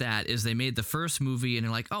issue with that is they made the first movie and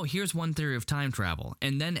they're like, oh, here's one theory of time travel,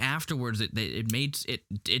 and then afterwards it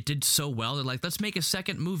did so well, they're like, let's make a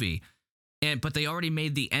second movie, but they already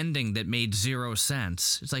made the ending that made zero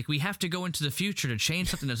sense. It's like, we have to go into the future to change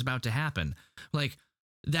something that's about to happen. Like,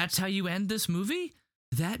 that's how you end this movie?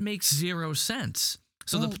 That makes zero sense.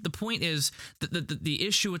 So the point is the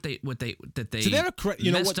issue what they to their credit,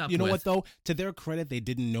 you know what though, to their credit, they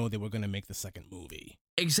didn't know they were going to make the second movie.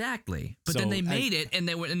 Exactly, but then they made it, and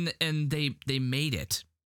they made it.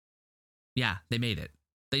 Yeah, they made it.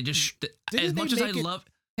 They just as much as I love.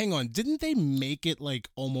 Hang on, didn't they make it like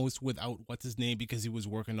almost without what's his name because he was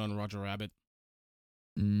working on Roger Rabbit?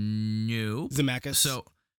 Nope. Zemeckis. So,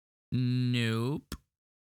 nope.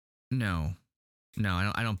 No,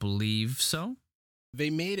 I don't believe so. They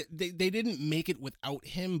made it. They didn't make it without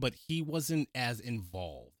him, but he wasn't as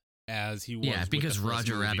involved as he was. Yeah, because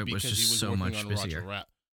Roger Rabbit was just so much busier.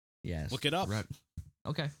 Yes, look it up.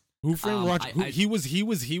 Okay. Who Framed Roger? He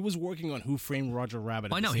was working on Who Framed Roger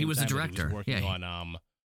Rabbit. I know he was the director. He was working on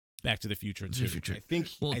Back to the Future 2. I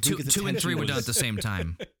think. Well, two and three were done at the same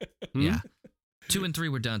time. Yeah, 2 and 3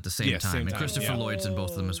 were done at the same time, and Christopher Lloyd's in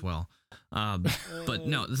both of them as well. But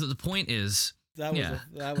no, the point is that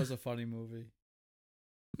was a funny movie.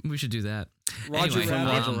 We should do that. Roger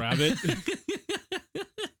Rabbit.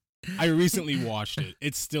 I recently watched it.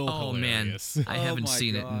 It's still hilarious. Man, I haven't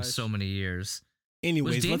seen it in so many years.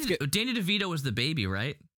 Anyways, Danny DeVito was the baby,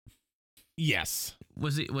 right? Yes.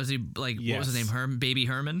 Was he like what was his name? Baby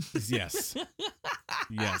Herman? Yes.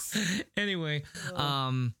 Yes. Anyway,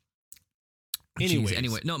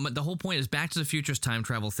 Anyway, no, but the whole point is Back to the Future's time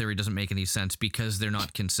travel theory doesn't make any sense because they're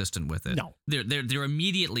not consistent with it. No, they're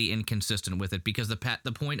immediately inconsistent with it because the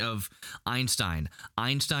point of Einstein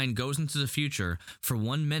goes into the future for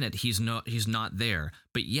 1 minute. He's not there,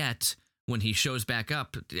 but yet when he shows back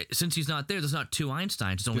up, since he's not there, there's not two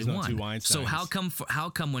Einsteins. There's only one. Two Einsteins. So how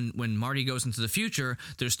come when Marty goes into the future,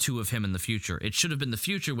 there's two of him in the future? It should have been the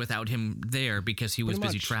future without him there because he was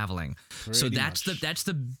busy traveling. So that's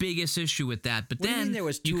the biggest issue with that. But what then do you mean there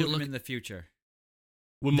was two of him in the future.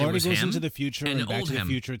 When Marty goes into the future and Back to the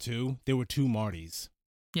Future 2, there were two Martys.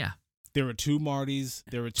 Yeah. There were two Martys.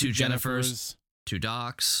 There were two Jennifers. Two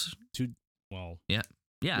Docs. Yeah.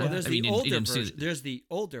 Yeah, well, there's the older version. There's the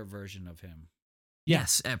older version of him.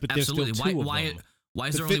 Yes, but absolutely. Why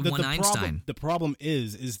is there only one Einstein? The problem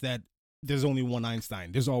is that there's only one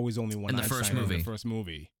Einstein. There's always only one Einstein in the first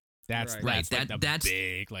movie. That's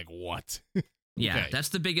big. Like what? Yeah, okay. That's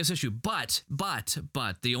the biggest issue. But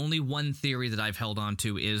the only one theory that I've held on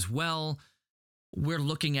to is we're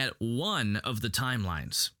looking at one of the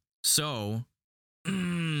timelines. So.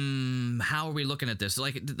 How are we looking at this?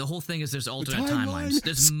 Like the whole thing is there's alternate timelines.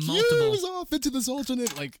 There's multiple off into this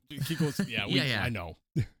alternate. Like he goes, I know.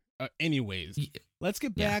 Anyways, let's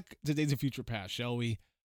get back to Days of Future Past, shall we?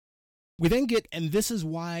 We then get, and this is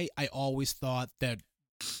why I always thought that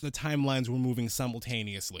the timelines were moving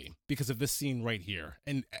simultaneously because of this scene right here.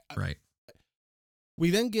 And right,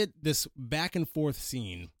 we then get this back and forth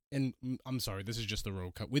scene. And I'm sorry, this is just the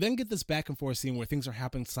road cut. We then get this back and forth scene where things are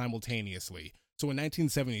happening simultaneously. So in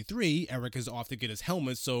 1973, Eric is off to get his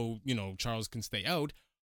helmet so, Charles can stay out.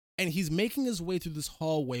 And he's making his way through this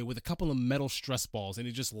hallway with a couple of metal stress balls, and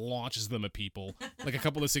he just launches them at people. Like a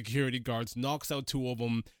couple of security guards, knocks out two of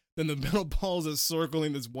them. Then the metal balls are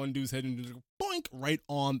circling this one dude's head and just boink right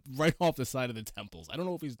off the side of the temples. I don't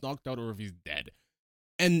know if he's knocked out or if he's dead.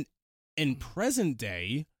 And in present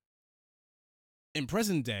day,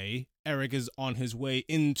 Eric is on his way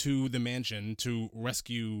into the mansion to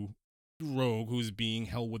rescue Rogue, who's being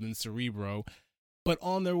held within Cerebro. But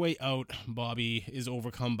on their way out, Bobby is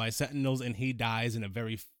overcome by Sentinels and he dies in a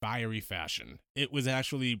very fiery fashion. It was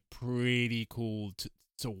actually pretty cool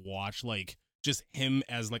to watch, like, just him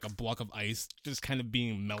as, like, a block of ice, just kind of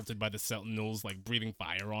being melted by the Sentinels, like, breathing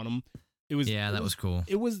fire on him. That was cool.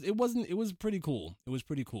 It was pretty cool. It was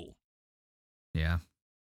pretty cool. Yeah.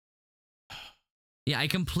 Yeah, I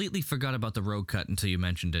completely forgot about the road cut until you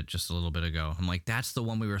mentioned it just a little bit ago. I'm like, that's the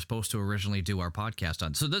one we were supposed to originally do our podcast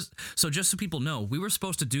on. So just so people know, we were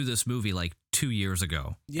supposed to do this movie like 2 years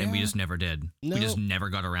ago, and we just never did. No. We just never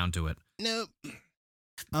got around to it. Nope.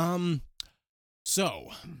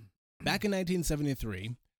 So, back in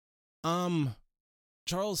 1973,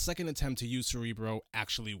 Charles' second attempt to use Cerebro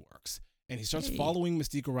actually works. And he starts following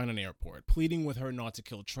Mystique around an airport, pleading with her not to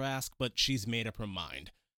kill Trask, but she's made up her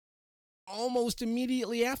mind. Almost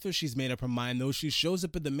immediately after she's made up her mind, though, she shows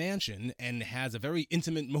up at the mansion and has a very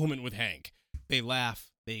intimate moment with Hank. They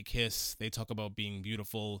laugh, they kiss, they talk about being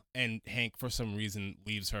beautiful, and Hank, for some reason,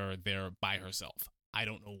 leaves her there by herself. I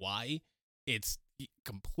don't know why. It's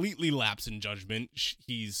completely lapse in judgment.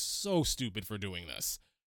 He's so stupid for doing this.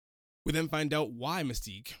 We then find out why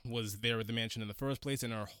Mystique was there at the mansion in the first place,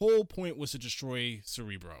 and her whole point was to destroy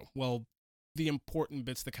Cerebro. Well, the important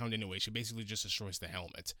bits that count anyway. She basically just destroys the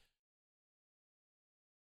helmet.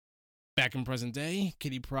 Back in present day,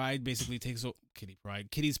 Kitty Pryde basically takes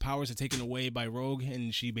Kitty's powers are taken away by Rogue,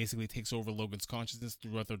 and she basically takes over Logan's consciousness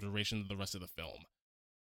throughout the duration of the rest of the film.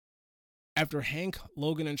 After Hank,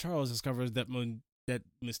 Logan, and Charles discovers that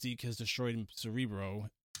Mystique has destroyed Cerebro,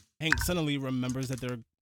 Hank suddenly remembers that they're...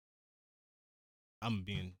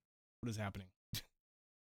 What is happening?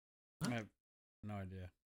 I have no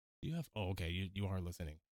idea. You have... Oh, okay, you are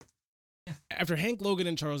listening. After Hank, Logan,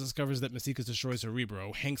 and Charles discovers that Mystique has destroyed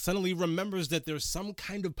Cerebro, Hank suddenly remembers that there's some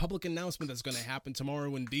kind of public announcement that's going to happen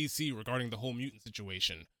tomorrow in DC regarding the whole mutant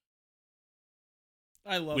situation.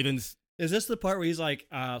 I love it. Is this the part where he's like,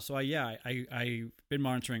 I've been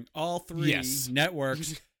monitoring all three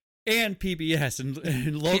networks and PBS,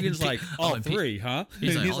 and Logan's like, all three, huh?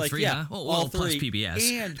 He's like, all three, huh? Oh, all three, plus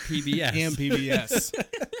PBS. And PBS. And PBS.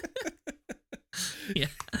 Yeah.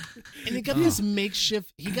 And he got this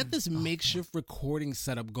makeshift recording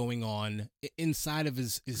setup going on inside of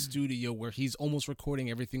his studio where he's almost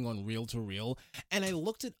recording everything on reel to reel. And I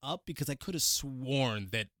looked it up because I could have sworn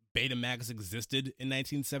that Betamax existed in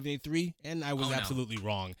 1973, and I was absolutely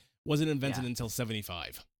wrong. Wasn't invented until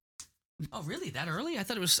 75. Oh, really? That early? I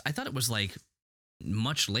thought it was like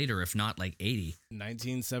much later, if not like 80.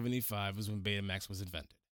 1975 was when Betamax was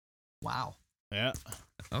invented. Wow. Yeah.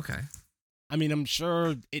 Okay. I mean, I'm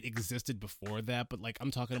sure it existed before that, but like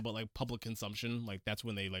I'm talking about like public consumption, like that's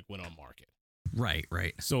when they like went on market. Right.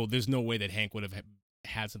 So there's no way that Hank would have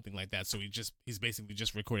had something like that. So he's basically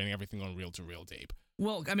just recording everything on reel to reel tape.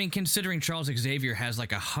 Well, I mean, considering Charles Xavier has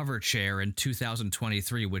like a hover chair in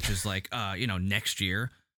 2023, which is like next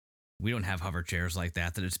year. We don't have hover chairs like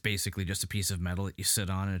that it's basically just a piece of metal that you sit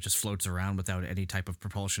on and it just floats around without any type of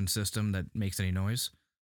propulsion system that makes any noise.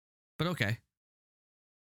 But okay.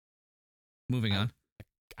 Moving on.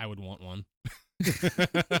 I would want one.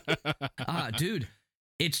 Dude,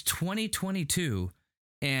 it's 2022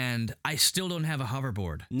 and I still don't have a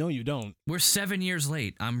hoverboard. No, you don't. We're 7 years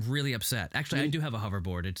late. I'm really upset. Actually, I do have a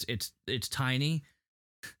hoverboard. It's tiny.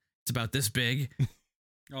 It's about this big.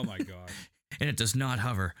 Oh my god. And it does not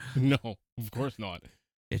hover. No, of course not.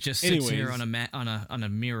 It just sits here on a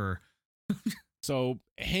mirror. So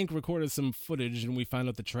Hank recorded some footage, and we find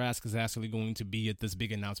out that Trask is actually going to be at this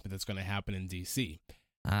big announcement that's going to happen in DC.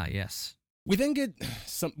 Ah, yes. We then get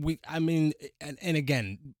and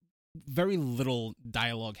again, very little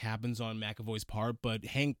dialogue happens on McAvoy's part, but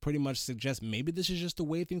Hank pretty much suggests maybe this is just the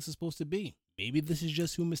way things are supposed to be. Maybe this is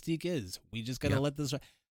just who Mystique is. We just got to let this.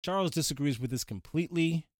 Charles disagrees with this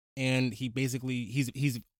completely, and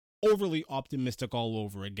he's overly optimistic all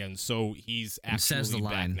over again. So he's actually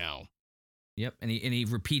back now. Yep, and he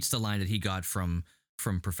repeats the line that he got from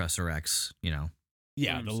Professor X,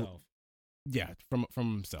 Yeah, from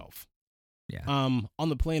himself. Yeah. On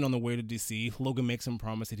the plane on the way to DC, Logan makes him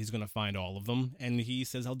promise that he's going to find all of them, and he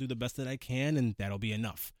says, I'll do the best that I can, and that'll be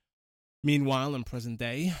enough. Meanwhile, in present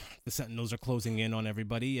day, the Sentinels are closing in on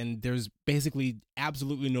everybody, and there's basically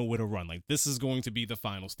absolutely nowhere to run. Like, this is going to be the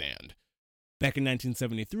final stand. Back in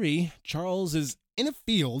 1973, Charles is in a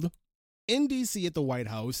field in DC at the White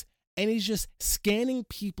House, and he's just scanning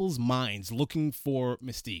people's minds looking for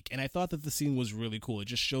Mystique. And I thought that the scene was really cool. It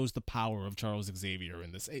just shows the power of Charles Xavier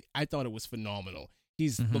in this. I thought it was phenomenal.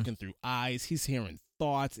 He's looking through eyes. He's hearing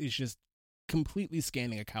thoughts. He's just completely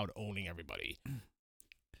scanning a crowd, owning everybody.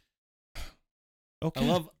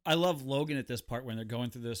 Okay. I love Logan at this part when they're going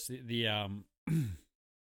through this,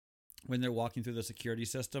 when they're walking through the security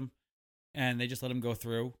system and they just let him go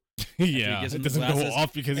through. Yeah, it doesn't go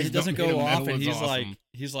off because it doesn't go off, and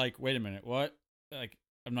he's like, wait a minute, what? Like,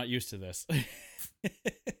 I'm not used to this.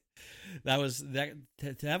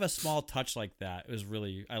 To have a small touch like that, it was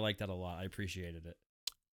really, I like that a lot. I appreciated it.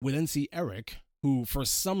 We then see Eric who for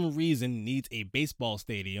some reason needs a baseball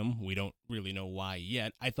stadium. We don't really know why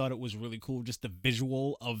yet. I thought it was really cool, just the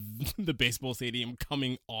visual of the baseball stadium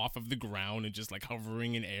coming off of the ground and just like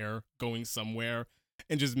hovering in air, going somewhere,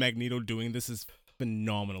 and just Magneto doing this is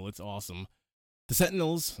phenomenal. It's awesome. The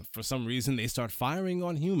Sentinels, for some reason, they start firing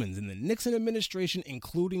on humans, and the Nixon administration,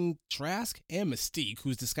 including Trask and Mystique,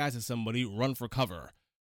 who's disguised as somebody, run for cover.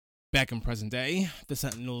 Back in present day, the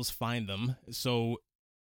Sentinels find them. So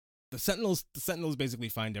the Sentinels basically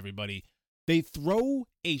find everybody. They throw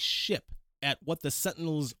a ship at what the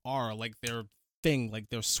Sentinels are, like their thing, like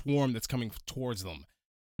their swarm that's coming towards them.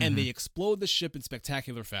 And they explode the ship in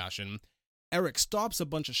spectacular fashion. Eric stops a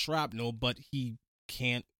bunch of shrapnel, but he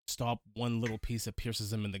can't stop one little piece that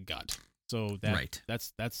pierces him in the gut. So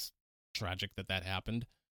that's tragic that happened.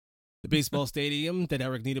 The baseball stadium that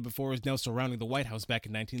Eric needed before is now surrounding the White House back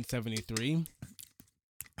in 1973.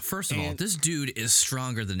 First of all, this dude is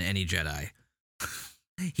stronger than any Jedi.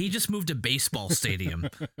 He just moved a baseball stadium.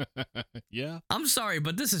 Yeah. I'm sorry,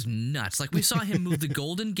 but this is nuts. Like, we saw him move the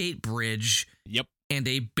Golden Gate Bridge. Yep. And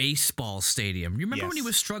a baseball stadium. You remember when he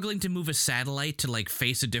was struggling to move a satellite to, like,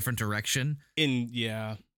 face a different direction?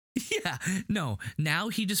 Yeah. Yeah. No. Now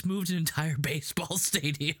he just moved an entire baseball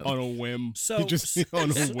stadium. On a whim. So just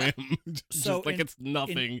on a whim. Just like it's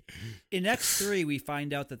nothing. In X3, we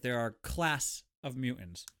find out that there are class of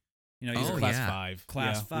mutants. You know, class 5.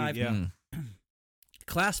 Class 5. Yeah.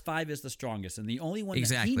 Class 5 is the strongest, and the only one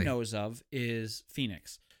that he knows of is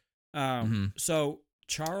Phoenix. So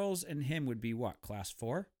Charles and him would be what, class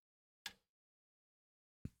 4?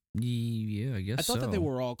 Yeah, I guess I thought that they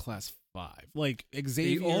were all class 5. Like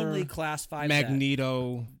Xavier, the only class 5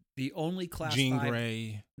 Magneto, the only class Jean 5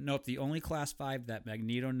 Grey. Nope, the only class 5 that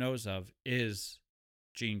Magneto knows of is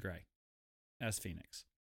Jean Grey as Phoenix.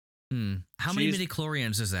 How many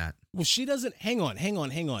midichlorians is that? Well, she doesn't. Hang on.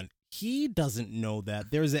 He doesn't know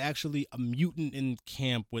that. There's actually a mutant in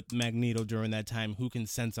camp with Magneto during that time who can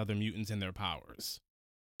sense other mutants and their powers.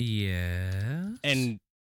 Yeah. And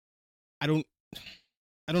I don't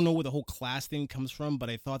know where the whole class thing comes from, but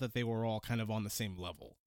I thought that they were all kind of on the same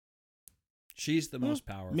level. She's the most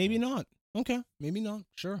powerful. Maybe not. Okay, maybe not.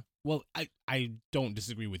 Sure. Well, I don't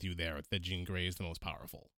disagree with you there that Jean Grey is the most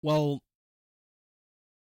powerful. Well,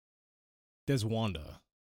 there's Wanda.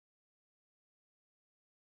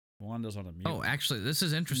 Wanda's on a mutant. Oh, actually, this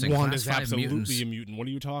is interesting. Wanda's class 5 absolutely mutants. a mutant. What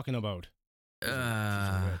are you talking about? She's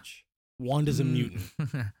a witch. Wanda's a mutant.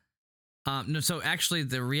 No, so actually,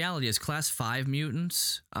 the reality is class 5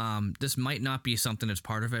 mutants. This might not be something that's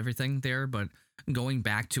part of everything there, but going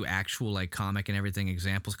back to actual like comic and everything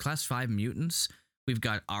examples, class 5 mutants. We've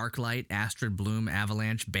got Arclight, Astrid Bloom,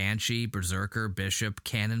 Avalanche, Banshee, Berserker, Bishop,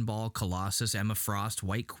 Cannonball, Colossus, Emma Frost,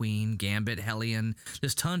 White Queen, Gambit, Hellion.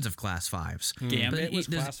 There's tons of class 5s. Gambit was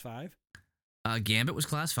class 5? Gambit was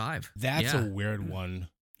class 5. That's a weird one.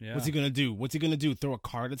 Yeah. What's he gonna do? Throw a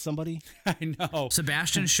card at somebody? I know.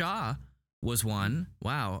 Sebastian Shaw was one.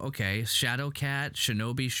 Wow. Okay. Shadowcat,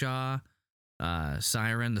 Shinobi Shaw,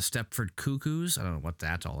 Siren, the Stepford Cuckoos. I don't know what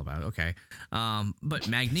that's all about. Okay. But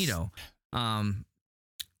Magneto.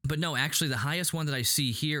 But no, actually, the highest one that I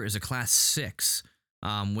see here is a class 6,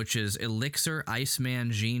 which is Elixir,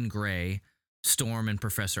 Iceman, Jean Grey, Storm, and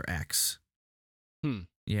Professor X.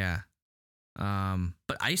 Yeah.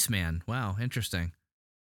 But Iceman, wow, interesting.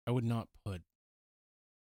 I would not put.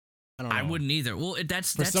 I don't know. I wouldn't either. Well,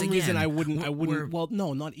 that's for some reason I wouldn't. Well,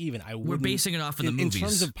 no, not even. I wouldn't. We're basing it off of the movies.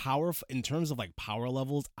 In terms of like power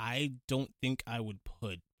levels, I don't think I would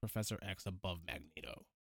put Professor X above Magneto.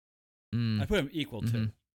 I put him equal to.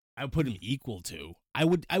 I would put him equal to. I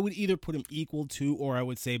would either put him equal to, or I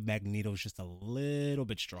would say Magneto's just a little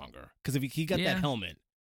bit stronger because if he got that helmet.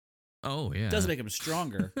 Oh yeah, it doesn't make him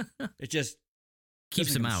stronger. It just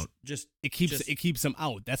keeps him out. It keeps him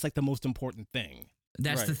out. That's like the most important thing.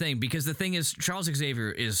 That's the thing, because the thing is, Charles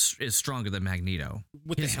Xavier is stronger than Magneto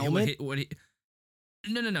with the helmet.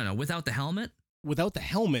 No. Without the helmet. Without the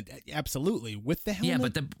helmet, absolutely. With the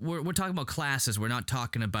helmet, yeah, but we're talking about classes. We're not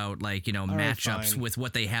talking about like matchups with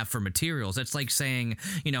what they have for materials. It's like saying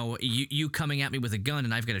you coming at me with a gun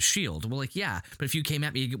and I've got a shield. Well, like yeah, but if you came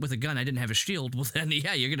at me with a gun, I didn't have a shield. Well, then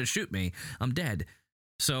yeah, you're gonna shoot me. I'm dead.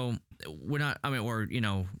 So we're not. I mean, or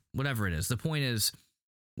whatever it is. The point is,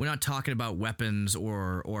 we're not talking about weapons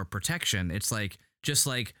or protection. It's like just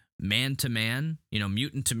like man to man,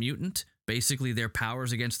 mutant to mutant. Basically, their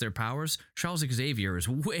powers against their powers. Charles Xavier is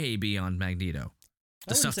way beyond Magneto.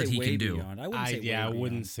 The stuff that he can do. I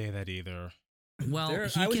wouldn't say that either. Well,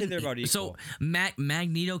 I would say they're about equal. So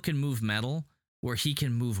Magneto can move metal, where he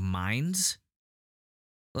can move minds,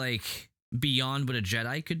 like beyond what a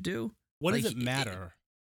Jedi could do. What does it matter?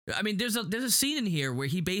 I mean, there's a scene in here where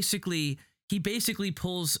he basically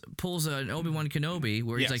pulls an Obi-Wan Kenobi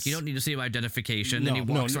where he's like, you don't need to see my identification, and he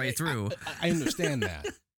walks right through. I understand that.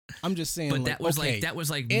 I'm just saying, but that was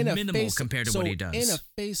minimal compared to what he does. In a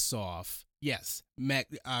face-off, yes,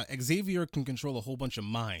 Xavier can control a whole bunch of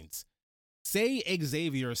minds. Say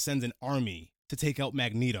Xavier sends an army to take out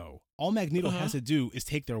Magneto. All Magneto has to do is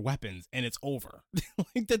take their weapons, and it's over.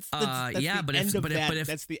 That's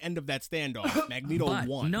the end of that standoff. Magneto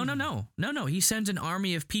won. No. He sends an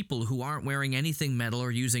army of people who aren't wearing anything metal or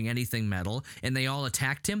using anything metal, and they all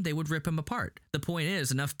attacked him. They would rip him apart. The point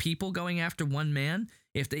is, enough people going after one man.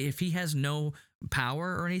 If he has no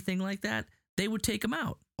power or anything like that, they would take him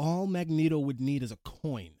out. All Magneto would need is a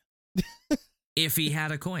coin. If he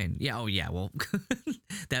had a coin. Yeah, oh yeah, well,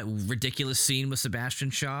 that ridiculous scene with Sebastian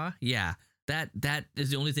Shaw, yeah, that is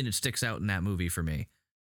the only thing that sticks out in that movie for me.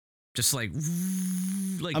 Just like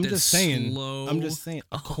I'm just saying, slow...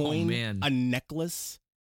 a coin, a necklace,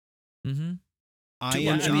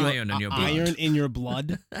 iron in your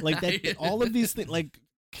blood, like that. All of these things, like,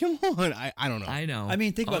 come on, I don't know. I know. I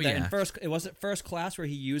mean, think about that. It was First Class where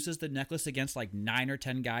he uses the necklace against like 9 or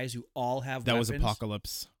 10 guys who all have weapons. That was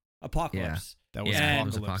Apocalypse. Yeah. That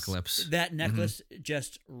was Apocalypse. That necklace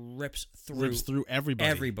just rips through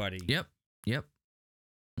everybody. Yep.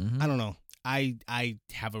 I don't know. I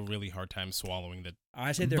have a really hard time swallowing that.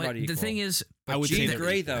 I say they're about equal. The thing is, Jean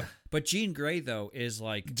Grey though is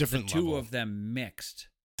like different the level. two of them mixed.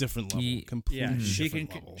 Different level, completely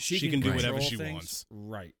different level. She can do whatever she wants.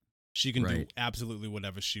 Right. She can do absolutely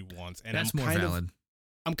whatever she wants, and that's more valid.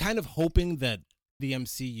 I'm kind of hoping that the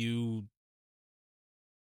MCU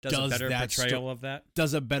does a better portrayal of that.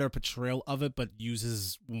 Does a better portrayal of it, but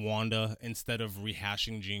uses Wanda instead of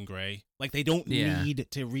rehashing Jean Grey. Like, they don't need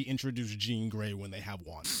to reintroduce Jean Grey when they have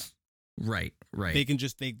Wanda. Right. They can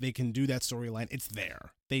just they can do that storyline. It's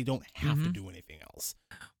there. They don't have to do anything else.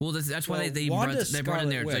 Well, that's why they brought in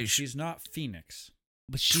there. Witch, she's not Phoenix,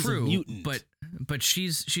 but she's a mutant. But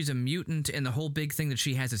she's a mutant, and the whole big thing that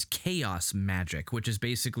she has is chaos magic, which is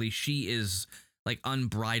basically she is like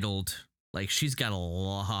unbridled. Like, she's got a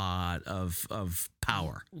lot of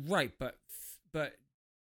power. Right, but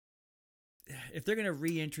if they're going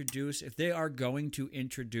to if they are going to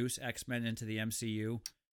introduce X-Men into the MCU,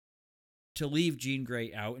 to leave Jean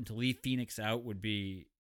Grey out and to leave Phoenix out would be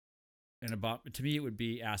to me it would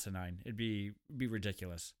be asinine. It'd be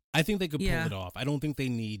ridiculous. I think they could pull it off. I don't think they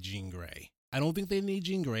need Jean Grey. I don't think they need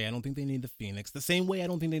the Phoenix. The same way I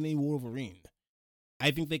don't think they need Wolverine.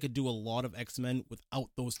 I think they could do a lot of X-Men without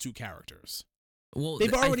those two characters. Well,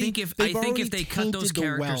 I think if they cut those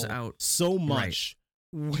characters out so much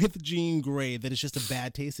with Jean Grey that it's just a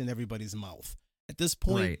bad taste in everybody's mouth. At this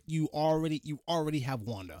point, you already have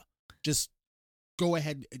Wanda. Just go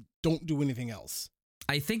ahead, don't do anything else.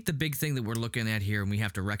 I think the big thing that we're looking at here, and we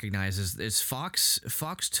have to recognize, is Fox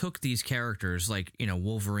took these characters like, you know,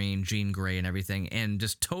 Wolverine, Jean Grey, and everything, and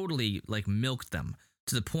just totally like milked them.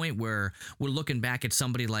 To the point where we're looking back at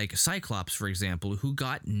somebody like Cyclops, for example, who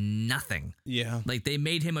got nothing. Yeah. Like, they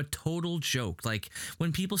made him a total joke. Like,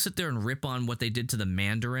 when people sit there and rip on what they did to the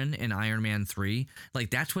Mandarin in Iron Man 3, like,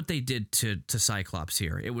 that's what they did to Cyclops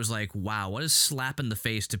here. It was like, wow, what a slap in the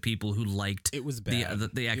face to people who liked it was bad.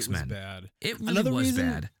 The X-Men. It was bad. It really was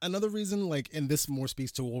bad. Another reason, like, and this more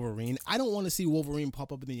speaks to Wolverine, I don't want to see Wolverine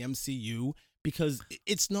pop up in the MCU because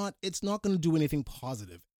it's not going to do anything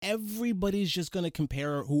positive. Everybody's just going to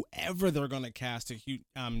compare whoever they're going to cast to Hugh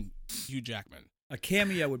Jackman. A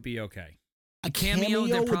cameo would be okay. A cameo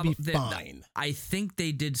would be fine. I think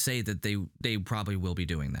they did say that they probably will be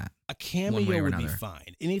doing that. A cameo would be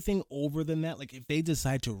fine. Anything over than that, like if they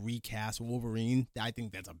decide to recast Wolverine, I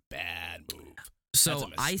think that's a bad move. So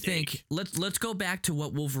I think let's go back to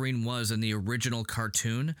what Wolverine was in the original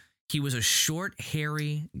cartoon. He was a short,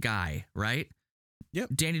 hairy guy, right? Yep.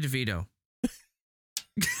 Danny DeVito.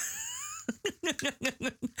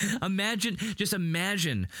 Imagine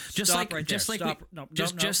like we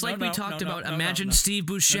talked about. Imagine Steve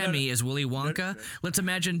Buscemi as Willy Wonka. Let's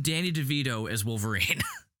imagine Danny DeVito as Wolverine.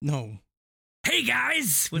 No. Hey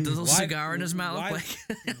guys, with the little cigar in his mouth.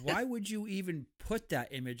 Why would you even put that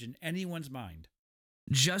image in anyone's mind?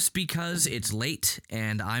 Just because it's late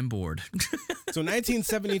and I'm bored. So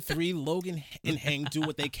 1973, Logan and Hank do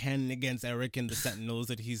what they can against Eric and the Sentinels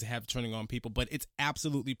that he's turning on people, but it's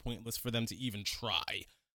absolutely pointless for them to even try.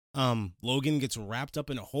 Logan gets wrapped up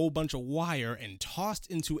in a whole bunch of wire and tossed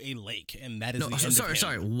into a lake, and that is the end of him.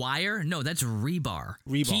 Sorry, wire? No, that's rebar.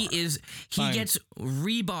 He gets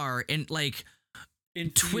rebar and like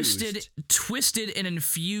twisted and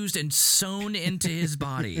infused and sewn into his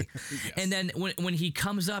body. Yes. And then when he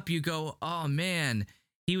comes up, you go, oh man,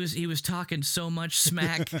 He was talking so much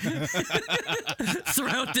smack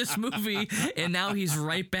throughout this movie, and now he's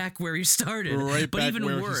right back where he started. But even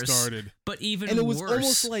worse. And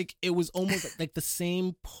it was almost like the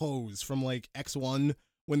same pose from like X1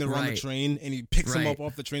 when they're on the train, and he picks him up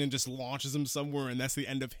off the train and just launches him somewhere, and that's the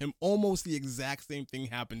end of him. Almost the exact same thing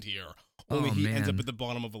happened here. Only he ends up at the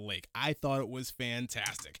bottom of a lake. I thought it was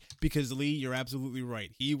fantastic because, Lee, you're absolutely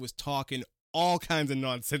right. He was talking all kinds of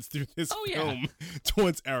nonsense through this film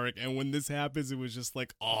towards Eric, and when this happens, it was just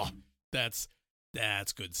like, oh, that's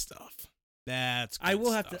good stuff. That's good stuff.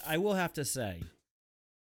 I will have to say,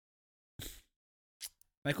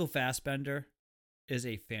 Michael Fassbender is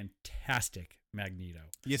a fantastic Magneto.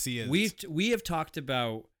 Yes, he is. We have talked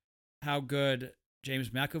about how good James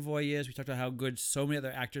McAvoy is. We talked about how good so many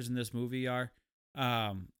other actors in this movie are.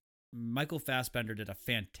 Michael Fassbender did a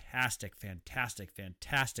fantastic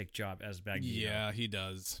job as Magneto. Yeah, he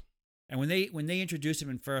does. And when they introduced him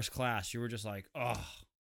in First Class, you were just like, oh,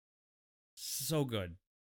 so good,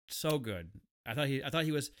 so good. I thought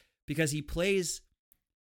he was, because he plays,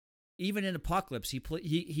 even in Apocalypse, he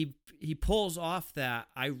pulls off that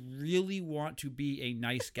I really want to be a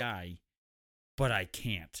nice guy, but I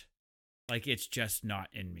can't. Like, it's just not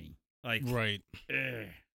in me. Like, right. Ugh.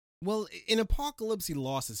 Well, in Apocalypse, he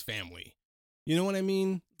lost his family. You know what I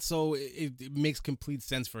mean? So it makes complete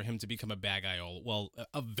sense for him to become a bad guy,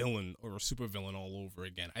 a villain or a super villain all over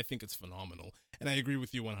again. I think it's phenomenal. And I agree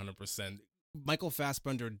with you 100%. Michael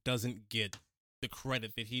Fassbender doesn't get the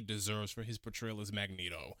credit that he deserves for his portrayal as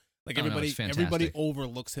Magneto. Like, everybody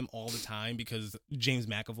overlooks him all the time because James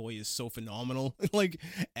McAvoy is so phenomenal, like,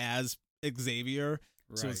 as Xavier.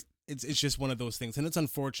 Right. So it's just one of those things, and it's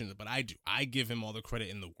unfortunate, but I give him all the credit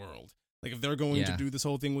in the world. Like, if they're going to do this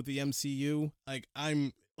whole thing with the MCU, like,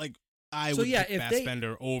 I would pick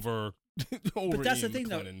Fassbender over But that's Ian the thing,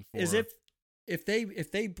 McKellen though, is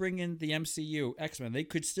if they bring in the MCU X-Men, they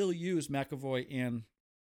could still use McAvoy, and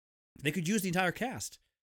they could use the entire cast.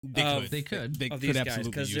 They could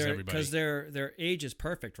absolutely use everybody because their age is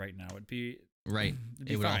perfect right now. It'd be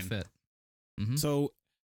it would all fit. Mm-hmm. So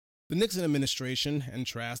the Nixon administration and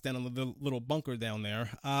Trask down in the little bunker down there,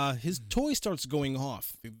 his toy starts going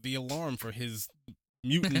off, the alarm for his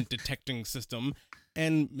mutant detecting system,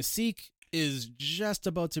 and Mystique is just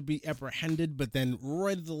about to be apprehended, but then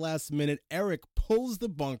right at the last minute, Eric pulls the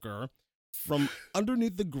bunker from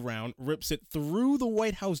underneath the ground, rips it through the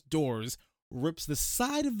White House doors, rips the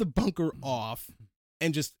side of the bunker off,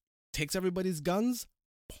 and just takes everybody's guns,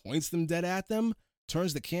 points them dead at them,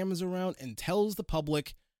 turns the cameras around, and tells the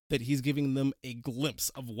public that he's giving them a glimpse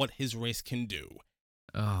of what his race can do.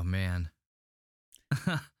 Oh, man.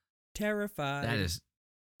 Terrified. That is...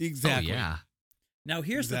 Exactly. Oh, yeah. Now,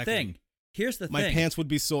 here's the thing. My pants would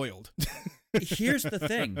be soiled. Here's the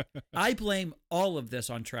thing. I blame all of this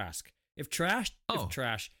on Trask. If Trask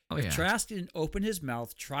didn't open his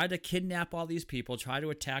mouth, try to kidnap all these people, try to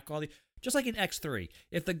attack all just like in X3,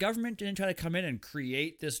 if the government didn't try to come in and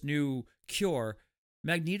create this new cure,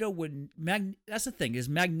 Magneto wouldn't. That's the thing, is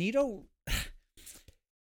Magneto.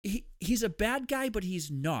 He's a bad guy, but he's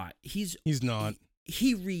not. He's not.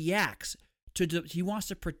 He reacts to. He wants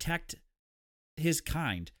to protect his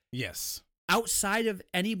kind. Yes. Outside of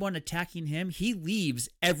anyone attacking him, he leaves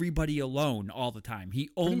everybody alone all the time. He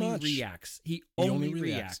only reacts. He only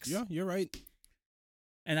reacts. Yeah, you're right.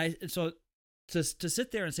 And so to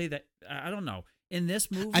sit there and say that, I don't know, in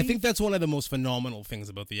this movie, I think that's one of the most phenomenal things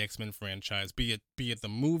about the X-Men franchise. Be it the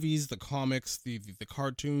movies, the comics, the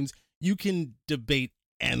cartoons. You can debate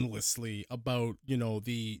endlessly about, you know,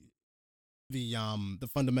 the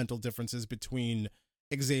fundamental differences between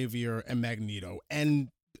Xavier and Magneto. And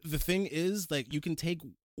the thing is, like, you can take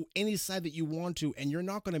any side that you want to, and you're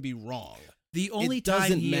not going to be wrong. The only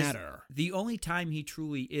time he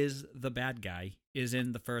truly is the bad guy is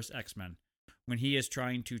in the first X-Men, when he is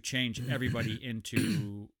trying to change everybody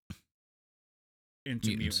into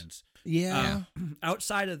mutants. Yeah.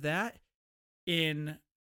 Outside of that, in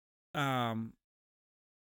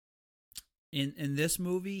this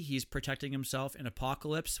movie, he's protecting himself. In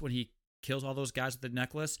Apocalypse, when he kills all those guys with the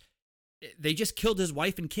necklace, they just killed his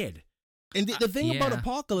wife and kid. And the thing about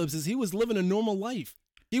Apocalypse is he was living a normal life.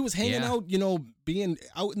 He was hanging out, you know, being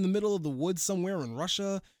out in the middle of the woods somewhere in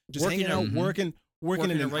Russia, just hanging out, working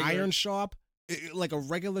in an iron shop, like a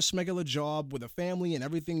regular schmegular job with a family and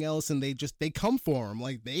everything else. And they come for him.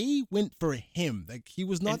 Like, they went for him. Like, he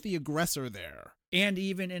was not the aggressor there. And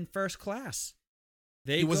even in First Class,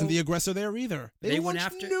 he wasn't the aggressor there either. They went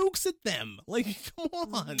after nukes at them. Like,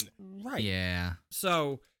 come on. Right. Yeah.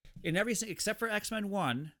 So, in everything except for X-Men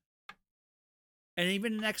 1, and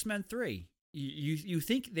even in X-Men 3, you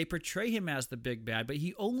think they portray him as the big bad, but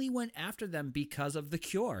he only went after them because of the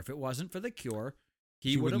cure. If it wasn't for the cure,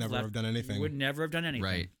 he would never have done anything. He would never have done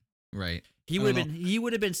anything. Right. He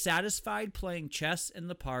would have been satisfied playing chess in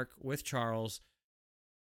the park with Charles,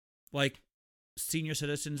 like senior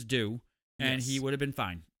citizens do, and he would have been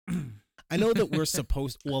fine. I know that you're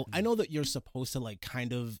supposed to like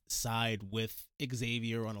kind of side with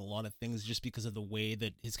Xavier on a lot of things just because of the way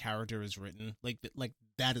that his character is written. Like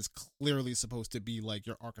that is clearly supposed to be like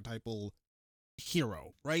your archetypal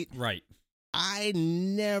hero, right? Right. I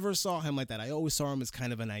never saw him like that. I always saw him as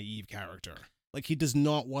kind of a naive character. Like he does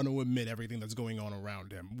not want to admit everything that's going on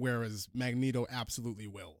around him, whereas Magneto absolutely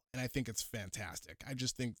will. And I think it's fantastic. I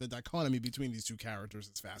just think the dichotomy between these two characters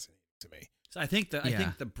is fascinating to me. So I think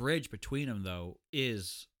the bridge between them though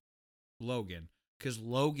is Logan, because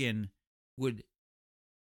Logan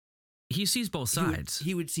he sees both sides.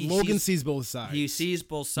 Logan sees both sides. He sees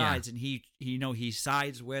both sides, and he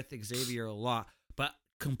sides with Xavier a lot, but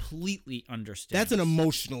completely understands. That's an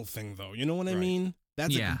emotional thing, though. You know what I mean?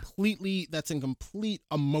 That's a complete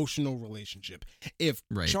emotional relationship. If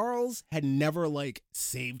Charles had never like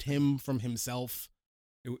saved him from himself,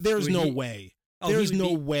 there's no way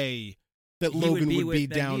that Logan would be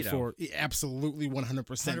down for absolutely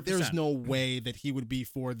 100%. There's no way that he would be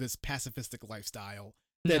for this pacifistic lifestyle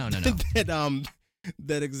that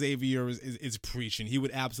Xavier is preaching. He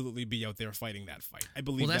would absolutely be out there fighting that fight. I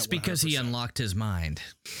believe. Well, that's because he unlocked his mind.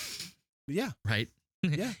 Yeah. Right.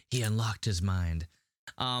 Yeah. He unlocked his mind.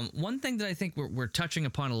 One thing that I think we're touching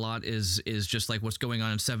upon a lot is just like what's going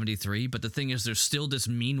on in 73. But the thing is, there's still this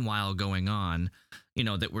meanwhile going on,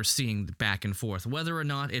 that we're seeing back and forth. Whether or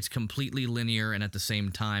not it's completely linear and at the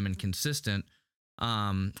same time and consistent,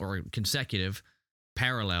 or consecutive,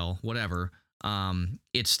 parallel, whatever.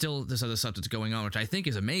 It's still this other stuff that's going on, which I think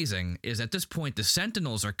is amazing. Is at this point the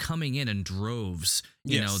Sentinels are coming in droves.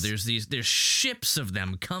 There's ships of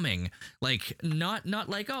them coming, like not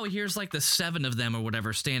like, oh, here's like the 7 of them or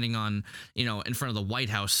whatever standing on in front of the White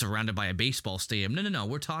House surrounded by a baseball stadium. No,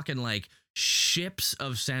 we're talking like ships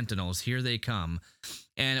of Sentinels. Here they come,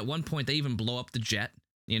 and at one point they even blow up the jet.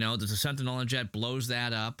 There's a Sentinel jet, blows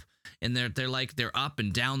that up. And they're up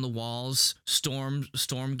and down the walls. Storm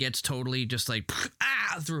gets totally just like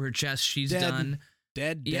through her chest. She's done.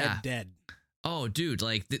 Dead. Oh, dude,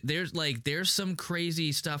 like there's some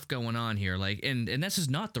crazy stuff going on here. Like, and this is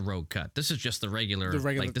not the road cut. This is just the regular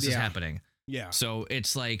like this is happening. Yeah. So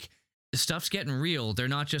it's like stuff's getting real. They're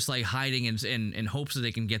not just like hiding in hopes that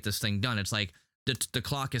they can get this thing done. It's like the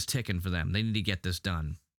clock is ticking for them. They need to get this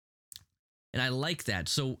done. And I like that.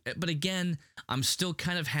 So, but again, I'm still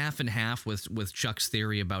kind of half and half with Chuck's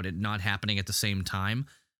theory about it not happening at the same time.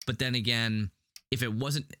 But then again, if it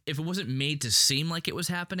wasn't made to seem like it was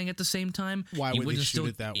happening at the same time, why would they shoot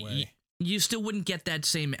it that way? You still wouldn't get that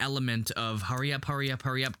same element of hurry up,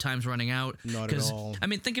 time's running out. Not at all. I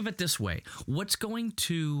mean, think of it this way. What's going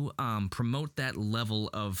to promote that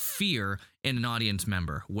level of fear in an audience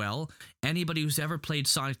member? Well, anybody who's ever played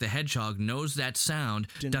Sonic the Hedgehog knows that sound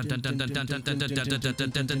when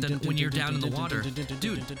you're down in the water.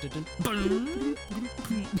 Dude.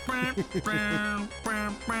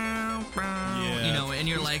 And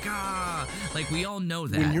you're like, like we all know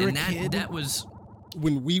that. When you're and a kid, that was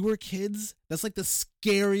when we were kids, that's like the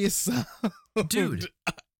scariest sound. Dude.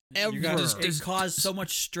 Ever. It caused so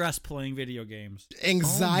much stress playing video games.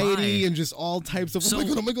 Anxiety and just all types of,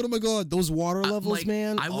 oh my god, those water levels,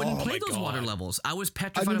 man. I wouldn't play those water levels. I was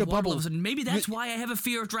petrified of water levels, and maybe that's why I have a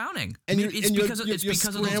fear of drowning. And it's because of those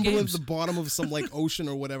games. At the bottom of some like ocean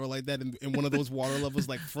or whatever like that in one of those water levels,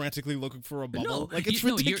 like frantically looking for a bubble. Like it's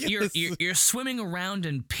ridiculous. You're swimming around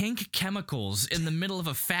in pink chemicals in the middle of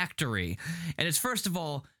a factory, and it's first of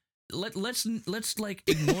all, let's like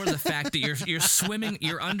ignore the fact that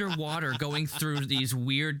you're underwater going through these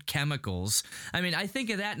weird chemicals. I mean, I think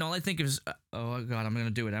of that and all I think is, oh god, I'm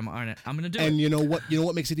gonna do it. I'm gonna do it. And you know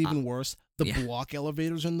what makes it even worse? The block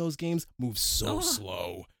elevators in those games move so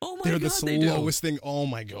slow. Oh my They're god, the slowest thing. Oh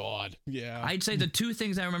my god. Yeah. I'd say the 2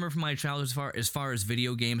 things I remember from my childhood as far as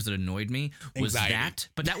video games that annoyed me was anxiety.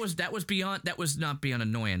 But that was not beyond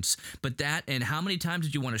annoyance. But that, and how many times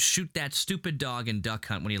did you want to shoot that stupid dog in Duck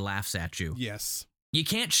Hunt when he laughs at you? Yes. You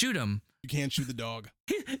can't shoot him. You can't shoot the dog.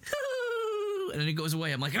 And then he goes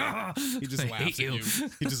away. I'm like, he just laughs at you.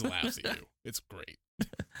 He just laughs at you. It's great.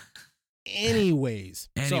 Anyway.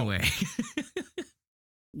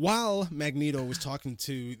 While Magneto was talking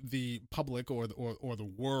to the public or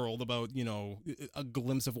the world about, a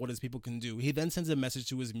glimpse of what his people can do, he then sends a message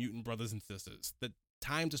to his mutant brothers and sisters that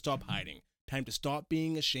time to stop hiding, time to stop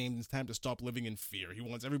being ashamed, it's time to stop living in fear. He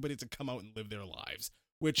wants everybody to come out and live their lives.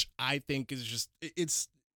 which I think is just, it's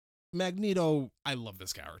Magneto. I love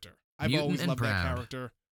this character. I've Mutant always and loved proud. that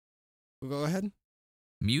character. Go ahead.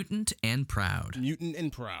 Mutant and proud. Mutant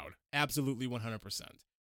and proud. Absolutely 100%.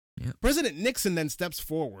 Yep. President Nixon then steps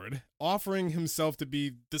forward, offering himself to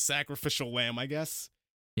be the sacrificial lamb, I guess.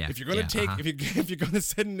 Yeah. If you're gonna if you're gonna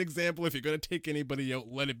set an example, if you're gonna take anybody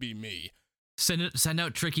out, let it be me. Send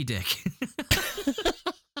out Tricky Dick.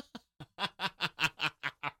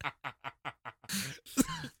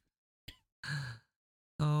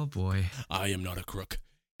 Oh boy. I am not a crook.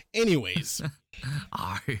 Anyways.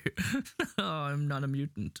 I'm not a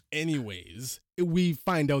mutant. Anyways, we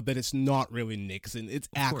find out that it's not really Nixon. It's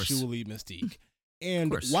actually Mystique.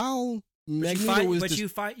 And while Magneto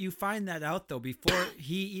you find that out though before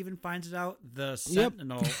he even finds it out. The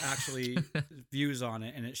Sentinel actually views on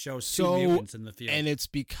it, and it shows two mutants in the field. And it's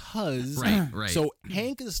because right. So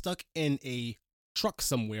Hank is stuck in a truck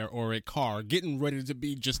somewhere or a car, getting ready to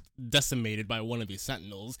be just decimated by one of these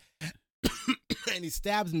Sentinels, and he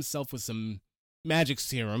stabs himself with some magic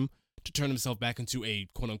serum to turn himself back into a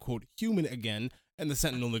quote-unquote human again, and the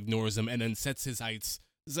Sentinel ignores him and then the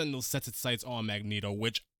Sentinel sets its sights on Magneto,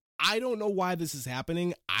 which I don't know why this is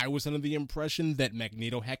happening. I was under the impression that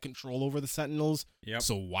Magneto had control over the Sentinels. Yep.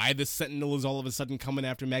 So why the Sentinel is all of a sudden coming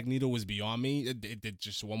after Magneto was beyond me. It did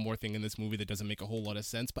just one more thing in this movie that doesn't make a whole lot of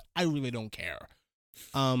sense, but I really don't care.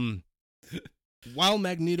 While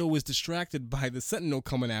Magneto was distracted by the Sentinel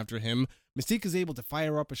coming after him, Mystique is able to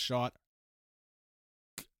fire off a shot,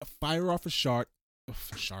 with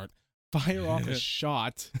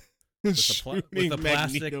a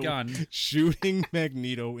plastic gun, shooting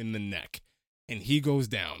Magneto in the neck, and he goes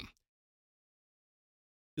down.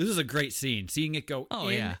 This is a great scene. Seeing it go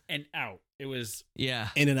and out. It was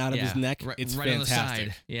in and out of his neck. It's right fantastic. On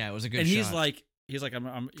the side. Yeah, it was a good shot. And he's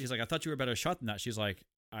like, I thought you were a better shot than that. She's like,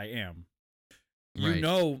 I am. Right. You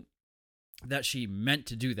know that she meant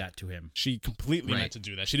to do that to him. She completely meant to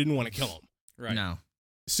do that. She didn't want to kill him. Right. No.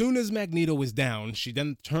 Soon as Magneto was down, she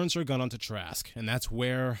then turns her gun onto Trask, and that's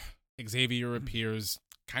where Xavier appears,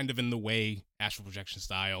 kind of in the way, astral projection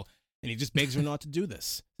style, and he just begs her not to do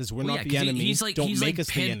this. Says, we're not the enemy. He's like, Don't make us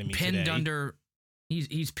the enemy today.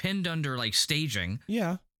 He's pinned under like staging.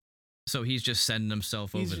 Yeah. So he's just sending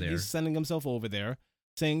himself over there. He's sending himself over there,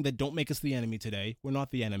 saying that don't make us the enemy today. We're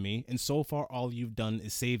not the enemy, and so far all you've done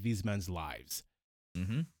is save these men's lives.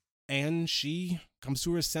 Mm-hmm. And she comes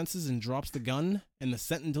to her senses and drops the gun, and the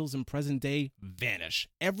Sentinels in present day vanish.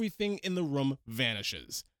 Everything in the room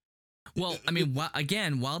vanishes. Well, I mean,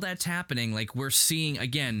 while that's happening, like we're seeing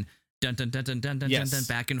again, dun dun dun dun dun dun dun, dun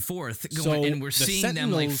back and forth, going, and we're seeing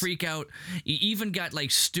them like freak out. You even got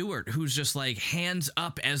like Stewart, who's just like hands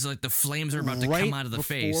up as like the flames are about to come out of the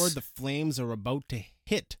face. Before the flames are about to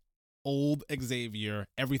hit old Xavier,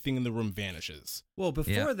 everything in the room vanishes. Well,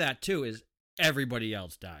 before that too is everybody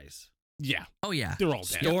else dies. Yeah. Oh yeah. They're all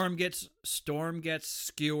dead. Storm gets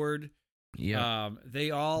skewered. Yeah.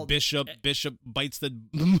 They all Bishop bites the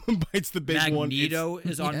big Magneto one. Magneto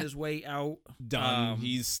is on his way out. Done.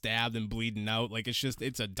 He's stabbed and bleeding out. Like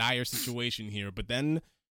it's a dire situation here. But then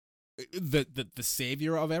the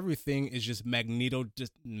savior of everything is just Magneto.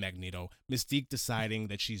 Mystique deciding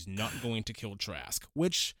that she's not going to kill Trask,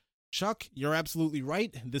 which, Chuck, you're absolutely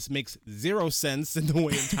right. This makes zero sense in the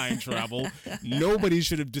way of time travel. Nobody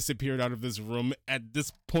should have disappeared out of this room at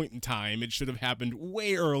this point in time. It should have happened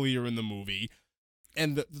way earlier in the movie.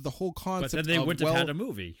 And the whole concept But then they wouldn't have had a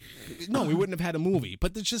movie. No, we wouldn't have had a movie.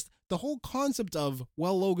 But it's just the whole concept of,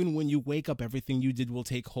 well, Logan, when you wake up, everything you did will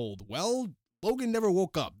take hold. Well, Logan never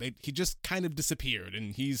woke up. He just kind of disappeared,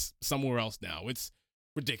 and he's somewhere else now. It's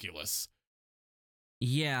ridiculous.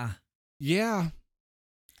 Yeah. Yeah.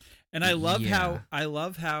 And I love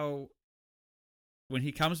how when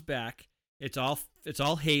he comes back, it's all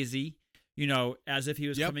hazy, as if he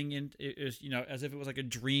was coming in, as if it was like a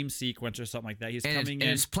dream sequence or something like that. He's coming in.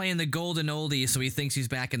 And it's playing the golden oldie, so he thinks he's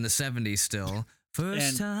back in the 70s still.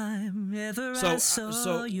 First time ever I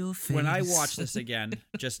saw your face. When I watched this again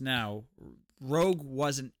just now, Rogue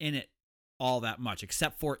wasn't in it all that much,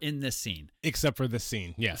 except for in this scene. Except for this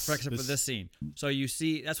scene, yes. Except for this scene. So you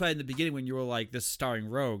see, that's why in the beginning when you were like, this starring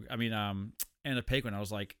Rogue, Anna Paquin, I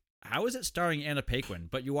was like, how is it starring Anna Paquin?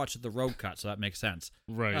 But you watched the Rogue cut, so that makes sense.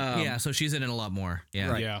 Right. Yeah, so she's in it a lot more. Yeah.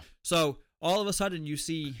 Right. Yeah. So all of a sudden you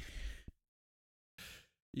see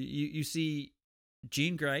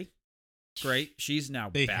Jean Grey. Great. She's now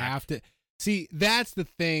they back. Have to see, that's the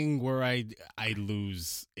thing where I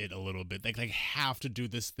lose it a little bit. Like have to do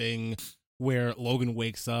this thing where Logan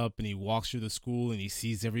wakes up and he walks through the school and he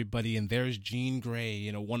sees everybody, and there's Jean Grey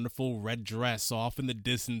in a wonderful red dress off in the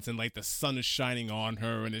distance, and like the sun is shining on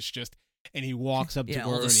her, and it's just and he walks up to her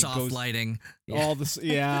all the and soft he goes, lighting. all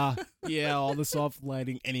the soft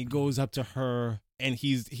lighting, and he goes up to her and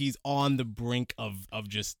he's on the brink of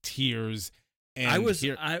just tears. And I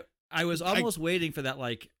was almost waiting for that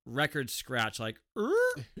like record scratch, like,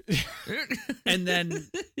 and then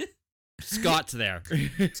Scott's there.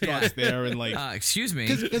 Scott's there, and like, excuse me,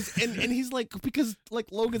 and he's like, because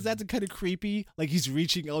like Logan's acting kind of creepy, like he's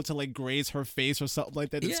reaching out to like graze her face or something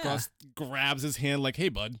like that. And Scott grabs his hand, like, "Hey,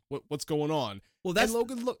 bud, what's going on?" Well, that's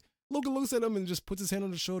Logan looks at him and just puts his hand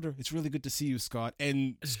on his shoulder. "It's really good to see you, Scott."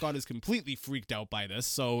 And Scott is completely freaked out by this.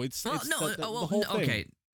 So the whole thing. Okay.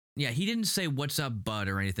 Yeah, he didn't say "What's up, bud"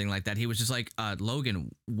 or anything like that. He was just like,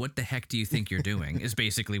 "Logan, what the heck do you think you're doing?" is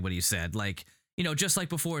basically what he said. Like, just like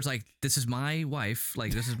before, it's like, "This is my wife.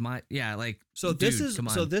 Like, this is my like." So this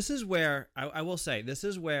is where I will say, this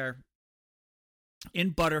is where in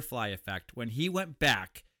Butterfly Effect, when he went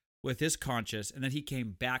back with his conscious and then he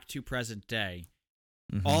came back to present day,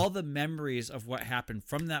 all the memories of what happened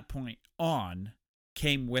from that point on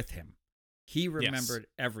came with him. He remembered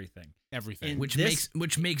everything.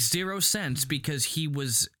 Which makes zero sense because he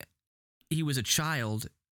was a child.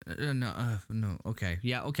 No. Okay.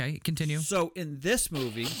 Yeah. Okay. Continue. So in this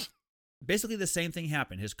movie, basically the same thing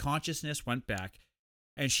happened. His consciousness went back,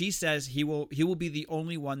 and she says he will be the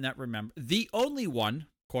only one that the only one,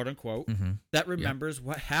 quote unquote, that remembers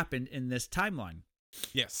what happened in this timeline.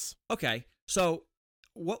 Yes. Okay. So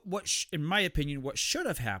in my opinion, what should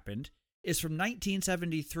have happened is from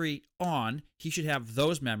 1973 on, he should have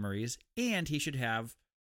those memories, and he should have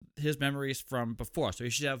his memories from before. So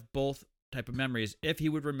he should have both type of memories if he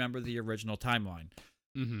would remember the original timeline.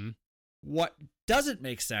 What doesn't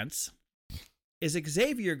make sense is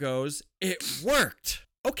Xavier goes, "It worked."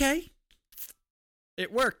 Okay.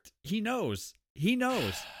 It worked. He knows. He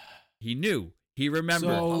knew. He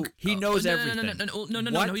remembered. He knows everything. No.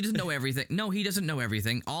 He doesn't know everything. No, he doesn't know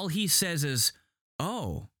everything. All he says is,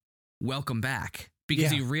 "Oh, welcome back,"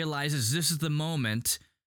 because he realizes this is the moment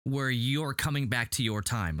where you're coming back to your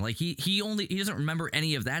time. Like he doesn't remember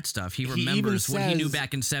any of that stuff. He remembers what he knew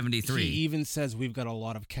back in 73. He even says we've got a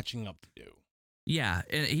lot of catching up to do. Yeah,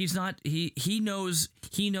 and he knows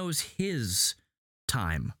his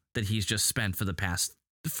time that he's just spent for the past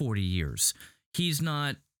 40 years. He's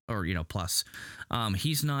not, or plus.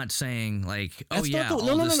 He's not saying like, "Oh yeah,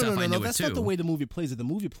 all this stuff I knew it too." That's not the way the movie plays it. The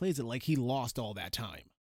movie plays it like he lost all that time.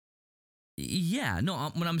 Yeah, no,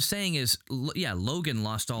 what I'm saying is, Logan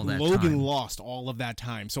lost all that time. Logan lost all of that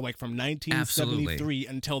time. So, like, from 1973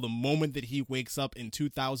 until the moment that he wakes up in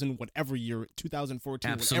 2014, whatever year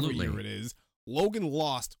it is, Logan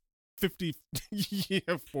lost 50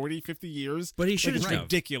 years. But he should have.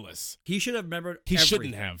 Ridiculous. He should have remembered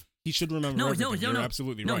shouldn't have. He should remember everything. You're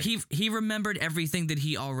absolutely right. No, he remembered everything that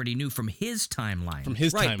he already knew from his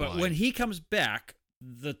timeline. But when he comes back,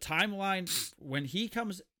 the timeline, when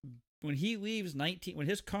he leaves when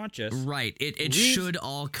his conscious it should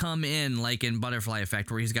all come in like in Butterfly Effect,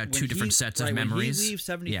 where he's got two different sets of memories. When he leaves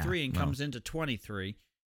 73 and comes into 23,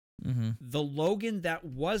 the Logan that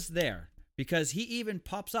was there, because he even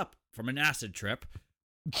pops up from an acid trip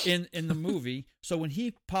in the movie. So when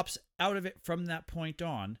he pops out of it from that point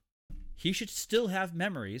on, he should still have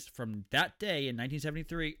memories from that day in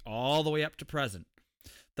 1973 all the way up to present.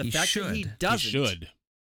 The fact that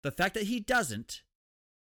he doesn't.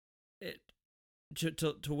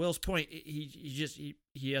 To Will's point, he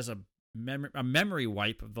has a memory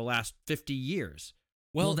wipe of the last 50 years.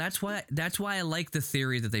 Well, that's why I like the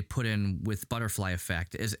theory that they put in with Butterfly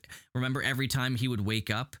Effect. Is remember every time he would wake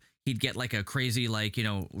up, he'd get like a crazy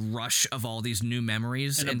rush of all these new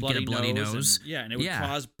memories and get a bloody nose. And it would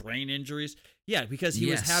cause brain injuries. Yeah, because he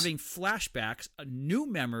was having flashbacks, new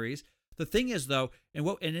memories. The thing is though,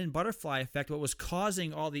 and in Butterfly Effect, what was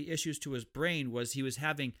causing all the issues to his brain was he was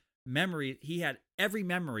having memory. He had every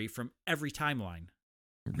memory from every timeline.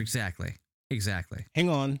 Exactly. Hang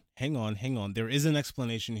on. There is an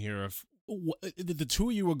explanation here of the two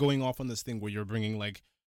of you were going off on this thing where you're bringing like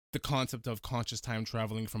the concept of conscious time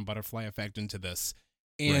traveling from Butterfly Effect into this.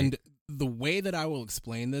 And the way that I will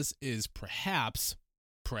explain this is perhaps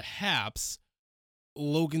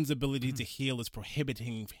Logan's ability to heal is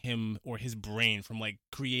prohibiting him or his brain from like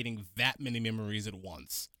creating that many memories at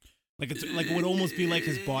once. Like it would almost be like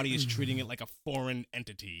his body is treating it like a foreign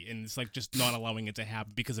entity, and it's like just not allowing it to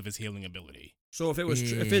happen because of his healing ability. So if it was,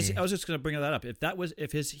 I was just going to bring that up.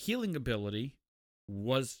 If his healing ability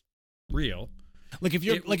was real, like if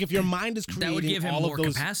your mind is creating, that would give him all more of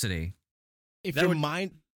those capacity. If that your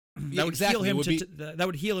mind, that would heal him that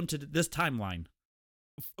would heal him to this timeline.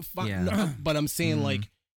 No, but I'm saying like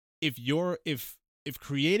if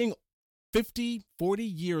creating 40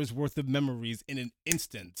 years worth of memories in an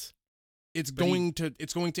instant, it's going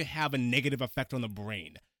to have a negative effect on the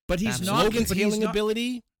brain. But he's not. Logan's healing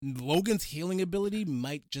ability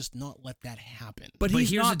might just not let that happen. But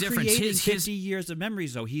he's not creating 50 years of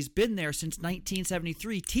memories, though. He's been there since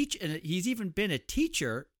 1973. And he's even been a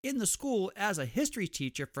teacher in the school as a history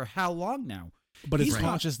teacher for how long now? But his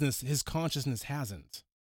consciousness hasn't.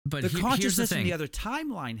 But the consciousness in the other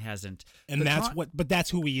timeline hasn't. And but that's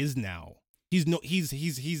who he is now. He's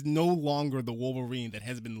no longer the Wolverine that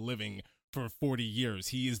has been living for 40 years.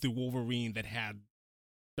 He is the Wolverine that had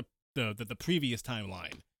the previous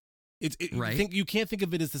timeline. Right. You can't think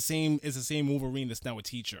of it as the same Wolverine that's now a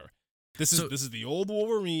teacher. This is the old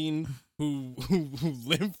Wolverine who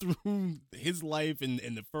lived through his life in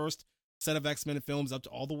the first set of X-Men films up to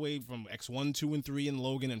all the way from X1, 2, and 3 and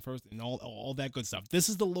Logan and first and all that good stuff. This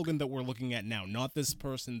is the Logan that we're looking at now, not this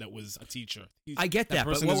person that was a teacher. I get that,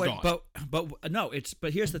 person is gone.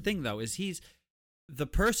 But here's the thing though, is he's the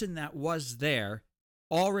person that was there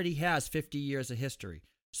already has 50 years of history.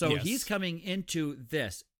 So he's coming into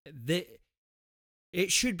this.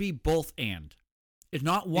 It should be both and. It's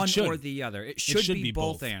not one or the other. It should be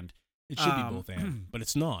both and. It should be both and, but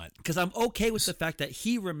it's not. Because I'm okay with the fact that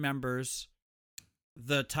he remembers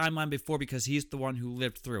the timeline before because he's the one who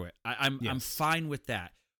lived through it. I'm fine with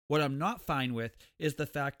that. What I'm not fine with is the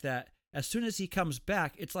fact that as soon as he comes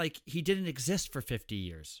back, it's like he didn't exist for 50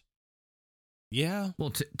 years. Yeah.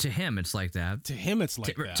 Well, to him, it's like that. To him, it's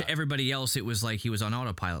like that. To everybody else, it was like he was on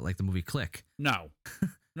autopilot, like the movie Click. No.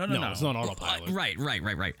 No, it's not autopilot. Right.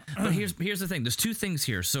 But here's the thing. There's two things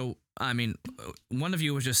here. So, I mean, one of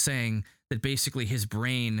you was just saying that basically his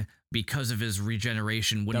brain, because of his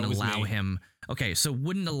regeneration, wouldn't allow him. Okay, so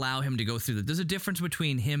wouldn't allow him to go through that. There's a difference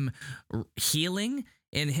between him healing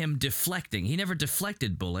and him deflecting. He never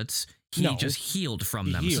deflected bullets. He just healed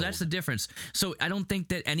from them. So that's the difference. So I don't think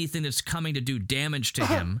that anything that's coming to do damage to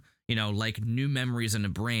him, like new memories in the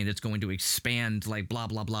brain that's going to expand, like blah,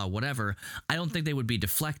 blah, blah, whatever, I don't think they would be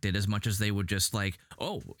deflected as much as they would just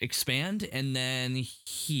expand and then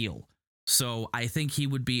heal. So I think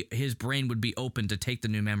his brain would be open to take the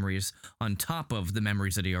new memories on top of the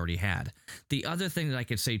memories that he already had. The other thing that I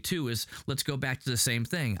could say too is, let's go back to the same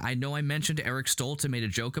thing. I know I mentioned Eric Stoltz and made a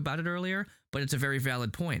joke about it earlier, but it's a very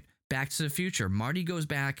valid point. Back to the Future. Marty goes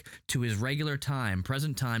back to his regular time,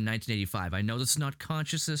 present time, 1985. I know this is not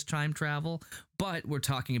consciousness time travel, but we're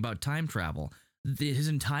talking about time travel. His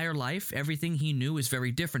entire life, everything he knew is very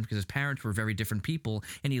different because his parents were very different people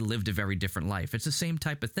and he lived a very different life. It's the same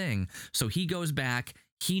type of thing. So he goes back,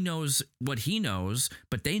 he knows what he knows,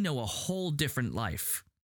 but they know a whole different life,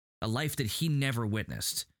 a life that he never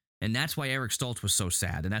witnessed. And that's why Eric Stoltz was so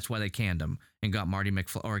sad, and that's why they canned him and got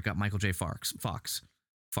got Michael J. Fox.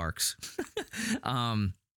 But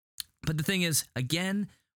the thing is, again,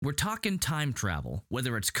 we're talking time travel,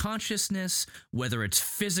 whether it's consciousness, whether it's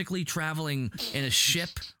physically traveling in a ship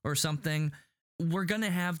or something. We're going to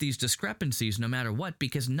have these discrepancies no matter what,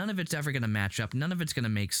 because none of it's ever going to match up. None of it's going to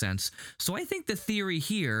make sense. So I think the theory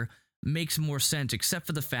here makes more sense, except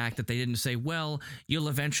for the fact that they didn't say, well, you'll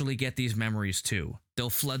eventually get these memories too.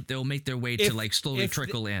 They'll make their way to slowly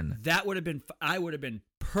trickle in. That would have been, I would have been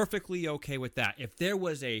perfectly okay with that. If there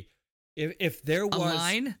was if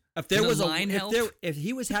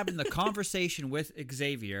he was having the conversation with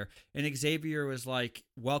Xavier and Xavier was like,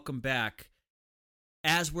 welcome back,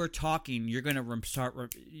 as we're talking, you're going to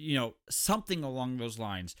start, something along those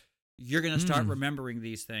lines. You're going to start remembering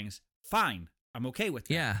these things. Fine. I'm okay with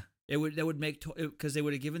that. Yeah. That would make, because they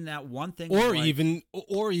would have given that one thing. Or even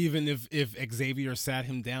if Xavier sat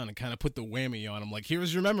him down and kind of put the whammy on him, like,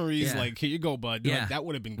 here's your memories, like, here you go, bud. Yeah. Like, that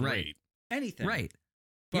would have been great. Right. Anything. Right.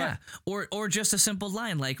 But, yeah. Or just a simple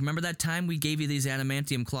line like, remember that time we gave you these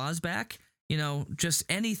adamantium claws back? Just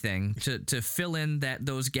anything to fill in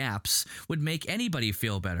those gaps would make anybody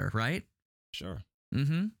feel better, right? Sure.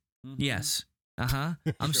 Mm-hmm. Yes. Uh-huh.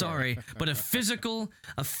 I'm sorry, but a physical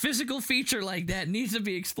feature like that needs to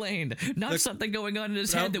be explained, not something going on in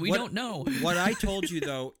his head that we don't know. What I told you,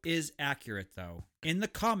 though, is accurate, though. In the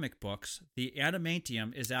comic books, the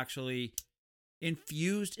adamantium is actually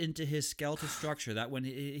infused into his skeletal structure, that when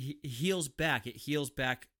he heals back, it heals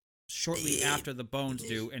back shortly after the bones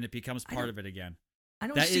do, and it becomes part of it again. I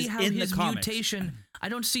don't see how his mutation. I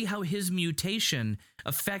don't see how his mutation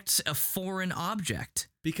affects a foreign object.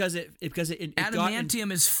 Because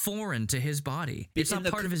adamantium is foreign to his body. It's not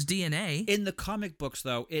part of his DNA. In the comic books,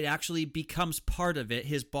 though, it actually becomes part of it.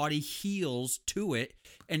 His body heals to it,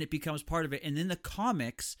 and it becomes part of it. And in the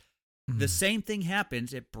comics, the same thing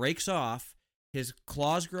happens. It breaks off, his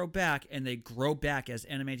claws grow back, and they grow back as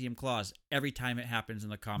adamantium claws every time it happens in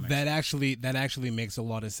the comics. That actually makes a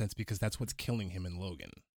lot of sense because that's what's killing him in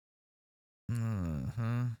Logan.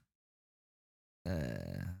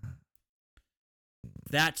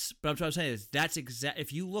 That's, but what I'm saying is that's exact.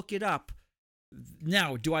 If you look it up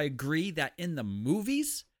now, do I agree that in the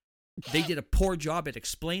movies they did a poor job at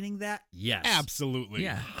explaining that? Yes, absolutely.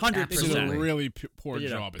 Yeah, 100%. They did a really poor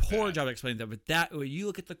job. Poor job at explaining that. But that when you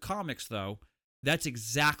look at the comics, though, that's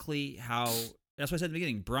exactly how. That's what I said at the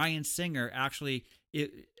beginning. Bryan Singer actually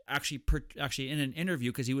in an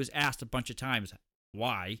interview, because he was asked a bunch of times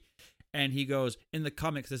why, and he goes, in the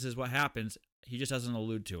comics, this is what happens. He just doesn't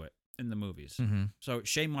allude to it in the movies. Mm-hmm. So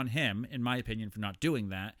shame on him, in my opinion, for not doing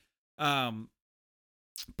that.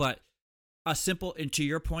 But a simple, and to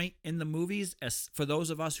your point, in the movies, as for those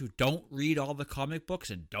of us who don't read all the comic books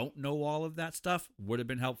and don't know all of that stuff, would have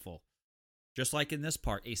been helpful. Just like in this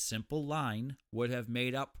part, a simple line would have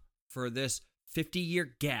made up for this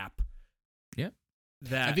 50-year gap. Yep.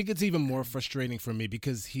 That I think it's even more frustrating for me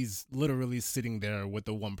because he's literally sitting there with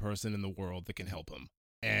the one person in the world that can help him.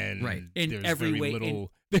 And right. In every way,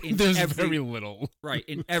 very little. Right,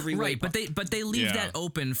 in every way. Right, but they leave that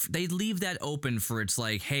open. They leave that open for it's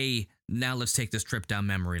like, hey, now let's take this trip down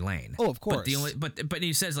memory lane. Oh, of course. But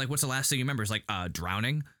he says, like, what's the last thing you remember? It's like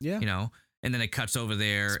drowning. Yeah. You know, and then it cuts over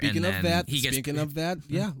there. Speaking of that,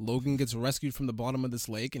 yeah, Logan gets rescued from the bottom of this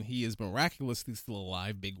lake, and he is miraculously still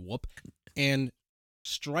alive. Big whoop. And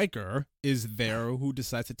Stryker is there, who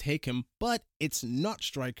decides to take him, but it's not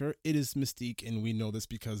Stryker, it is Mystique, and we know this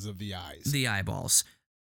because of the eyes. The eyeballs.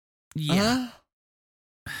 Yeah.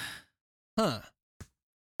 Huh.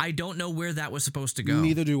 I don't know where that was supposed to go.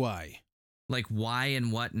 Neither do I. Like, why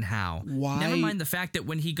and what and how. Why? Never mind the fact that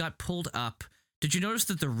when he got pulled up, did you notice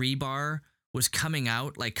that the rebar was coming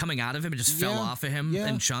out of him? It just fell off of him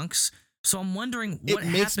in chunks. So I'm wondering what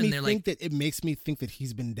happened there. It makes me think that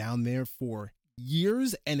he's been down there for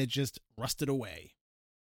years and it just rusted away.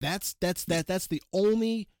 That's the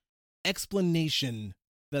only explanation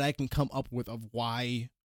that I can come up with of why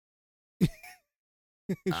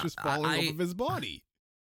it's just falling off of his body.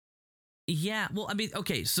 Yeah, well, I mean,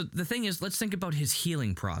 okay, so the thing is, let's think about his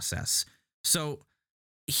healing process. So,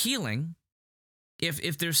 healing,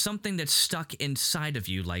 if there's something that's stuck inside of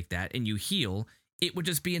you like that and you heal, it would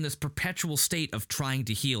just be in this perpetual state of trying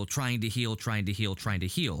to heal.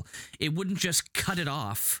 It wouldn't just cut it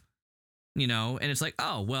off, you know, and it's like,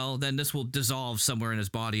 oh, well, then this will dissolve somewhere in his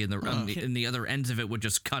body and the other ends of it would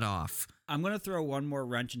just cut off. I'm going to throw one more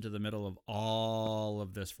wrench into the middle of all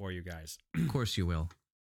of this for you guys. Of course you will.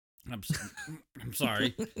 I'm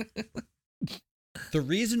sorry. The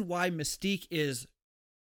reason why Mystique is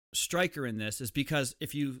Stryker in this is because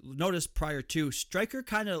if you notice prior to, Stryker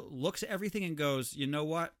kind of looks at everything and goes, you know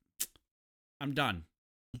what? I'm done.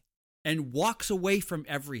 And walks away from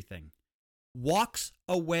everything. Wants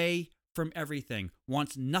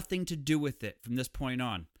nothing to do with it from this point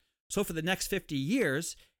on. So for the next 50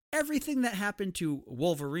 years, everything that happened to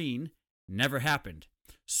Wolverine never happened.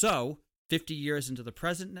 So 50 years into the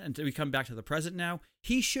present, until we come back to the present now,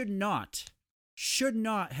 he should not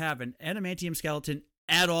have an adamantium skeleton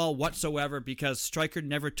at all whatsoever because Stryker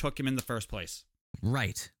never took him in the first place.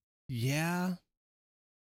 Right. Yeah.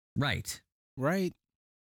 Right. But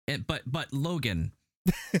Logan.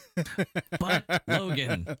 But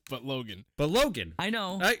Logan. I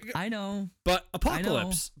know. But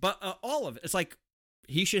Apocalypse. But all of it. It's like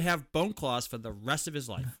he should have bone claws for the rest of his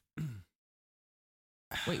life.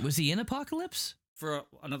 Wait, was he in Apocalypse? For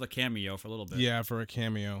another cameo for a little bit. Yeah, for a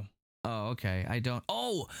cameo. Oh, okay. I don't.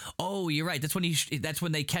 Oh, you're right. That's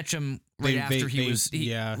when they catch him after.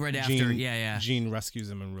 Jean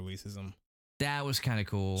rescues him and releases him. That was kind of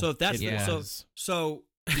cool. So if that's so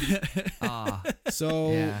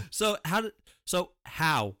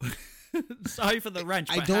how? Sorry for the wrench.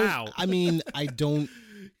 How? I don't.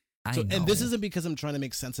 And this isn't because I'm trying to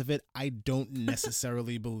make sense of it. I don't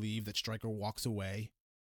necessarily believe that Stryker walks away.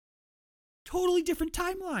 Totally different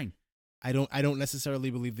timeline. I don't necessarily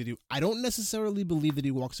believe that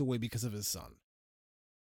he walks away because of his son.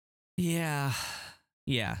 Yeah,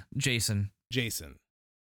 Jason.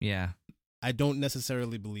 Yeah. I don't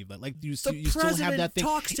necessarily believe that. Like you still have that thing.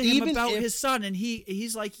 Talks to him about his son, and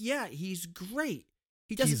he's like, yeah, he's great.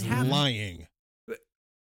 He doesn't have lying.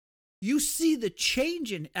 You see the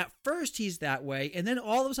change at first he's that way, and then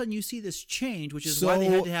all of a sudden you see this change, which is why they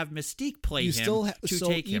had to have Mystique play him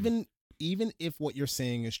take him. Even if what you're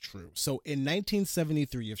saying is true. So in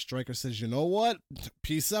 1973, if Stryker says, you know what?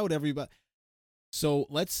 Peace out, everybody. So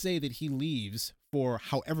let's say that he leaves for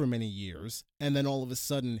however many years, and then all of a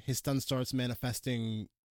sudden his son starts manifesting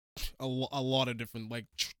a lot of different like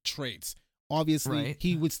traits. Obviously,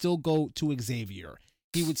 he would still go to Xavier.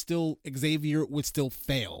 Xavier would still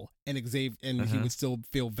fail, and he would still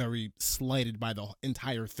feel very slighted by the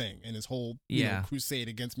entire thing, and his whole crusade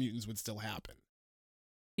against mutants would still happen.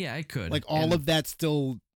 Yeah, it could. Like all of that's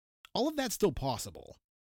still possible.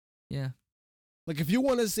 Yeah. Like if you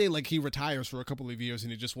want to say like he retires for a couple of years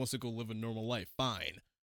and he just wants to go live a normal life, fine.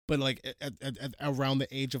 But like at around the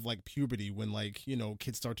age of like puberty, when like, you know,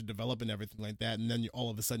 kids start to develop and everything like that, and then all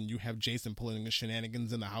of a sudden you have Jason pulling the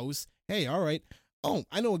shenanigans in the house. Hey, all right. Oh,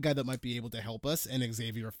 I know a guy that might be able to help us, and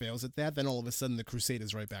Xavier fails at that. Then all of a sudden the crusade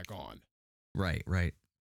is right back on. Right.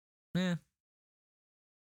 Yeah.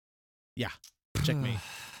 Yeah. Check me.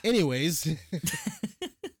 Anyways.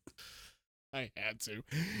 I had to.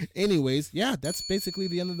 Anyways, yeah, that's basically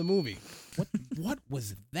the end of the movie. What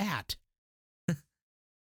was that?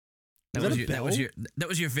 That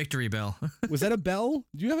was your victory bell. Was that a bell?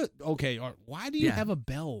 Do you have a okay? Why do you have a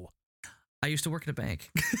bell? I used to work at a bank.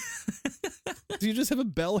 Do you just have a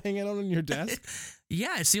bell hanging out on your desk?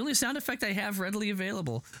 Yeah, it's the only sound effect I have readily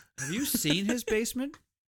available. Have you seen his basement?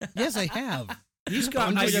 Yes, I have. He's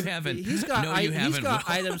got items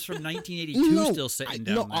from 1982 still sitting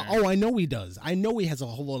down there. Oh, I know he does. I know he has a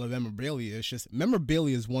whole lot of memorabilia. It's just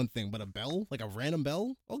memorabilia is one thing, but a bell, like a random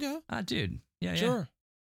bell, okay. Dude, yeah, sure.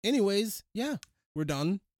 Anyways, yeah, we're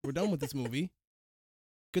done. We're done with this movie.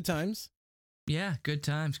 Good times. Yeah, good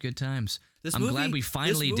times. I'm glad we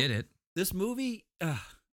finally did it. This movie,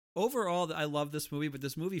 overall, I love this movie, but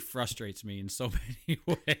this movie frustrates me in so many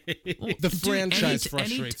ways. The franchise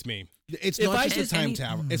frustrates me. It's not just the time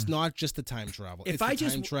travel. It's not just the time travel. It's the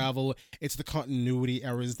time travel. It's the continuity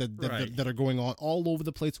errors that are going on all over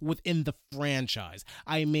the place within the franchise.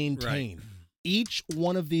 I maintain each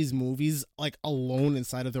one of these movies, like alone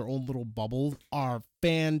inside of their own little bubble, are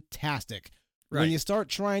fantastic. Right. When you start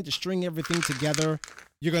trying to string everything together,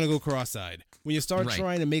 you're going to go cross-eyed. When you start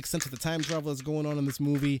trying to make sense of the time travel that's going on in this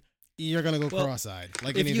movie, you're going to go cross-eyed,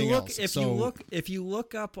 like anything else. If you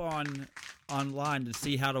look up online to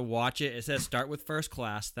see how to watch it, it says start with First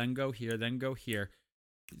Class, then go here, then go here.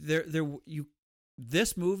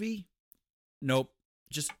 This movie, nope.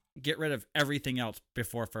 Just get rid of everything else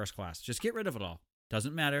before First Class. Just get rid of it all.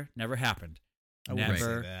 Doesn't matter. Never happened. I wouldn't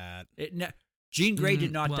say that. Jean Grey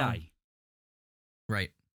did not die.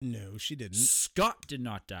 Right. No, she didn't. Scott did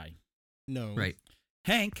not die. No. Right.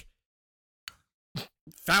 Hank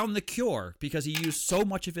found the cure because he used so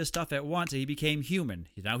much of his stuff at once that he became human.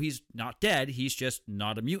 Now he's not dead. He's just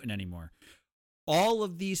not a mutant anymore. All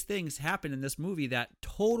of these things happen in this movie that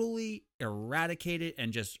totally eradicated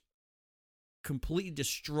and just completely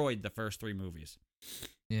destroyed the first three movies.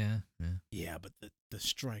 Yeah. Yeah, but the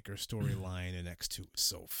Stryker storyline in X2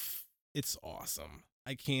 is it's awesome.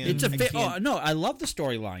 I love the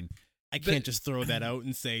storyline. I can't just throw that out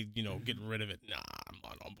and say, get rid of it. Nah, I'm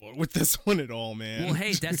not on board with this one at all, man. Well,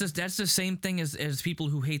 hey, that's the same thing as people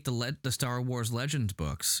who hate the Star Wars Legends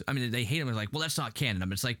books. I mean, they hate them. They're like, well, that's not canon. I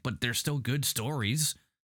mean, it's like, but they're still good stories,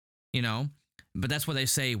 But that's why they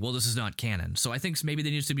say, well, this is not canon. So I think maybe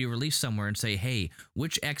there needs to be released somewhere and say, hey,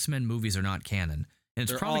 which X-Men movies are not canon? And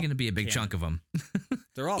it's probably going to be a big chunk of them.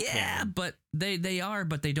 They're all canon. But they are,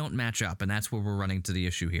 but they don't match up, and that's where we're running to the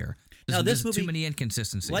issue here. There's too many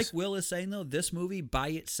inconsistencies. Like Will is saying, though, this movie by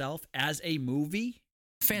itself as a movie,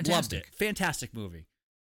 fantastic, loved it. Fantastic movie,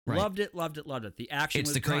 right. Loved it. The action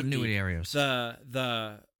was the great. Continuity areas.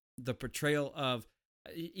 The portrayal of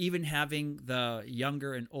even having the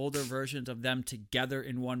younger and older versions of them together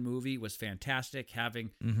in one movie was fantastic.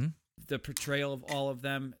 Having the portrayal of all of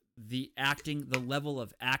them, the acting, the level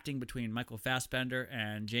of acting between Michael Fassbender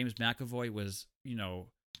and James McAvoy was,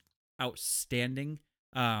 outstanding.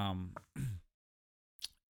 I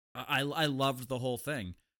loved the whole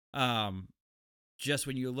thing. Just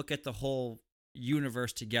when you look at the whole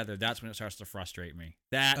universe together, that's when it starts to frustrate me.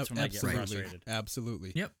 That's when I get frustrated.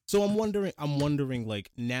 Absolutely. Yep. So I'm wondering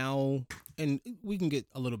like now, and we can get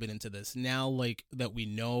a little bit into this now, like that we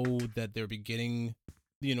know that they're beginning,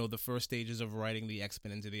 the first stages of writing the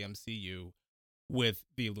X-Men into the MCU with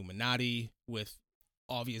the Illuminati, with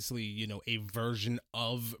obviously, a version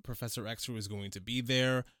of Professor X who is going to be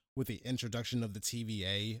there, with the introduction of the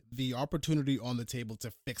TVA. The opportunity on the table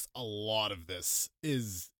to fix a lot of this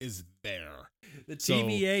is there. The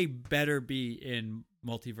TVA better be in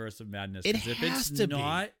Multiverse of Madness. It has to be.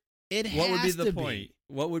 What would be the point?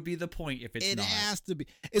 What would be the point if it's not? It has to be.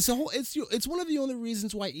 It's one of the only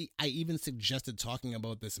reasons why I even suggested talking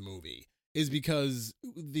about this movie. is because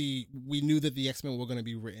we knew that the X-Men were going to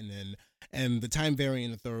be written in, and the Time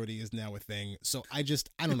Variant Authority is now a thing. So I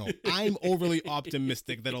don't know. I'm overly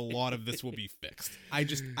optimistic that a lot of this will be fixed. I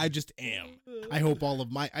just am. I hope all of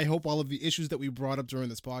the issues that we brought up during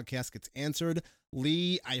this podcast gets answered.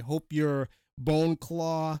 Lee, I hope your Bone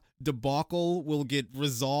Claw debacle will get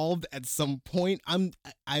resolved at some point. I'm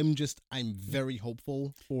very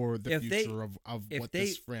hopeful for the future of what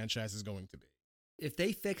this franchise is going to be. If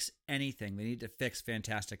they fix anything, they need to fix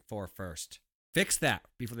Fantastic Four first. Fix that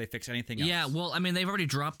before they fix anything else. Yeah, well, I mean, they've already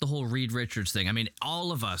dropped the whole Reed Richards thing. I mean,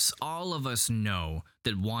 all of us know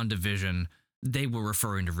that WandaVision, they were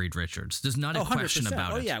referring to Reed Richards. There's not a question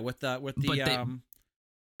about it. Oh yeah, with the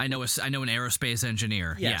I know an aerospace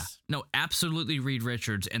engineer. Yes. Yeah. No, absolutely Reed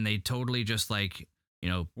Richards, and they totally just went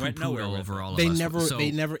nowhere over all of us.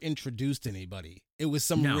 They never introduced anybody. It was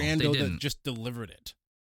some rando that just delivered it.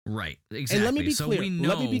 Right, exactly. And let me be clear.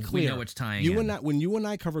 We know it's tying in. When you and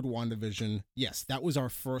I covered WandaVision, yes, that was our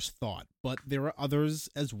first thought. But there are others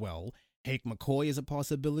as well. Hank McCoy is a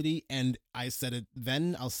possibility, and I said it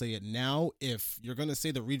then, I'll say it now. If you're going to say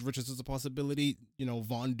that Reed Richards is a possibility,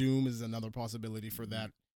 Von Doom is another possibility for that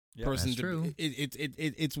person. That's true.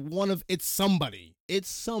 It's somebody. It's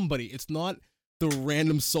somebody. It's not the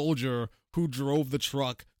random soldier who drove the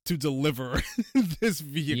truck to deliver this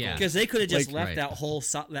vehicle. Yeah, because they could have just left that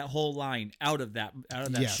whole line out of that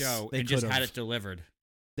show and just had it delivered.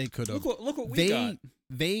 They could have. Look what we got.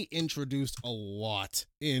 They introduced a lot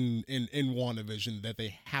in WandaVision that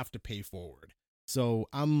they have to pay forward. So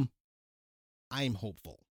I'm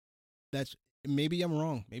hopeful. Maybe I'm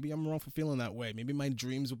wrong. Maybe I'm wrong for feeling that way. Maybe my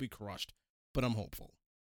dreams will be crushed, but I'm hopeful.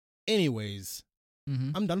 Anyways,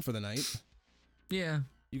 I'm done for the night. Yeah.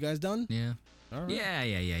 You guys done? Yeah. All right.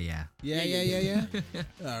 Yeah.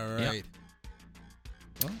 All right.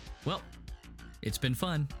 Well, it's been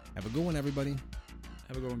fun. Have a good one, everybody.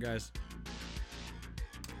 Have a good one, guys.